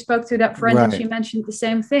because you spoke to that friend and she mentioned the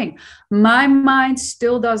same thing. My mind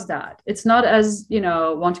still does that. It's not as,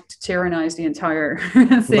 wanting to tyrannize the entire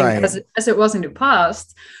thing as it was in the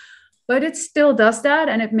past, but it still does that.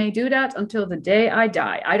 And it may do that until the day I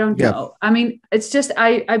die. I don't know. I mean, it's just,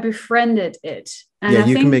 I befriended it. And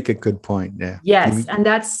you can make a good point. Yeah. Yes. And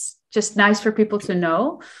that's just nice for people to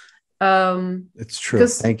know. It's true.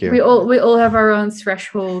 Thank you. We all have our own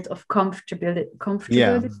threshold of comfortability.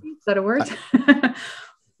 Is that a word?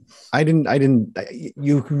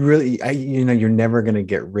 You're never going to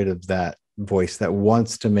get rid of that voice that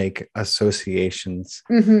wants to make associations,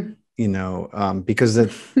 because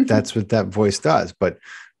that's what that voice does. But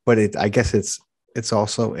I guess it's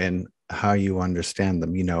also in how you understand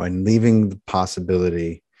them, and leaving the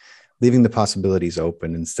possibilities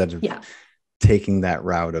open instead of taking that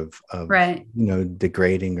route of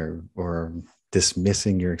degrading or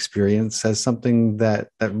dismissing your experience as something that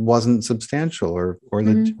wasn't substantial or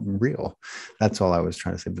real. That's all I was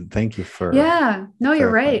trying to say. But thank you for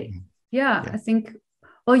you're right. I think,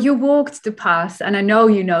 well, you walked the path, and I know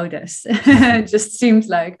this. It just seems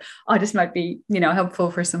like, this might be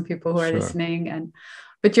helpful for some people who are listening.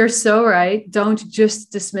 But you're so right. Don't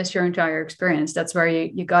just dismiss your entire experience. That's where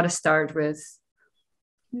you got to start with.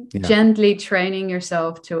 Gently training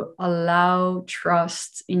yourself to allow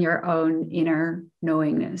trust in your own inner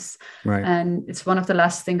knowingness. Right. And it's one of the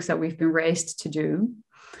last things that we've been raised to do.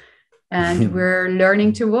 And we're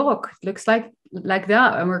learning to walk. It looks like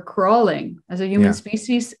that. And we're crawling as a human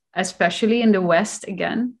species, especially in the West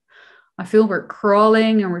again. I feel we're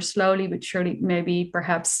crawling, and we're slowly but surely maybe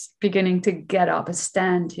perhaps beginning to get up a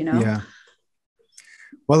stand, Yeah.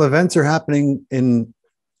 Well, events are happening in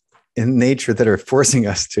nature that are forcing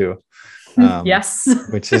us to,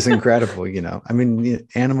 which is incredible. I mean,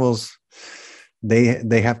 animals,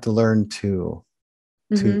 they have to learn to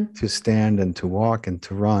stand and to walk and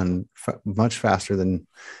to run much faster than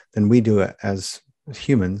we do as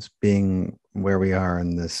humans, being where we are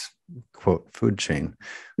in this quote food chain.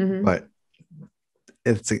 But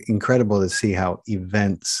it's incredible to see how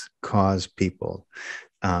events cause people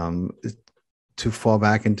to fall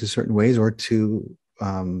back into certain ways or to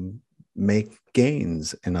make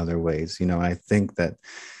gains in other ways. I think that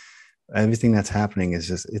everything that's happening is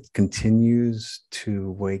just, it continues to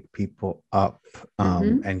wake people up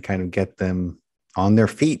and kind of get them on their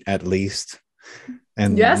feet at least,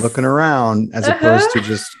 and looking around, as opposed to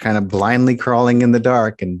just kind of blindly crawling in the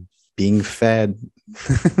dark and being fed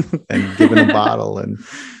and given a bottle and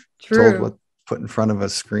put in front of a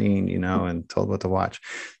screen, and told what to watch.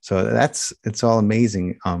 So it's all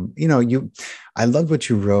amazing. I loved what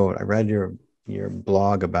you wrote. I read your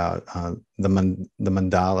blog about the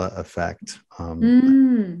mandala effect,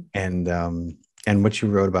 and what you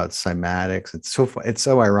wrote about cymatics. It's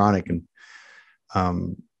so ironic, and I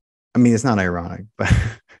mean, it's not ironic, but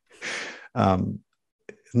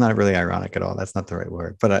it's not really ironic at all. That's not the right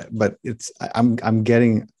word, but I'm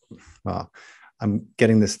getting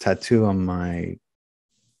this tattoo on my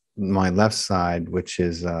left side, which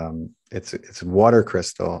is it's water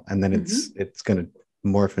crystal, and then it's going to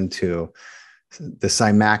morph into the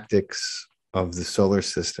cymatics of the solar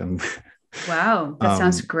system. Wow, that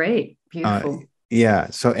sounds great. Beautiful. Yeah.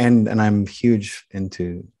 So and I'm huge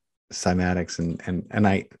into cymatics, and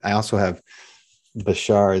I also have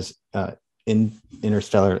Bashar's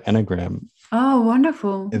interstellar enneagram. Oh,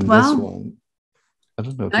 wonderful! In wow. This one, I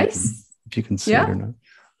don't know if you can see it or not.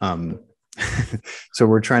 So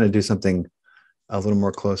we're trying to do something a little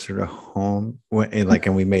more closer to home,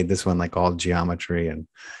 and we made this one like all geometry and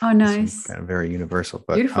nice, kind of very universal.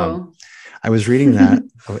 But beautiful. I was reading that,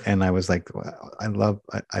 and I was like, I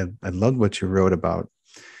loved what you wrote about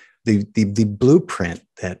the blueprint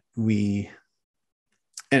that we,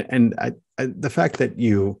 and the fact that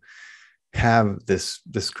you have this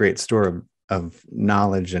great store of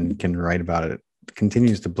knowledge and can write about it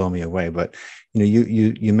continues to blow me away. But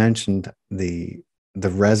you mentioned the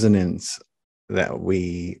resonance that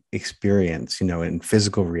we experience, in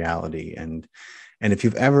physical reality, and if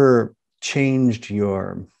you've ever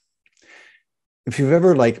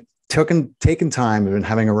like taken time and been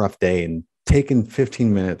having a rough day and taken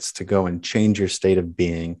 15 minutes to go and change your state of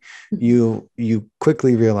being, you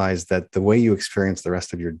quickly realize that the way you experience the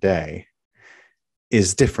rest of your day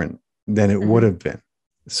is different than it would have been.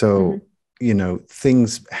 So,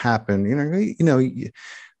 things happen,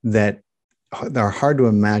 that are hard to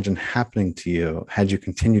imagine happening to you had you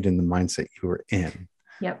continued in the mindset you were in.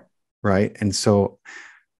 Yep. Right. And so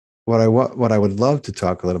what I would love to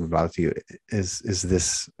talk a little bit about to you is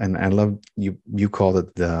this, and I love you called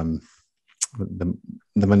it the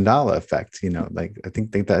mandala effect. Like I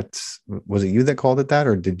think was it you that called it that,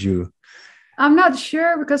 or did you? I'm not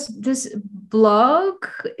sure, because this blog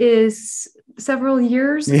is several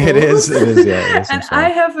years old. It is. Yeah. And I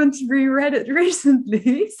haven't reread it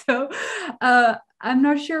recently, so I'm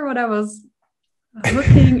not sure what I was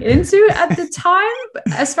looking into at the time.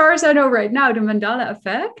 But as far as I know right now, the mandala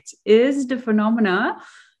effect is the phenomena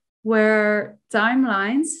where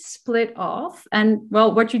timelines split off. And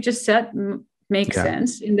well, what you just said makes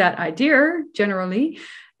sense in that idea generally,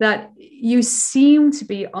 that you seem to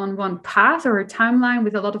be on one path or a timeline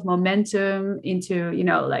with a lot of momentum into,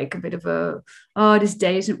 like a bit of this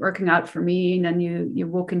day isn't working out for me. And then you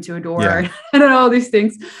walk into a door and all these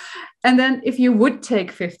things. And then if you would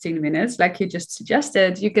take 15 minutes, like you just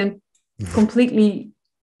suggested, you can completely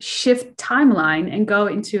shift timeline and go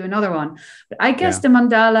into another one. But I guess the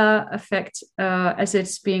mandala effect, as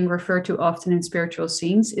it's being referred to often in spiritual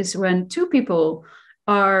scenes, is when two people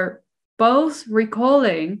are both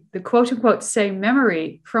recalling the quote unquote same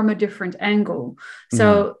memory from a different angle.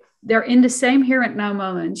 So they're in the same here and now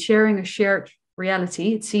moment, sharing a shared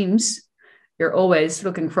reality. It seems you're always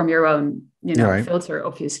looking from your own, filter,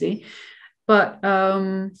 obviously. But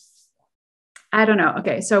I don't know.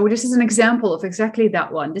 Okay, so this is an example of exactly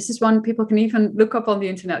that one. This is one people can even look up on the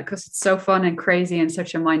internet because it's so fun and crazy and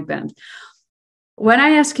such a mind bend. When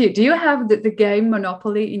I ask you, do you have the game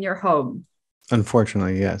Monopoly in your home?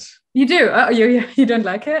 Unfortunately, yes. You do? Oh, you don't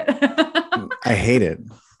like it? I hate it.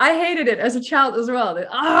 I hated it as a child as well.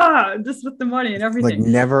 Just with the money and everything. Like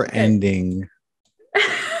never ending.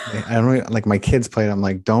 I don't like my kids play it. I'm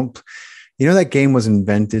like, don't. That game was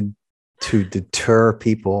invented to deter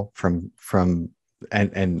people from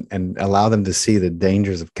and allow them to see the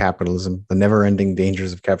dangers of capitalism, the never-ending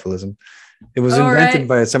dangers of capitalism. It was invented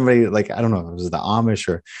by somebody, like, I don't know if it was the Amish,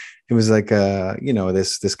 or it was like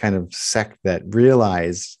this kind of sect that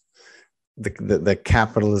realized the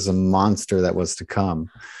capitalism monster that was to come,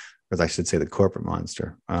 or I should say the corporate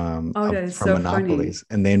monster from monopolies, funny.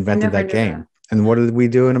 And they invented that game. That. And what did we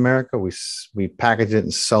do in America? We packaged it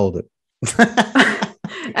and sold it.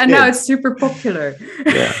 And now it's super popular.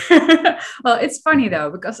 Yeah. Well, it's funny though,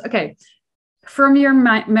 because from your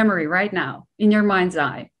memory right now, in your mind's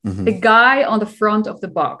eye, the guy on the front of the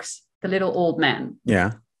box, the little old man.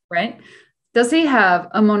 Yeah. Right? Does he have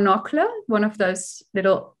a monocle, one of those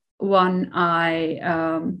little one-eye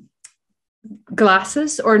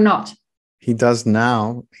glasses, or not? He does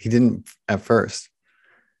now. He didn't at first.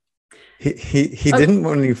 He didn't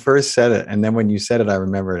when you first said it, and then when you said it, I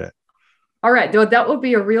remembered it. All right, though that would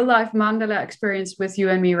be a real life Mandela experience with you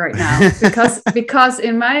and me right now, because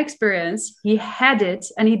in my experience, he had it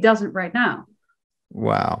and he doesn't right now.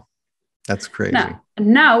 Wow, that's crazy.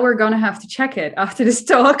 Now we're gonna have to check it after this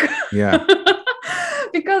talk. Yeah.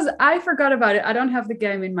 Because I forgot about it. I don't have the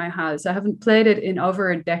game in my house. I haven't played it in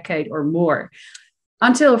over a decade or more.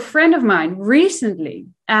 Until a friend of mine recently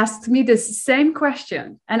asked me this same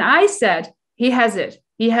question. And I said, he has it.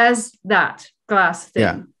 He has that glass thing.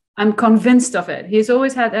 Yeah. I'm convinced of it. He's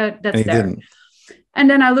always had that. That's there. Didn't. And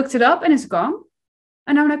then I looked it up and it's gone.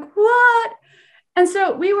 And I'm like, what? And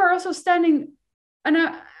so we were also standing and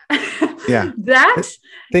that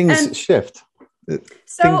things shift.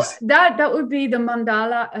 So that would be the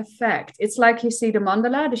mandala effect. It's like you see the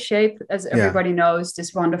mandala, the shape, as everybody knows,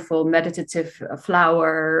 this wonderful meditative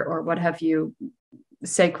flower or what have you,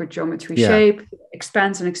 sacred geometry shape,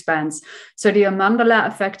 expands and expands. So the mandala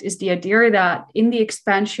effect is the idea that in the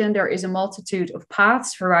expansion, there is a multitude of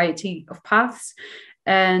paths, variety of paths.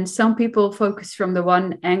 And some people focus from the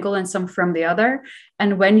one angle and some from the other.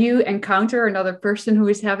 And when you encounter another person who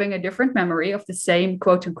is having a different memory of the same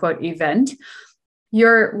quote unquote event,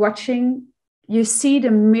 you're watching, you see the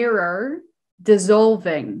mirror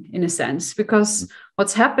dissolving in a sense, because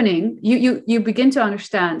what's happening, you begin to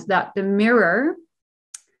understand that the mirror,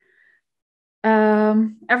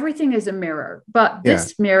 everything is a mirror, but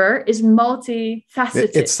this mirror is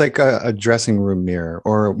multifaceted. It's like a dressing room mirror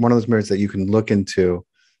or one of those mirrors that you can look into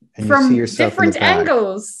and from you see yourself different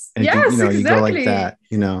angles. And yes, exactly. You go like that,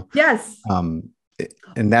 Yes.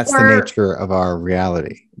 And that's the nature of our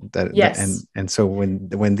reality. And so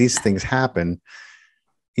when these things happen,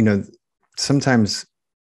 sometimes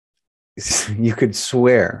you could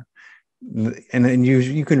swear, and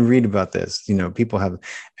you can read about this. People have,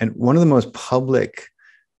 and one of the most public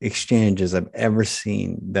exchanges I've ever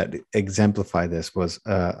seen that exemplify this was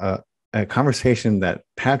a conversation that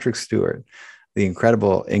Patrick Stewart, the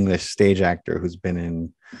incredible English stage actor who's been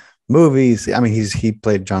in movies. I mean, he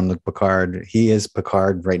played Jean-Luc Picard. He is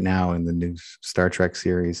Picard right now in the new Star Trek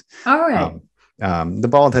series. All right. The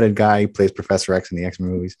bald-headed guy who plays Professor X in the X-Men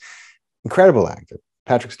movies. Incredible actor,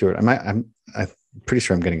 Patrick Stewart. I'm pretty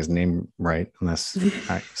sure I'm getting his name right, unless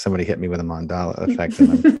somebody hit me with a mandala effect.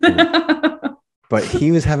 But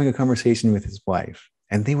he was having a conversation with his wife,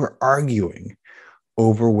 and they were arguing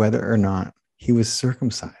over whether or not he was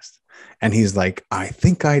circumcised. And he's like, I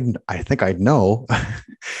think I'd know.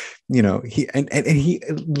 He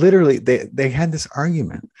literally they had this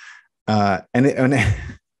argument, and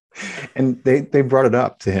they brought it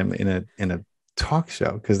up to him in a talk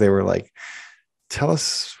show, because they were like, tell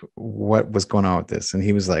us what was going on with this. And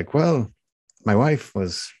he was like, well, my wife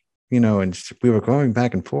was, and we were going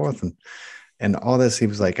back and forth and all this. He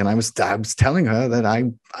was like, and I was telling her that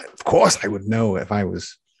I of course I would know if I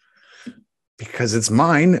was, because it's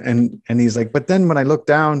mine. And he's like, but then when I looked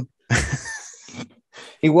down,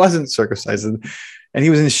 he wasn't circumcised, and he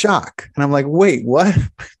was in shock. And I'm like, wait, what?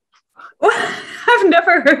 I've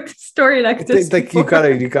never heard a story like this. Like you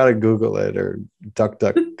gotta Google it or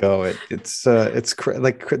DuckDuckGo. It's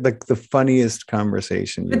like the funniest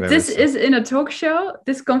conversation you've ever this seen. Is in a talk show,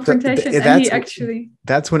 this confrontation,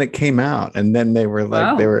 that's when it came out. And then they were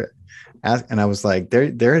like, they were asked, and I was like, there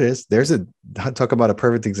it is. There's talk about a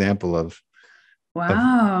perfect example of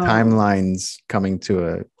timelines coming to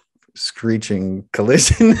a screeching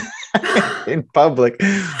collision in public,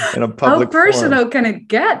 in a public how personal forum. Can it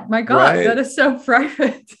get? My God, right? That is so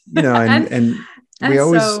private. And we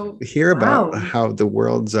always hear about how the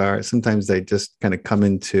worlds are, sometimes they just kind of come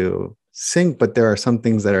into sync, but there are some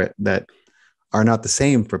things that are not the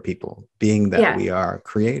same for people, being that we are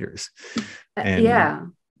creators.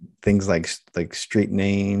 And things like street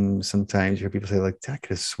names, sometimes you hear people say, like, I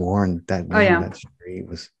could have sworn that name of that street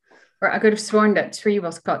was, or I could have sworn that tree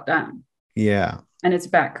was cut down. Yeah. And it's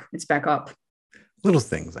back up. Little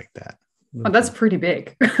things like that. That's pretty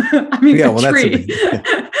big. I mean, tree.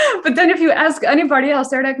 But then if you ask anybody else,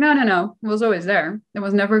 they're like, no, it was always there. It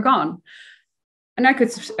was never gone. And I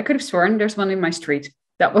could have sworn there's one in my street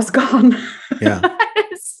that was gone. Yeah.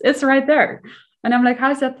 it's right there. And I'm like, how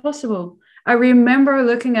is that possible? I remember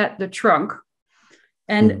looking at the trunk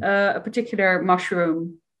and a particular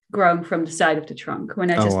mushroom growing from the side of the trunk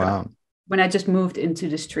when I just moved into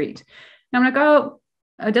the street. And I'm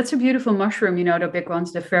like, that's a beautiful mushroom, the big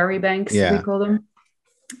ones, the fairy banks, we call them.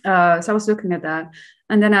 So I was looking at that,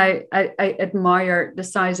 and then I admired the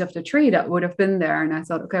size of the tree that would have been there, and I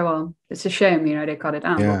thought, okay, well, it's a shame, they cut it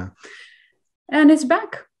down. Yeah. And it's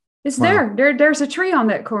back. It's there. There's a tree on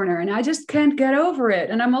that corner, and I just can't get over it,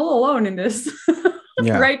 and I'm all alone in this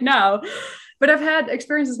right now. But I've had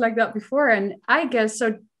experiences like that before, and I guess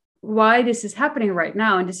so. why this is happening right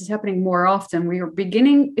now, and this is happening more often. We are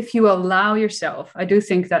beginning, if you allow yourself, I do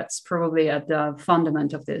think that's probably at the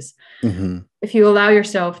fundament of this. Mm-hmm. If you allow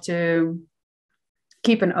yourself to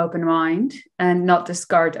keep an open mind and not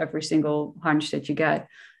discard every single hunch that you get,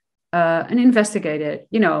 and investigate it,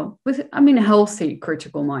 with, a healthy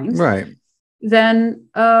critical mind, right? Then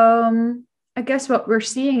I guess what we're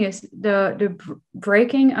seeing is the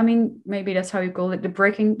breaking. Maybe that's how you call it,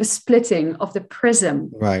 the splitting of the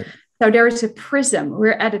prism. Right. So there is a prism.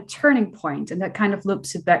 We're at a turning point, and that kind of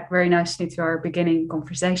loops it back very nicely to our beginning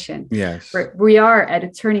conversation. Yes. We are at a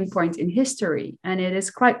turning point in history, and it is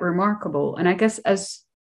quite remarkable. And I guess as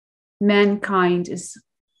mankind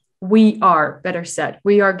we are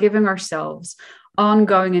giving ourselves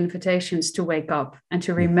ongoing invitations to wake up and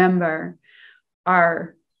to remember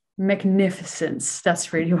our magnificence.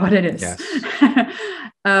 That's really what it is. Yes.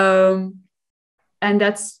 And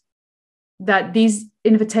that these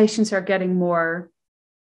invitations are getting more.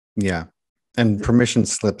 Yeah. And permission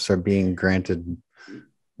slips are being granted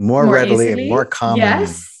more readily easily, and more common.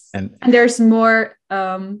 Yes. And there's more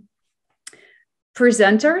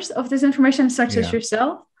presenters of this information, such as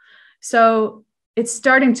yourself. So it's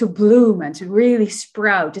starting to bloom and to really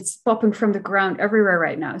sprout. It's popping from the ground everywhere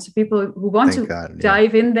right now. So people who want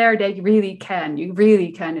dive in there, they really can. You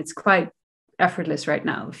really can. It's quite effortless right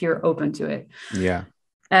now if you're open to it. Yeah.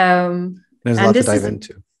 There's a lot to dive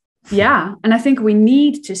into. Yeah. And I think we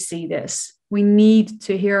need to see this. We need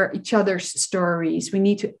to hear each other's stories. We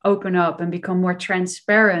need to open up and become more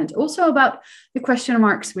transparent. Also about the question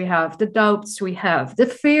marks we have, the doubts we have, the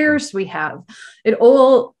fears we have. It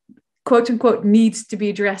all, quote unquote, needs to be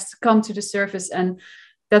addressed, come to the surface. And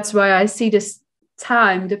that's why I see this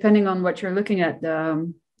time, depending on what you're looking at,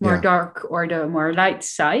 the more dark or the more light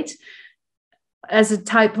side, as a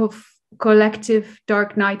type of collective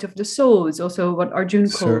dark night of the soul. It's also what Arjun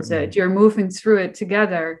calls it. You're moving through it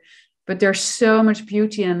together, but there's so much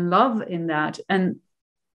beauty and love in that. And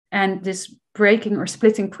this breaking or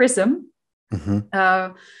splitting prism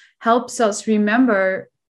helps us remember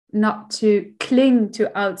not to cling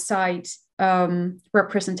to outside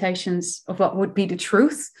representations of what would be the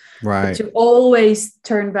truth, right? But to always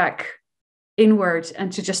turn back inward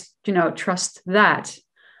and to just, trust that.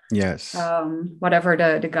 Yes. Whatever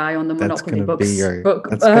the guy on the Monopoly books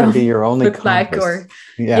that's going to be your only look compass. like, or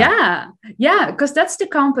because that's the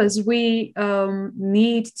compass we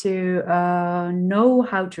need to know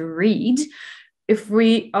how to read if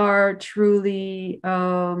we are truly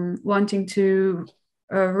wanting to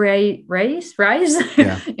rise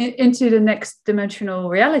into the next dimensional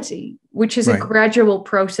reality, which is a gradual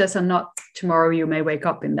process, and not tomorrow you may wake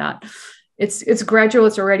up in that. It's gradual.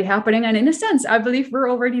 It's already happening. And in a sense, I believe we're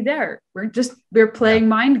already there. We're playing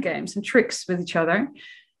mind games and tricks with each other.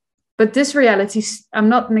 But this reality, I'm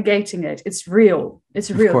not negating it. It's real. It's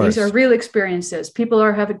real. These are real experiences. People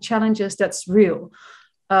are having challenges. That's real.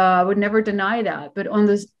 I would never deny that. But at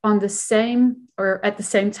the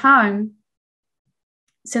same time,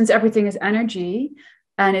 since everything is energy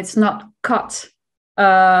and it's not cut,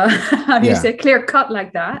 how do you say, clear cut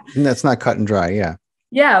like that? And that's not cut and dry. Yeah.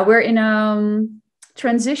 Yeah, we're in a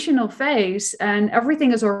transitional phase and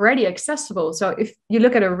everything is already accessible. So if you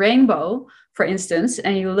look at a rainbow, for instance,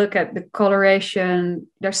 and you look at the coloration,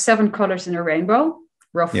 there's 7 colors in a rainbow,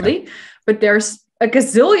 roughly, but there's a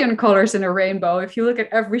gazillion colors in a rainbow if you look at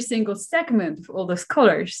every single segment of all those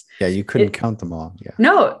colors. Yeah, you couldn't count them all. Yeah.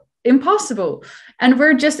 No, impossible. And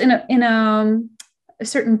we're just in a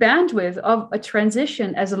certain bandwidth of a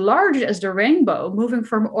transition as large as the rainbow, moving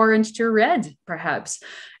from orange to red, perhaps.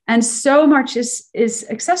 And so much is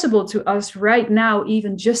accessible to us right now,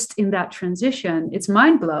 even just in that transition. It's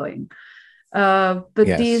mind-blowing. But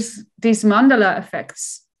these mandala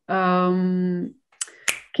effects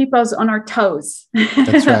keep us on our toes.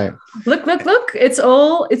 That's right. Look. It's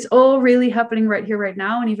all really happening right here, right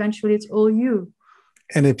now. And eventually it's all you.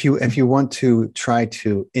 And if you want to try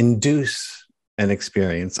to induce an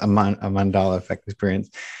experience, a mandala effect experience,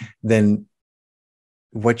 then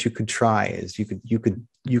what you could try is you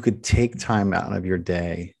could take time out of your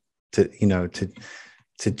day to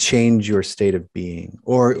change your state of being,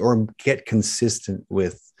 or get consistent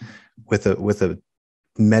with a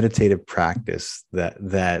meditative practice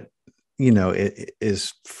that it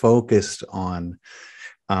is focused on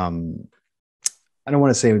I don't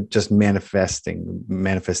want to say just manifestation,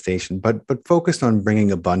 but focused on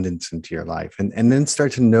bringing abundance into your life, and then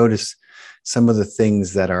start to notice some of the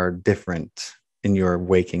things that are different in your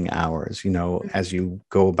waking hours, as you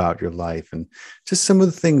go about your life, and just some of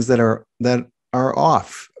the things that are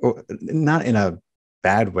off, or not in a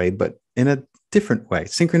bad way, but in a different way.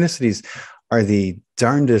 Synchronicities are the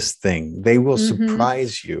darndest thing. They will Mm-hmm.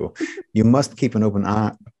 surprise you. You must keep an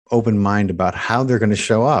open mind about how they're going to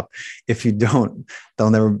show up. If you don't,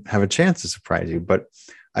 they'll never have a chance to surprise you. But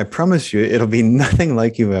I promise you, it'll be nothing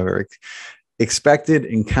like you've ever expected,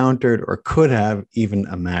 encountered, or could have even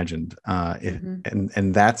imagined.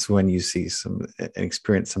 And that's when you see and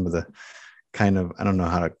experience some of the kind of, I don't know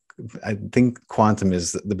how to, I think quantum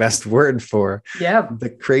is the best word for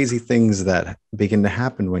the crazy things that begin to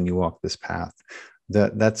happen when you walk this path.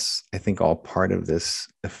 That's, I think, all part of this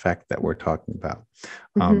effect that we're talking about.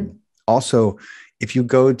 Also, if you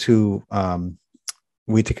go to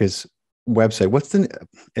Wieteke's website,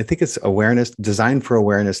 I think it's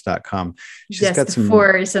designforowareness.com. She's got some,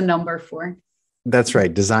 4 is a number 4. That's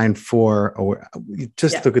right. Design for,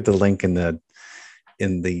 just look at the link in the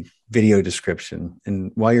video description.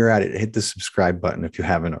 And while you're at it, hit the subscribe button if you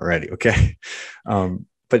haven't already. Okay.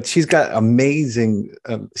 But she's got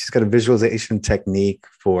she's got a visualization technique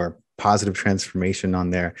for positive transformation on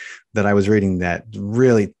there that I was reading that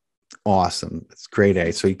really awesome. It's grade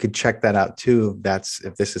A. So you could check that out too.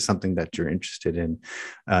 If this is something that you're interested in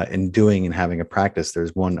doing and having a practice,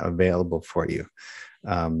 there's one available for you.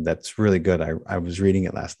 That's really good. I was reading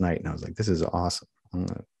it last night and I was like, this is awesome. I'm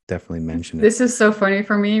gonna definitely mention it. This is so funny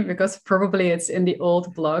for me because probably it's in the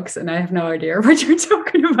old blogs and I have no idea what you're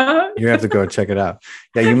talking about. You have to go check it out.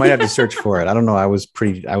 Yeah, you might have to search for it. I don't know. I was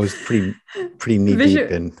pretty knee deep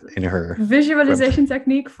in her visualization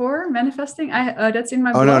technique for manifesting. That's in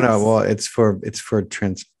my blogs. No. Well, it's for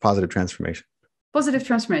positive transformation. Positive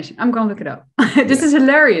transformation. I'm going to look it up. This is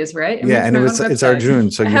hilarious, right? And it's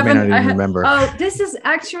Arjun, so you may not even remember. Oh, this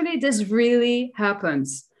really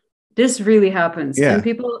happens. This really happens. Yeah. And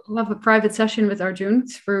people have a private session with Arjun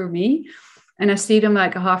through me. And I see them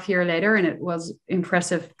like a half year later. And it was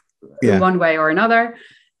impressive in one way or another.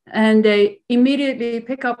 And they immediately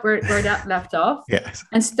pick up where that left off. Yes.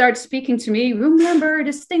 And start speaking to me. Remember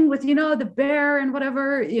this thing with, the bear and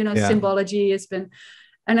whatever, symbology has been.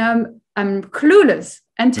 And I'm clueless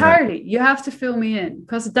entirely. You have to fill me in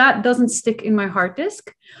because that doesn't stick in my hard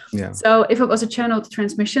disk. Yeah. So if it was a channeled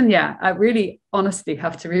transmission, I really honestly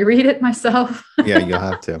have to reread it myself. Yeah, you'll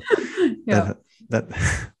have to. That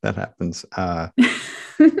happens. I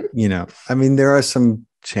mean, there are some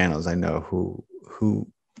channels I know who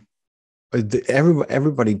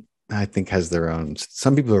everybody I think has their own.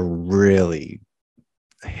 Some people are really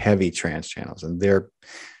heavy trance channels, and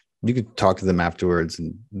you could talk to them afterwards,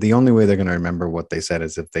 and the only way they're going to remember what they said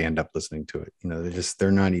is if they end up listening to it.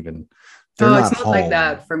 They're not even. It's not like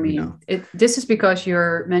that for me. This is because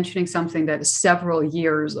you're mentioning something that is several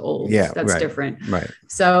years old. Yeah, that's different. Right.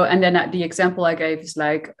 So, and then the example I gave is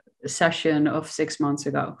like a session of 6 months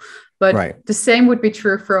ago, but the same would be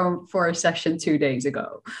true for a session 2 days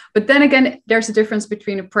ago. But then again, there's a difference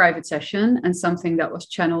between a private session and something that was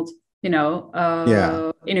channeled, in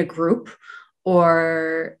a group.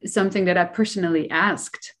 Or something that I personally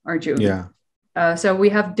asked Arjun. Yeah. So we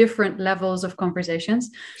have different levels of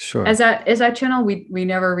conversations. Sure. As I channel, we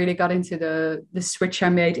never really got into the switch I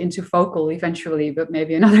made into vocal eventually, but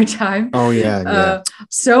maybe another time. Oh yeah.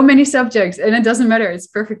 So many subjects, and it doesn't matter. It's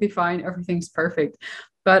perfectly fine. Everything's perfect.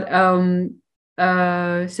 But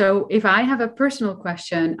so if I have a personal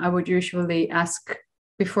question, I would usually ask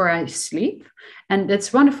before I sleep, and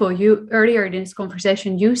that's wonderful. You earlier in this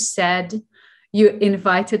conversation, you said you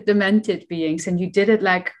invited demented beings and you did it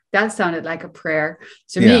like that. Sounded like a prayer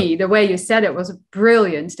to me. The way you said it was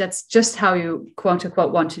brilliant. That's just how you quote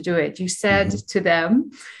unquote want to do it. You said to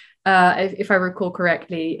them, if I recall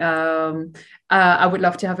correctly, I would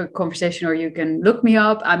love to have a conversation, or you can look me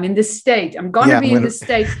up. I'm in this state. I'm going to be in this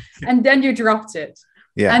state. And then you dropped it.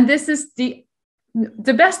 Yeah. And this is the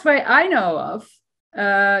best way I know of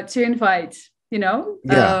to invite other.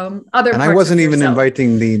 And I wasn't even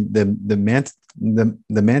inviting the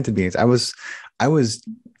manted beings. I was just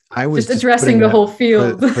addressing the whole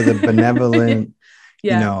field for the benevolent.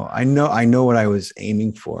 I know what I was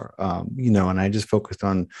aiming for. And I just focused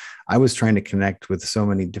on. I was trying to connect with so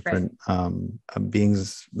many different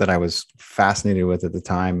beings that I was fascinated with at the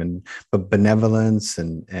time, but benevolence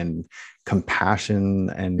and compassion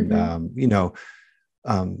and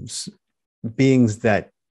beings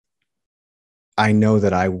that I know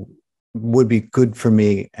that I would be good for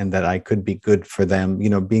me and that I could be good for them,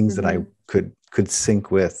 beings that I could sync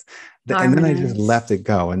with. And then I just let it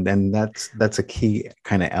go. And then that's a key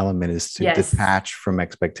kind of element, is to detach from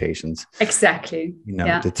expectations. Exactly.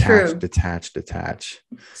 Detach.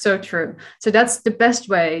 So true. So that's the best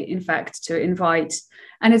way, in fact, to invite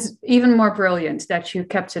And it's even more brilliant that you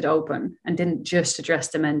kept it open and didn't just address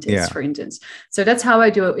the mantis, for instance. So that's how I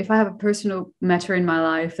do it. If I have a personal matter in my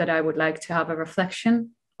life that I would like to have a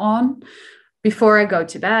reflection on, before I go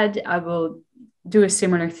to bed, I will do a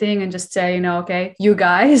similar thing and just say, okay, you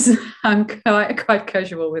guys, I'm quite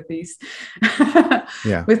casual with these,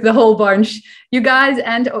 with the whole bunch. You guys,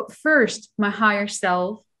 and first, my higher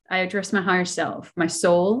self, I address my higher self, my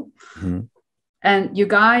soul. And you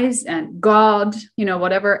guys and God,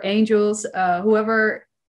 whatever, angels, whoever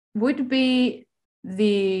would be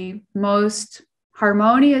the most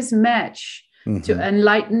harmonious match to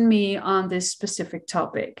enlighten me on this specific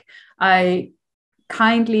topic. I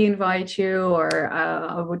kindly invite you, or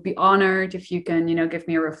I would be honored if you can, give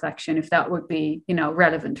me a reflection, if that would be,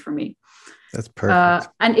 relevant for me. That's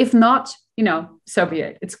perfect. And if not, so be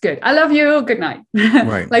it. It's good. I love you. Good night.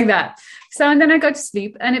 Right. Like that. So, and then I go to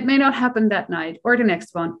sleep, and it may not happen that night or the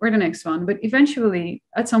next one or the next one, but eventually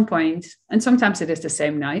at some point, and sometimes it is the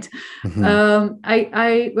same night,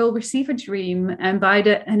 I will receive a dream, and by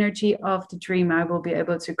the energy of the dream, I will be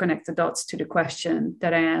able to connect the dots to the question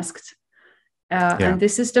that I asked. And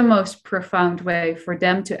this is the most profound way for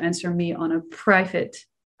them to answer me on a private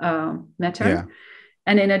matter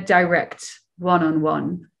and in a direct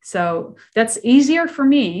one-on-one. So that's easier for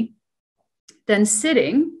me than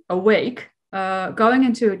sitting awake, going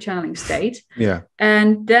into a channeling state,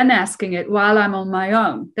 and then asking it while I'm on my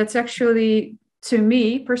own. That's actually, to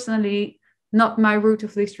me personally, not my route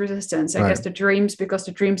of least resistance. I guess the dreams, because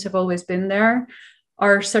the dreams have always been there,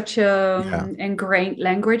 are such a ingrained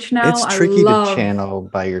language now. It's tricky to channel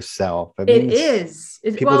by yourself. I mean,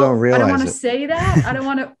 people don't realize. I don't want to say that. I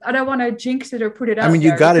don't want to jinx it or put it out. I mean,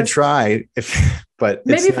 you got to try, but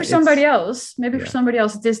maybe for somebody else,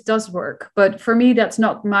 this does work. But for me, that's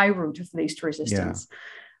not my route of least resistance.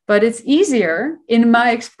 But it's easier in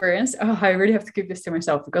my experience. Oh, I really have to keep this to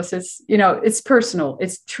myself because it's, it's personal.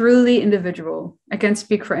 It's truly individual. I can't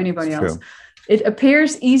speak for anybody else. It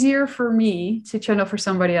appears easier for me to channel for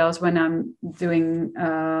somebody else when I'm doing,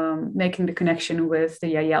 making the connection with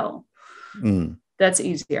the Yahyel. That's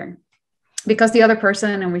easier because the other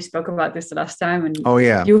person, and we spoke about this the last time, and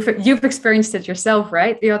you've experienced it yourself,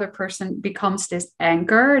 right? The other person becomes this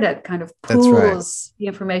anchor that kind of pulls the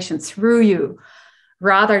information through you,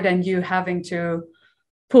 rather than you having to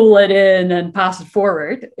pull it in and pass it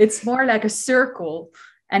forward. It's more like a circle,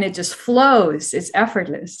 and it just flows. It's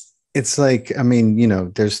effortless. It's like, I mean,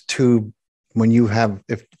 there's two, when you have,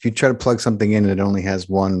 if you try to plug something in and it only has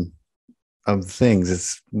one of the things,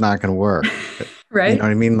 it's not going to work. Right. You know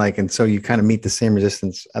what I mean? Like, and so you kind of meet the same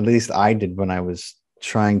resistance. At least I did when I was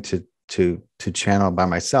trying to channel by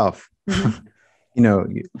myself. You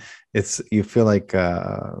feel like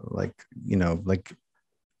a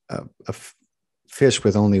fish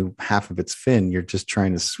with only half of its fin. You're just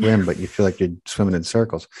trying to swim, but you feel like you're swimming in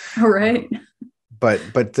circles. All right.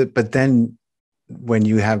 But then when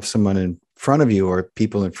you have someone in front of you or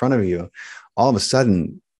people in front of you, all of a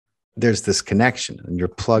sudden there's this connection and you're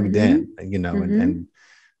plugged in,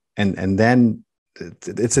 and then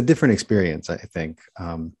it's a different experience, I think.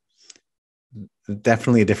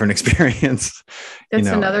 Definitely a different experience. That's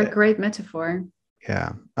another great metaphor.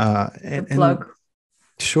 Yeah. Plug.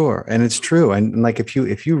 Sure. And it's true. And like, if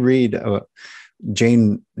you read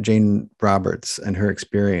Jane Roberts and her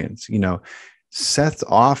experience, Seth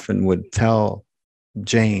often would tell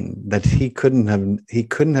Jane that he couldn't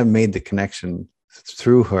have made the connection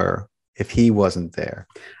through her if he wasn't there.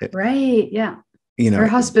 Right. Yeah. Her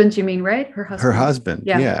husband, you mean, right? Her husband.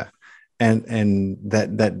 Yeah. And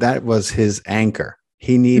that was his anchor.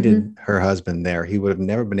 He needed her husband there. He would have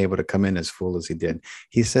never been able to come in as full as he did.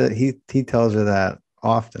 He said he tells her that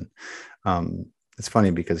often. It's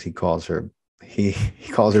funny because he calls her by his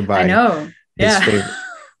favorite.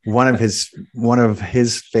 One of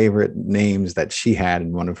his favorite names that she had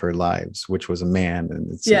in one of her lives, which was a man,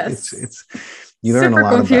 and it's you learn super a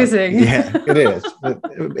lot confusing. It is.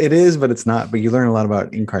 It is, but it's not. But you learn a lot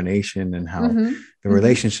about incarnation and how the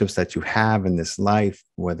relationships that you have in this life,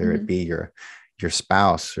 whether it be your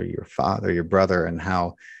spouse or your father, your brother, and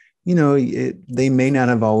how they may not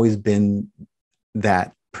have always been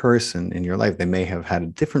that person in your life. They may have had a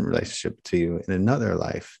different relationship to you in another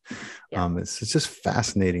life. It's just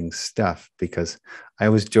fascinating stuff, because I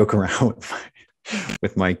always joke around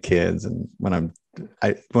with my kids, and when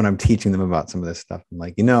I'm teaching them about some of this stuff, I'm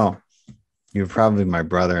like, you're probably my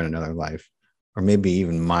brother in another life, or maybe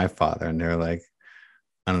even my father. And they're like,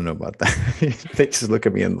 I don't know about that. They just look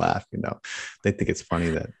at me and laugh. They think it's funny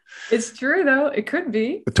that it's true, though. It could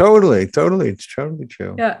be totally. It's totally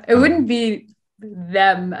true. Yeah, it wouldn't be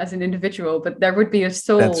them as an individual, but there would be a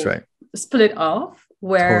soul split off,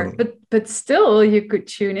 where, Totally. but still you could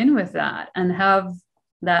tune in with that and have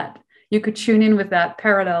that, you could tune in with that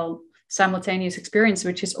parallel simultaneous experience,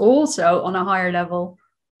 which is also on a higher level,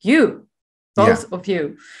 you, Yeah. both of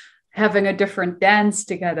you having a different dance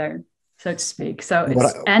together, so to speak. So it's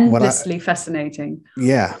What I, endlessly fascinating.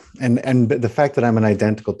 yeah. And the fact that I'm an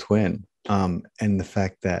identical twin, and the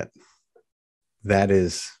fact that that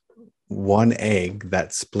is one egg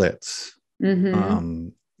that splits,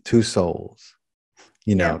 two souls,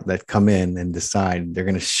 Yeah. that come in and decide they're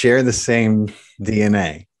going to share the same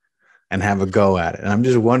DNA and have a go at it. And I'm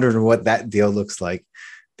just wondering what that deal looks like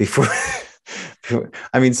before.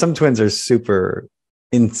 I mean, some twins are super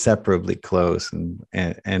inseparably close,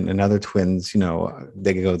 and other twins,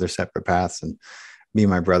 they go their separate paths. And me and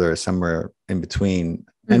my brother are somewhere in between.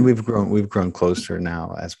 And we've grown closer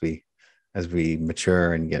now as we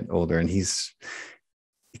mature and get older. And he's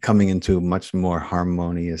coming into a much more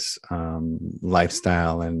harmonious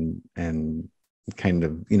lifestyle and kind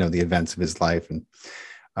of the events of his life. And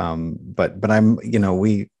but I'm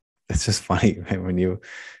it's just funny, right? When you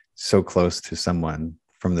so close to someone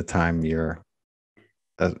from the time you're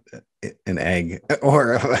an egg,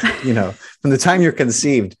 or from the time you're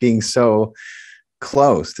conceived, being so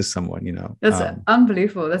close to someone. That's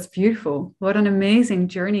unbelievable. That's beautiful. What an amazing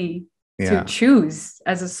journey to choose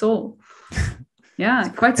as a soul. Yeah,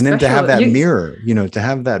 quite and special. then to have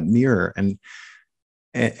that mirror, and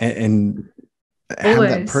have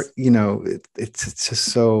always. that it's just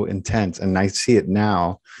so intense. And I see it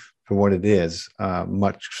now for what it is,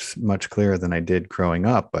 much clearer than I did growing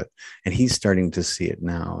up. And he's starting to see it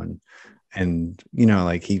now. And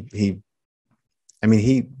like he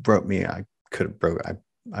broke me. I could have broke.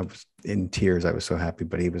 I was in tears. I was so happy,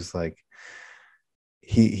 but he was like,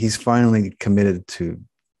 he's finally committed to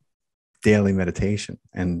daily meditation,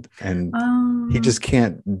 and he just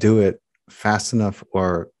can't do it fast enough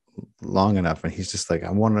or long enough. And he's just like,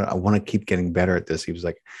 I want to keep getting better at this. He was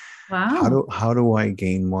like, wow, how do I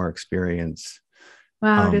gain more experience?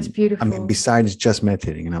 Wow, that's beautiful. I mean, besides just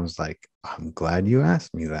meditating. And I was like, I'm glad you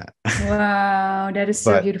asked me that. Wow, that is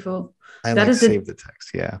so beautiful. That is saved the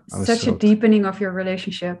text. Yeah. Such a deepening of your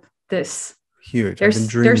relationship. This huge. I've been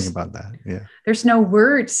dreaming about that. Yeah. There's no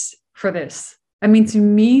words for this. I mean, to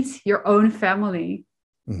meet your own family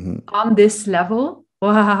on this level.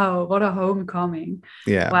 Wow, what a homecoming.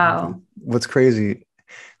 Yeah. Wow. What's crazy.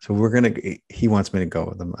 So he wants me to go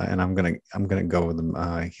with him, and I'm going to go with him.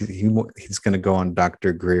 He's going to go on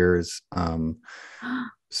Dr. Greer's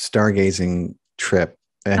stargazing trip.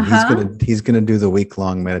 And he's gonna do the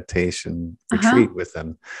week-long meditation retreat with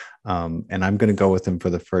them, and I'm gonna go with him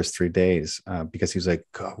for the first 3 days because he was like,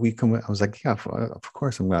 "We come." I was like, "Yeah, of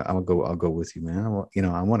course I'll go. I'll go with you, man.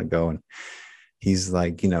 I want to go." And he's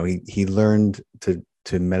like, he learned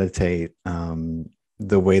to meditate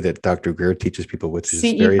the way that Dr. Greer teaches people, which is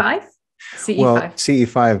CE5. Well,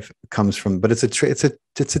 CE5 comes from, but it's a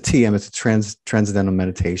TM. It's a transcendental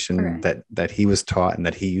meditation that he was taught and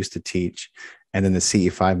that he used to teach. And then the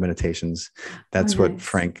CE5 meditations, that's what nice.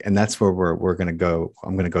 Frank, and that's where we're going to go.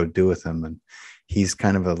 I'm going to go do with him. And he's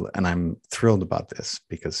kind of and I'm thrilled about this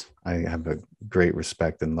because I have a great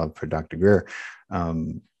respect and love for Dr. Greer.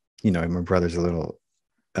 My brother's a little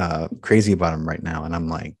crazy about him right now. And I'm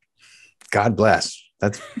like, God bless.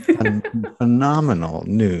 That's phenomenal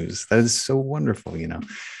news. That is so wonderful,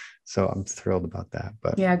 So I'm thrilled about that.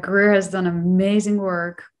 But yeah, Greer has done amazing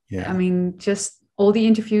work. Yeah. I mean, just all the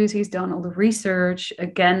interviews he's done, all the research,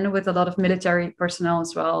 again, with a lot of military personnel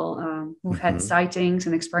as well, who've had sightings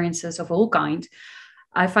and experiences of all kinds.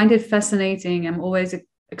 I find it fascinating. I'm always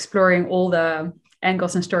exploring all the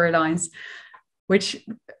angles and storylines, which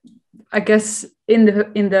I guess in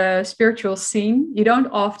the spiritual scene, you don't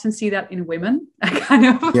often see that in women. I kind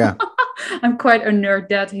of, yeah. I'm quite a nerd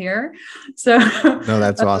dad here. So no,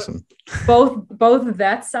 that's awesome. Both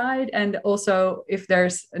that side, and also if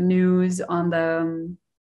there's news on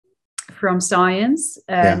from science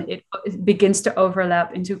and it begins to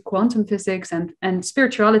overlap into quantum physics and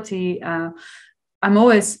spirituality, I'm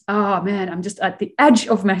always, I'm just at the edge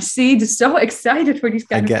of my seat, so excited for these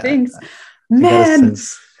kind of things. Man,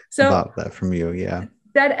 so about that from you, yeah.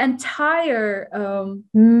 That entire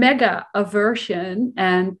mega aversion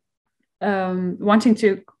and wanting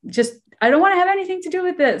to just, I don't want to have anything to do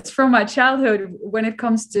with this from my childhood when it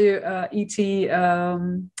comes to ET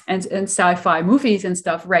and sci-fi movies and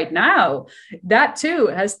stuff right now. That too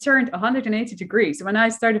has turned 180 degrees. When I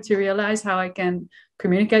started to realize how I can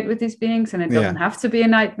communicate with these beings and it doesn't have to be a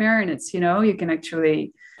nightmare, and it's, you can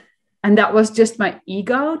actually, and that was just my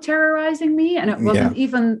ego terrorizing me. And it wasn't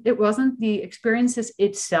it wasn't the experiences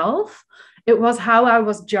itself. It was how I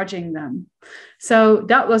was judging them. So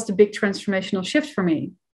that was the big transformational shift for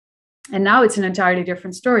me. And now it's an entirely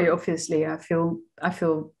different story. Obviously, I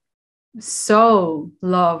feel so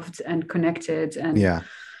loved and connected and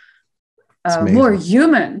more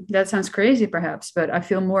human. That sounds crazy, perhaps, but I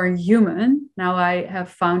feel more human. Now I have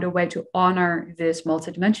found a way to honor this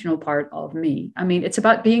multidimensional part of me. I mean, it's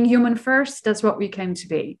about being human first. That's what we came to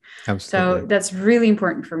be. Absolutely. So that's really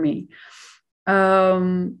important for me.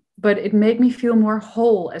 But it made me feel more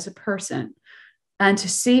whole as a person. And to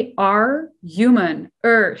see our human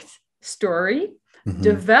Earth story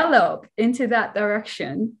develop into that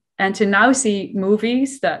direction, and to now see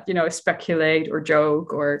movies that, you know, speculate or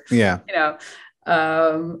joke or, you know,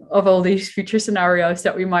 of all these future scenarios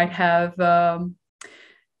that we might have,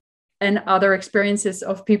 and other experiences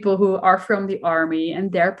of people who are from the army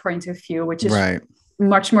and their point of view, which is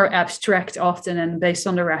much more abstract often and based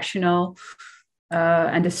on the rational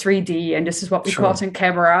and the 3D. And this is what we call it in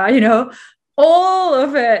camera, you know. All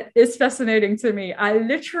of it is fascinating to me. I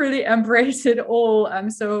literally embrace it all. I'm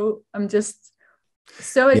just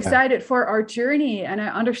so excited for our journey. And I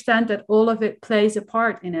understand that all of it plays a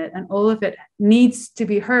part in it and all of it needs to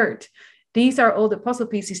be heard. These are all the puzzle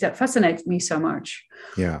pieces that fascinate me so much.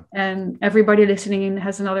 Yeah. And everybody listening in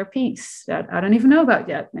has another piece that I don't even know about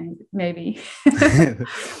yet, maybe.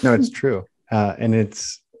 No, it's true. And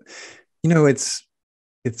it's, you know, it's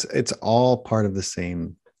all part of the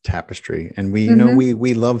same tapestry. And we, you know,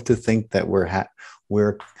 we love to think that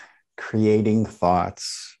we're creating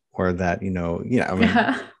thoughts, or that, you know, I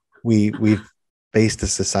mean, we've based a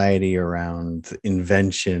society around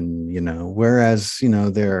invention, you know, whereas, you know,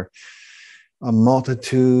 there are a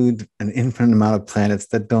multitude, an infinite amount of planets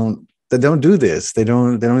that don't do this. They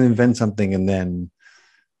don't invent something and then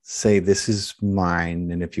say, this is mine,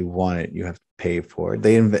 and if you want it, you have to pay for it.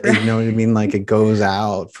 You know what I mean? Like, it goes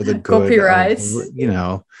out for the good. Copyrights. You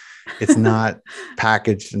know, it's not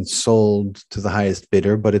packaged and sold to the highest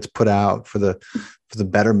bidder, but it's put out for the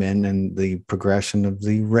betterment and the progression of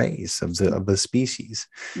the race of the species.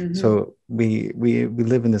 So we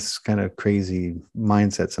live in this kind of crazy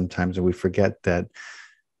mindset sometimes, and we forget that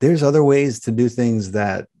there's other ways to do things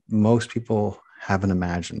that most people haven't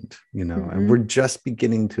imagined, you know, and we're just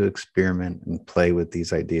beginning to experiment and play with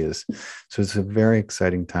these ideas. So it's a very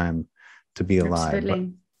exciting time to be alive.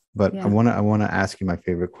 Absolutely. But I want to ask you my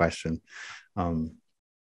favorite question.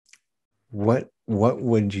 What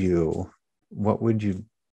would you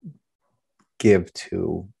give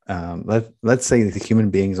to, let's say the human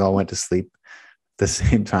beings all went to sleep at the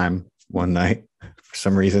same time one night for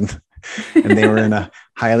some reason, and they were in a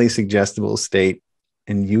highly suggestible state,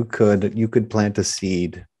 and you could plant a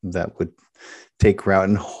seed that would take root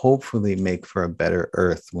and hopefully make for a better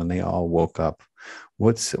earth when they all woke up.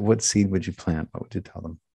 What seed would you plant? What would you tell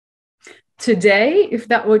them? Today, if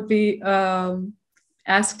that would be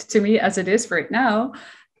asked to me as it is right now,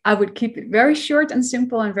 I would keep it very short and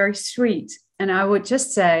simple and very sweet. And I would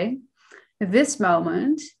just say, this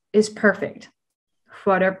moment is perfect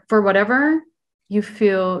for whatever you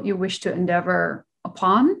feel you wish to endeavor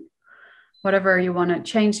upon, whatever you want to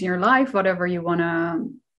change in your life, whatever you want to,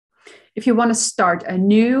 if you want to start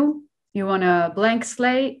anew, you want a blank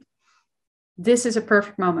slate, this is a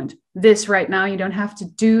perfect moment. This right now, you don't have to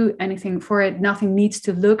do anything for it. Nothing needs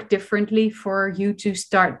to look differently for you to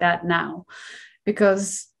start that now.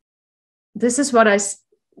 Because this is what I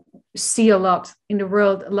see a lot in the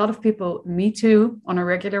world. A lot of people, me too, on a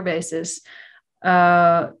regular basis.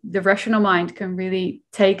 The rational mind can really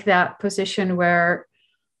take that position where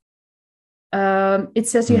it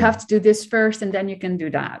says you have to do this first and then you can do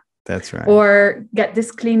that. That's right. Or get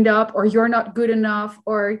this cleaned up, or you're not good enough,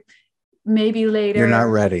 or maybe later. You're not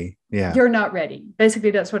ready. Yeah. You're not ready.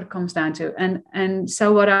 Basically, that's what it comes down to. And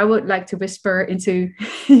so what I would like to whisper into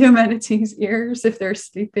humanity's ears if they're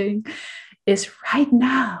sleeping is, right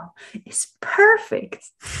now is perfect.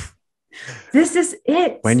 This is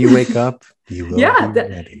it. When you wake up, you will be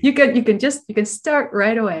ready. You can start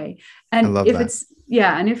right away. And I love if that. it's,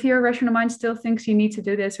 and if your rational mind still thinks you need to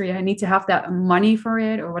do this, or you need to have that money for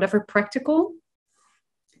it, or whatever practical,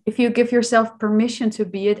 if you give yourself permission to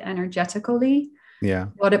be it energetically,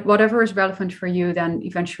 whatever is relevant for you, then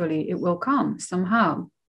eventually it will come somehow.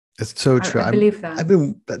 It's so true. I believe that.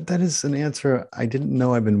 That is an answer I didn't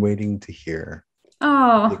know I've been waiting to hear.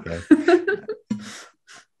 Oh,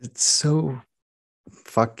 it's so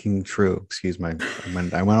fucking true. Excuse my,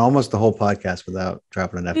 I went almost the whole podcast without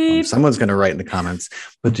dropping an F-bomb. Someone's going to write in the comments,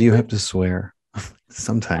 but do you have to swear?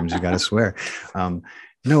 Sometimes you got to swear.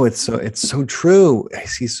 No, it's so true. I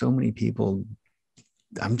see so many people.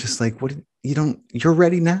 I'm just like, you're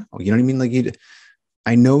ready now. You know what I mean? Like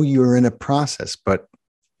I know you're in a process, but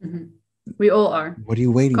we all are. What are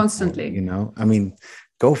you waiting constantly for? You know, I mean,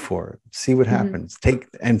 go for it. See what happens.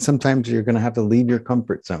 And sometimes you're going to have to leave your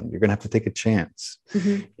comfort zone. You're going to have to take a chance.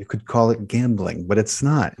 You could call it gambling, but it's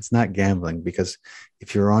not. It's not gambling, because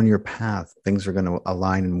if you're on your path, things are going to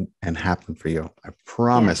align and happen for you. I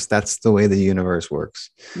promise. That's the way the universe works.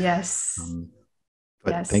 Yes.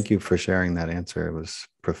 But thank you for sharing that answer. It was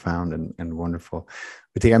profound and wonderful.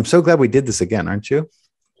 Wieteke, I'm so glad we did this again, aren't you?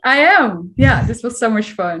 I am. Yeah, this was so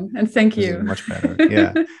much fun. And thank you. Much better.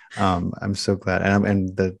 Yeah. I'm so glad.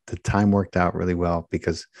 And the time worked out really well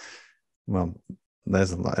because, well,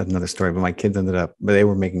 there's another story, but my kids but they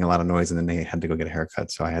were making a lot of noise and then they had to go get a haircut.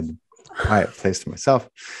 So I had a quiet place to myself.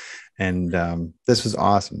 And this was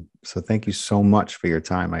awesome. So thank you so much for your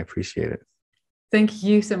time. I appreciate it. Thank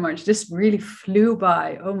you so much. This really flew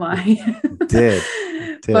by. Oh my. It did.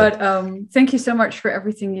 But thank you so much for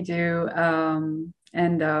everything you do.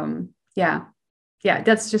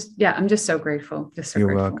 That's just, I'm just so grateful.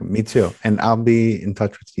 You're welcome. Me too. And I'll be in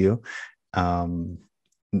touch with you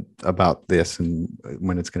about this and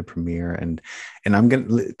when it's going to premiere. And I'm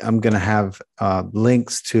going to have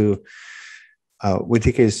links to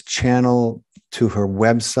Wieteke's channel, to her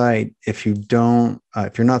website. If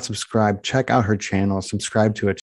you're not subscribed, check out her channel, subscribe to it.